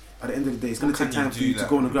home, at the end of the day, it's going to take time for you to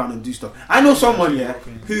go on the ground and do stuff. I know someone,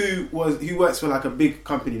 who works for like a big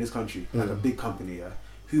company in this country, like a big company,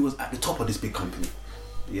 who was at the top of this big company.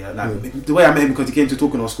 Yeah, like the way I met him, because he came to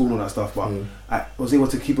talk in our school and all that stuff, but I was able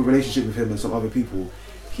to keep a relationship with him and some other people.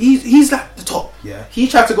 He's like the top. Yeah, he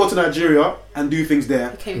tried to go to Nigeria and do things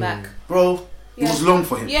there. He came back, bro. It was long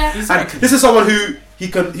for him. Yeah, exactly. And this is someone who he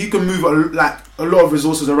can move a lot of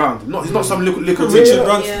resources around. He's not some little Richard Branson.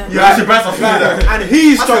 And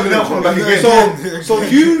he's struggling. So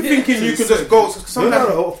you thinking you can just go? Sometimes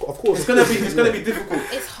of course, it's gonna be difficult.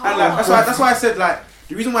 It's hard. And that's why I said, like,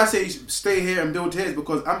 the reason why I say stay here and build here is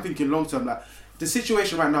because I'm thinking long term. Like the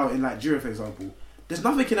situation right now in Nigeria, for example. There's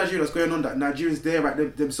nothing in Nigeria that's going on that Nigerians there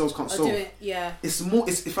themselves can't solve. It's more.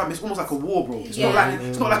 It's almost like a war, bro. It's not like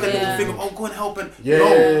a little thing of go and help and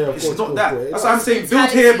it's not that. That's what I'm saying. Build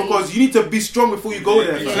here because you need to be strong before you go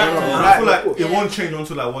there. Exactly. I feel like it won't change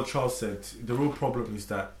onto like what Charles said. The real problem is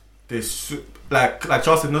that there's like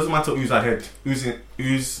Charles said, it doesn't matter who's ahead, who's in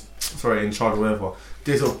charge or whatever.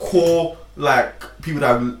 There's a core like people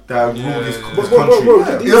that rule this country.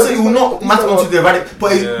 It will not matter until they eradicate.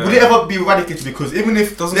 But will it ever be eradicated? Because even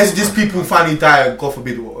if these people finally die, God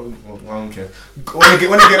forbid, I don't care. When they get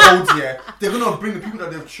old, they're gonna bring the people that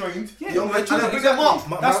they've trained, and they'll bring them up.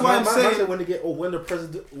 That's why I'm saying when they get old, when the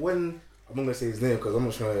president, I'm not gonna say his name because I'm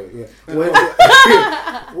not trying to.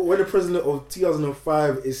 When the president of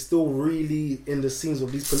 2005 is still really in the scenes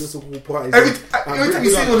of these political parties. Every time you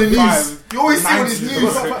see it on the news, you always see it on the news.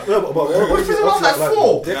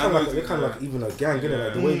 They're kind of like even a gang, isn't it?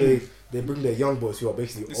 Like the way they bring their young boys who are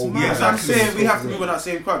basically old. Yeah, so I'm saying we have to move on that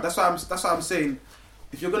same crowd. That's why I'm saying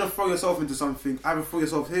if you're gonna throw yourself into something, either throw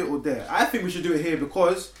yourself here or there. I think we should do it here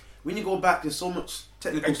because when you go back, there's so much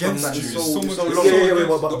technical stuff that is so long.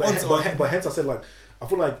 But hence I said, like, I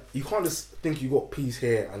feel like you can't just think you got peace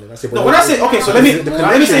here and then I say. No, when I say so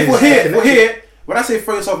let me say for here. When I say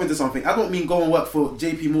throw yourself into something, I don't mean go and work for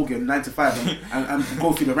JP Morgan 9 to 5 and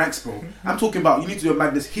go through the ranks, bro. I'm talking about you need to do a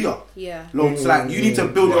madness here. Yeah. So like you need to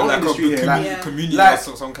build your own industry here, community, like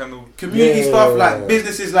some kind of community stuff, like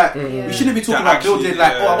businesses. Like we shouldn't be talking about building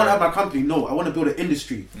like, I want to have my company. No, I want to build an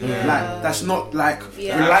industry. Like that's not like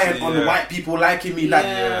reliant on the white people liking me. Like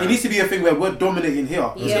it needs to be a thing where we're dominating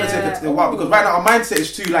here. It's gonna take a while because right now our mindset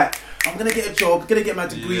is too like, I'm gonna get a job, gonna get my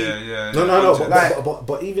degree. No.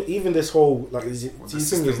 But even this whole like the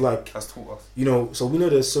thing is like, has taught us. You know, so we know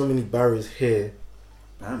there's so many barriers here.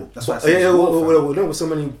 That's why I say we know so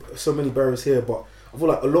many barriers here, but I feel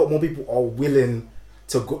like a lot more people are willing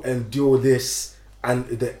to go endure this and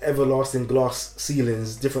the everlasting glass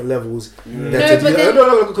ceilings, different levels.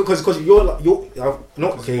 Because you're not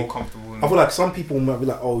okay. More comfortable. I feel like some people might be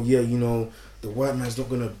like, oh yeah, you know, the white man's not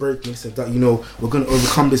gonna break me. He said that, you know, we're gonna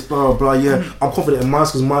overcome this, blah blah. Yeah, I'm confident in my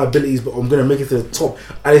skills, my abilities, but I'm gonna make it to the top.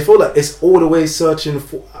 And I feel like it's all the way searching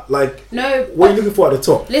for, like, No. what are you looking for at the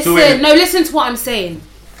top? Listen, listen to what I'm saying.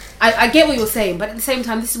 I get what you're saying, but at the same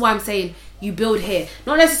time, this is why I'm saying you build here.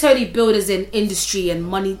 Not necessarily build as in industry and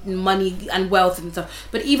money and wealth and stuff,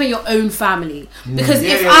 but even your own family. Because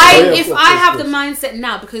if I have the mindset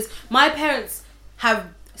now, because my parents have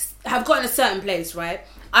gotten a certain place, right?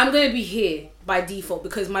 I'm going to be here by default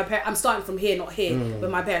because I'm starting from here, not here,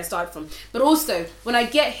 where my parents started from. But also, when I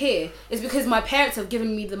get here, it's because my parents have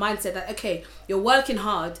given me the mindset that, okay, you're working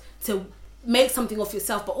hard to make something of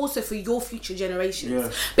yourself, but also for your future generations.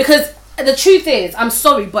 Yeah. Because the truth is, I'm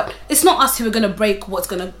sorry, but it's not us who are going to break what's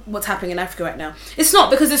happening in Africa right now. It's not,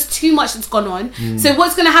 because there's too much that's gone on. So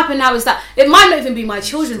what's going to happen now is that it might not even be my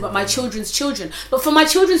children, but my children's children. But for my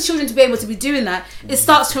children's children to be able to be doing that, it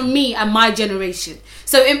starts from me and my generation.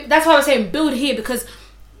 So that's why I was saying build here, because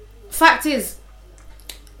fact is,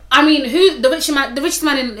 I mean, the richest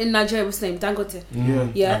man in Nigeria, what's his name? Dangote.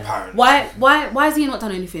 Yeah. Why has he not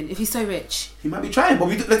done anything if he's so rich? He might be trying, but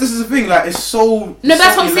this is the thing. Like, it's so. No,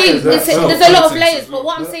 that's what I'm saying. There's a lot of layers, but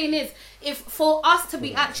what I'm saying is, if for us to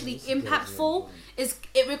be actually impactful,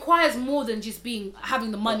 it requires more than just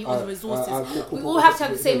having the money or the resources. We all have to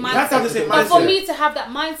have the same mindset. But for me to have that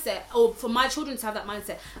mindset, or for my children to have that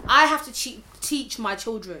mindset, I have to teach my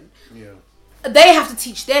children. Yeah. They have to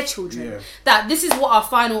teach their children that this is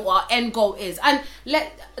what our end goal is. And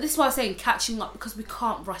this is why I'm saying catching up, because we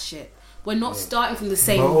can't rush it. We're not starting from the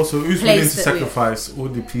same place. But also, who's willing to sacrifice all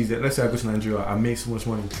the peas that, let's say I go to Nigeria, I make so much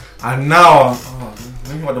money, and now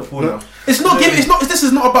let me the pool now. It's not giving. This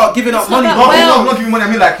is not about giving up money. I'm not giving money.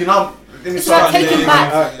 I mean, like, you know, it's not taking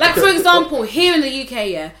back. Like, for example, here in the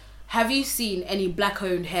UK, have you seen any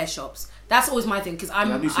black-owned hair shops? That's always my thing, because I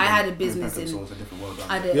had a business in.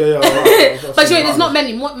 I did. But there's not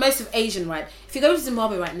many. Most of Asian, right? If you go to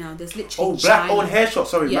Zimbabwe right now, there's literally black-owned hair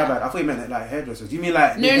shops. Sorry, my bad. I thought you meant like hairdressers. You mean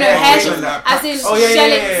like hair shops? As in,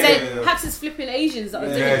 perhaps it's flipping Asians that are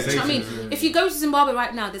doing it. I mean, if you go to Zimbabwe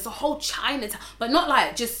right now, there's a whole Chinatown, but not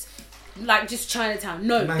like just Chinatown.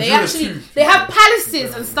 No, they have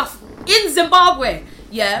palaces and stuff in Zimbabwe.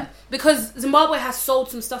 Yeah, because Zimbabwe has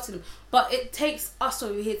sold some stuff to them. But it takes us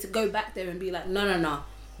over here to go back there and be like, no.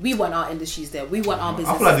 We want our industries there. We want our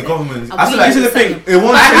business. I feel like the government. I feel like this is the thing.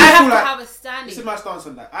 I have to have a standing. This is my stance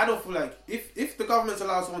on that. I don't feel like if the government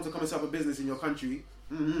allows someone to come and set up a business in your country,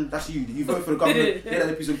 that's you. You vote for the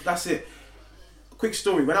government. That's it. Quick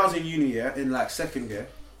story. When I was in uni, in like second year,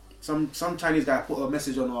 some Chinese guy put a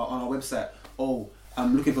message on our website. Oh,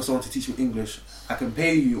 I'm looking for someone to teach you English. I can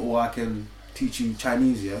pay you, or I can teach you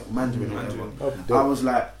Chinese, or Mandarin, or whatever. I was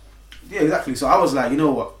like. Yeah, exactly. So I was like, you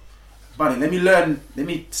know what, buddy, let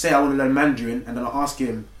me say I want to learn Mandarin, and then I'll ask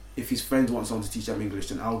him if his friends want someone to teach them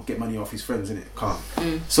English, and I'll get money off his friends, innit? Calm.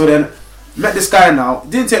 So then, met this guy now. It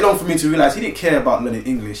didn't take long for me to realise he didn't care about learning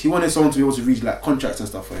English. He wanted someone to be able to read like contracts and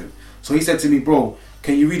stuff for him. So he said to me, bro,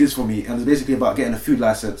 can you read this for me? And it's basically about getting a food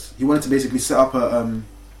license. He wanted to basically set up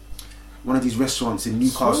one of these restaurants in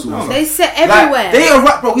Newcastle. They sit everywhere. They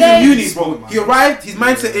arrived, bro. He's in uni, bro. He arrived. His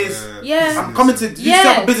mindset is, I'm coming to set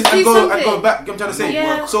up a business and go back. I'm trying to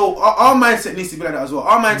say. So our mindset needs to be like that as well.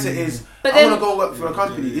 Our mindset is, I want to go work for a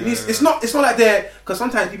company. It's not like because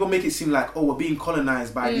sometimes people make it seem like, we're being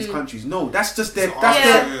colonized by these countries. No, that's just their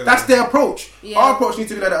approach. Our approach needs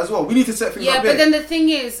to be like that as well. We need to set things up. Yeah, but then the thing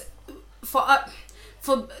is, for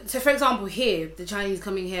example, here the Chinese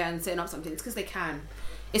coming here and setting up something, it's because they can.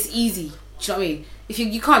 It's easy. Do you know what I mean? If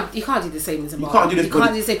you can't do the same in Zimbabwe. You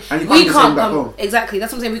can't do the same. And we can't come. Exactly.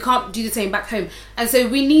 That's what I'm saying. We can't do the same back home, and so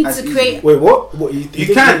we need to create. Wait, what?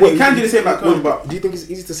 You can do the same back home, but do you think it's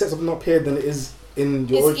easier to set something up here than it is in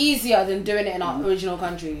your? It's easier than doing it in our original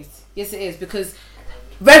countries. Yes, it is, because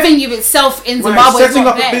revenue itself in Zimbabwe is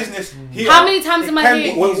not there. Business here, how many times am I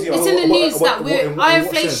hearing it's in the news that our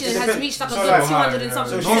inflation has reached like a good 200 and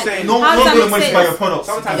something percent? No one's going to money buy your products.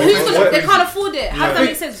 They can't afford it. How does that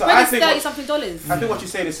make sense? Rent is $30 something. I think what you're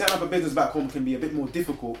saying is setting up a business back home can be a bit more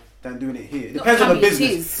difficult than doing it here. It depends on the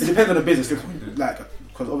business. It depends on the business. Like,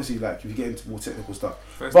 because obviously, like, if you get into more technical stuff,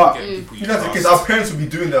 but because our parents will be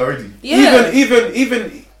doing that already. Yeah.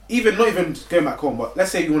 Even not even going back home, but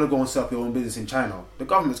let's say you want to go and set up your own business in China, the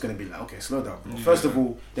government's going to be like, okay, slow down. First of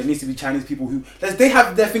all, there needs to be Chinese people who they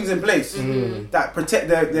have their things in place that protect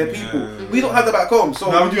their people. We don't have that back home.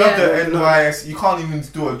 So now you have the NYS. You can't even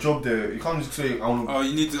do a job there. You can't just say I want.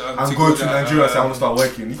 You need to. And go to Nigeria and say I want to start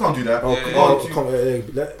working. You can't do that.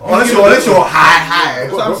 Unless you're high.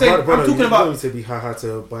 So I'm saying, I'm talking about to be high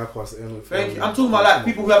to bypass. I'm talking about like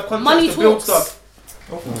people who have contracts to build stuff.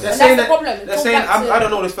 They're saying that's the problem. They're Go saying back to- I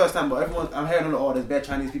don't know this first time, but I'm hearing a lot. There's bad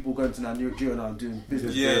Chinese people going to Nigeria now and doing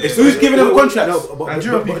business. Yeah. It's who's giving them contracts? No, but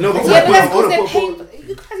Nigerian people. no, but Yeah, but that's hold because on, they're hold on. paying.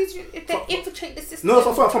 You guys, if they infiltrate the system. No,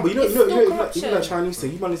 fine, but you know, It's still even corruption. that Chinese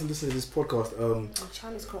thing. You might listen to this podcast.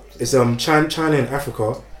 Chinese corruption. It's China and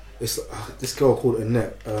Africa. It's this girl called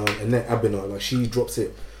Annette Abiner. Like she dropped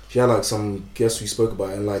it. She had like some guests we spoke about,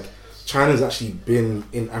 and like China's actually been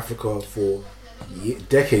in Africa for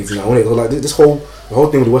decades now. Isn't it? Like the whole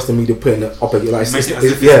thing with the Western media putting it up again, like Make it as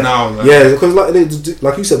if it's now. Like, yeah, because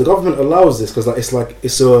like you said, the government allows this because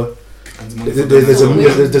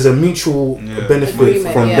there's a mutual benefit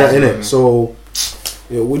Agreement, from that in it. So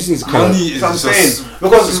yeah, we just need to kind of. money is I'm just saying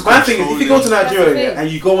because my thing is, if you go to That's the Nigeria thing. and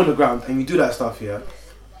you go on the ground and you do that stuff here,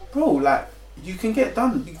 bro, like you can get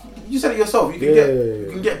done. You said it yourself. You can you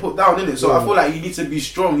can get put down in it. So I feel like you need to be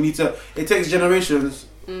strong. You need to. It takes generations,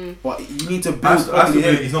 but you need to build. That's the ugly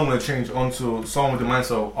bit. in. It's not going to change until someone with the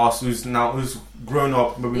mindset of us who's grown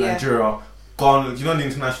up maybe in Yeah. Nigeria, gone. You know, the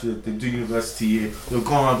international, they do university here, they've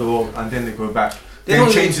gone around the world and then they go back. They Then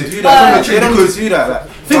don't change need it. to do that. They don't need Because to do that. Like,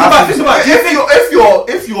 Think about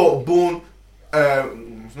it. If you're born,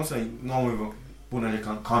 I'm not saying no one born and you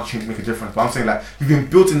can't change, make a difference, but I'm saying like you've been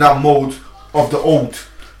built in that mold of the old.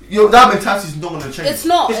 That mentality is not going to change. It's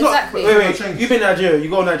not it's exactly. not. Wait. Change. You've been in Nigeria. You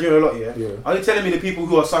go to Nigeria a lot, yeah. Yeah. Are you telling me the people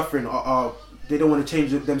who are suffering are they don't want to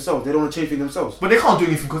change it themselves? They don't want to change things themselves. But they can't do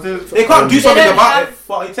anything because They can't do They something don't about have- it.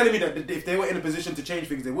 But are you telling me that if they were in a position to change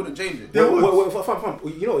things, they wouldn't change it? They would. Wait, fine.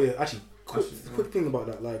 You know, yeah, actually, quick thing about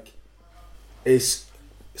that, like, it's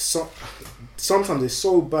sometimes it's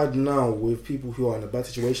so bad now with people who are in a bad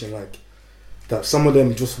situation, like that some of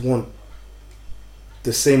them just want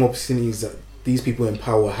the same opportunities that these people in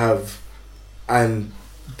power have, and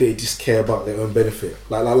they just care about their own benefit.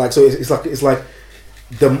 Like so it's like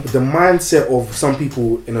the mindset of some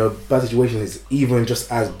people in a bad situation is even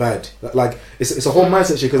just as bad. Like it's a whole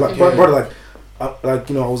mindset shit. Because like brother, like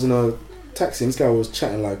you know, I was in a taxi and this guy was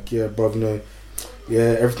chatting like, yeah, bro, you know,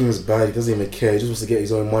 yeah, everything is bad. He doesn't even care. He just wants to get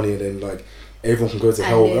his own money, and then like everyone can go to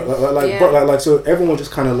hell. Bro, so everyone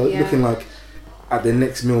just kind of looking like at their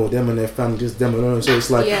next meal, them and their family, just them alone. So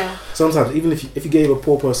it's like sometimes even if you gave a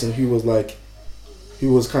poor person who was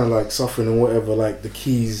kind of like suffering and whatever, like the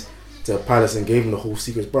keys to a palace and gave him the whole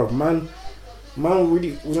secrets, bro, man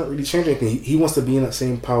really wouldn't really change anything. He wants to be in that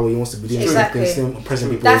same power. He wants to be doing Exactly. same oppressing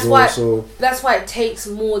people That's as well. why. So That's why it takes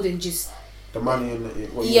more than just The money and what you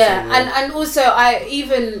were saying, and also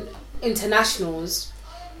even internationals,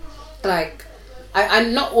 like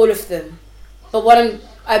I'm not all of them, but what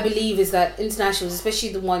I believe is that internationals, especially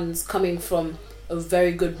the ones coming from a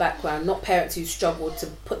very good background, not parents who struggled to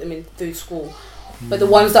put them in through school, but the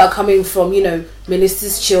ones that are coming from, you know,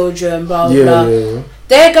 ministers' children, blah blah,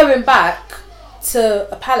 they're going back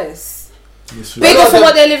to a palace bigger from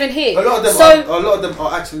what they're living here. A lot of them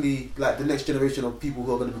are actually like the next generation of people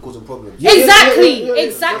who are going to be causing problems.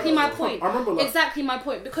 Exactly my point. I remember, like, Exactly my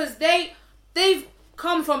point, because they've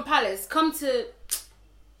come from palace, come to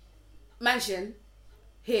mansion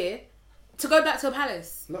here to go back to a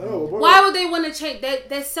palace. Why would they want to change?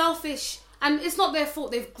 They're selfish, and it's not their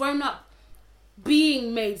fault. They've grown up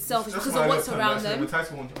being made selfish because of what's around them.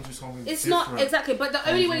 It's not exactly, but the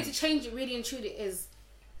only way to change it, really and truly, is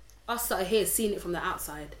us that are here seeing it from the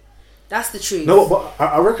outside. That's the truth. No, but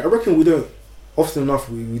I reckon we don't often enough.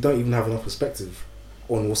 We don't even have enough perspective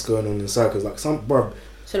on what's going on inside. Because like some bruv,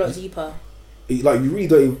 So a lot deeper. like you really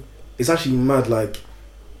don't. Even, it's actually mad. Like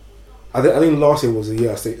I think last year was a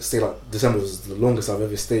year I stayed like December was the longest I've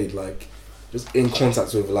ever stayed. Like just in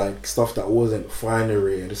contact with like stuff that wasn't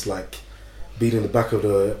finery and just like being in the back of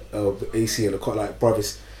the AC and the car. Like bruv,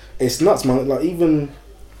 it's nuts, man. Like even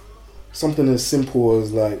something as simple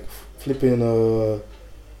as like flipping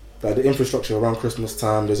like the infrastructure around Christmas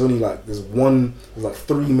time. There's only like there's like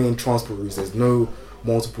 3 main transport routes. There's no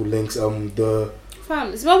multiple links.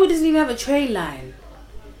 Fam, Zimbabwe doesn't even have a train line.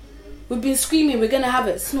 We've been screaming we're gonna have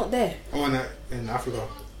it. It's not there. Oh, in Africa.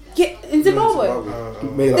 Yeah, in Zimbabwe.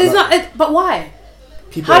 There's not. But why?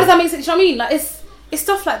 People How does that make sense? You know what I mean? Like it's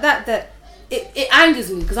stuff like that it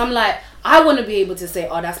angers me, because I'm like, I want to be able to say,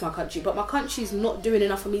 oh, that's my country, but my country's not doing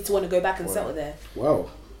enough for me to want to go back and settle there. Wow.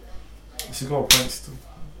 She's got a point still.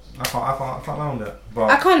 I can't lie on that.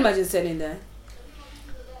 But I can't imagine settling there.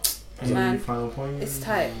 any Man, final point? it's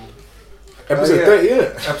tight. Episode 30,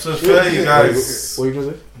 innit? Episode 30, guys. What are you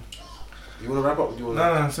gonna say? You want to wrap up? Or do you want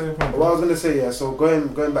to? No, say your point. What I was going to say, yeah. So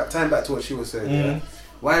tying back to what she was saying, yeah.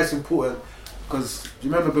 Why it's important? Because do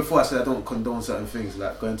you remember before I said I don't condone certain things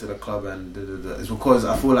like going to the club and it's because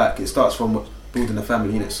I feel like it starts from building a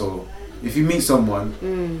family, innit? So if you meet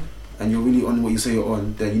someone and you're really on what you say you're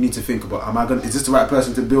on, then you need to think about, is this the right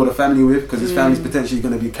person to build a family with? Because this family's potentially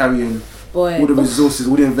going to be carrying all the resources,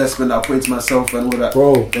 all the investment that I put into myself and all that.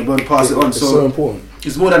 Bro, they're going to pass it on. It's so important.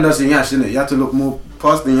 It's more than nursing yash, isn't it? You have to look more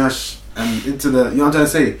past the yash and into the, you know what I'm trying to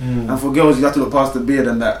say? And for girls, you have to look past the beard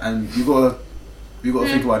and that, and you gotta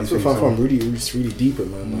think about these things. It's really deep,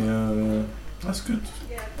 man. Yeah, that's good.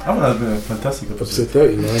 I think that's been a fantastic episode.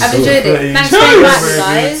 30, man. I've enjoyed it. Thanks very much,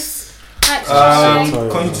 guys. Thanks,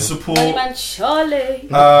 continue to support. Man Charlie.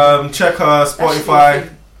 Check Spotify,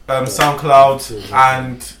 SoundCloud,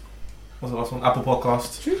 and what's the last one? Apple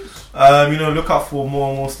Podcast. Look out for more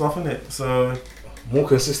and more stuff in it. So more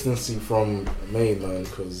consistency from Maine, man,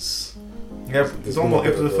 because it's almost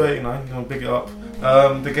episode 39. Big it up.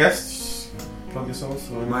 The guests, plug yourselves.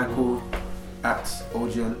 So. Michael at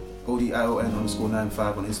Odion,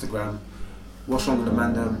 ODION_95 on Instagram. What's wrong with the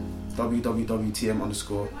Mandem? www.tm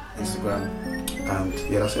Instagram. And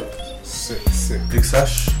yeah, that's it. Sick. Big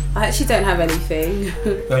Sash. I actually don't have anything.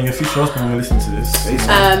 And your future husband will listen to this.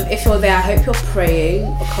 If you're there, I hope you're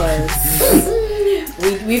praying, because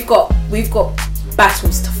we've got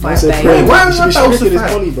battles to fight, babe. Why are you battles to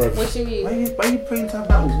fight? What do you mean? Why are you praying to have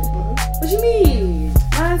battles? What do you mean?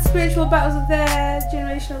 Spiritual battles are there,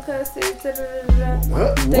 generational curses.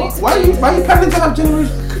 What? Why are you planning to have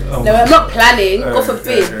generational? No, I'm not planning. God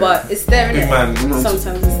forbid, but it's there. Big man.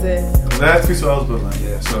 Sometimes it's there. That's future husband, man.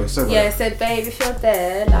 Yeah, sorry. Yeah, so babe, if you're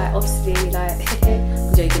there, like obviously, like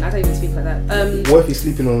I'm joking. I don't even speak like that. What if he's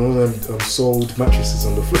sleeping on one of them sold mattresses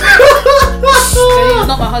on the floor? He's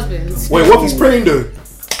not my husband. Wait, what if he's praying though?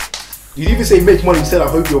 You didn't even say make money. You said I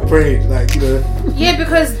hope you're praying. Yeah,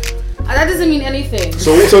 because that doesn't mean anything.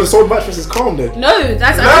 So the sold mattress is calm then? No,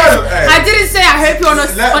 that's I didn't say I hope you're on a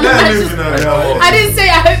mattress. I didn't say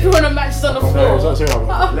I hope you're on a mattress on the floor.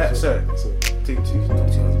 Sorry. Take two.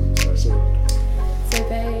 So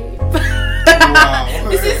babe.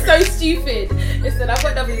 This is so stupid. Listen, I've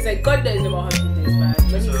got nothing to say. God knows where my husband is, man.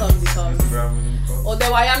 When he comes, he comes.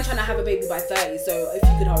 Although I am trying to have a baby by 30, so if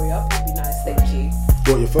you could hurry up, it'd be nice. Thank you.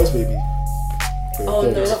 What, your first baby? Oh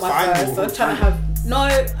no, not my first. I'm trying to have. No,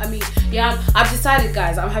 I mean, yeah, I've decided,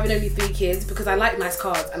 guys, I'm having only 3 kids because I like nice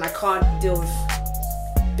cars and I can't deal with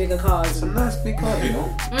bigger cars. It's a nice big car, you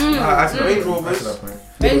know. Range Rovers.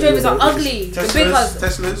 Range Rovers are ugly. The big cars.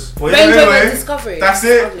 Teslas. Range Rover Discovery. That's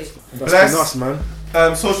it. Ugly. That's us, man.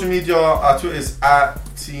 Social media, our Twitter is at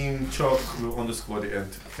Team Chalk _ the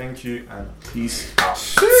end. Thank you and peace out.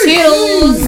 Cheers.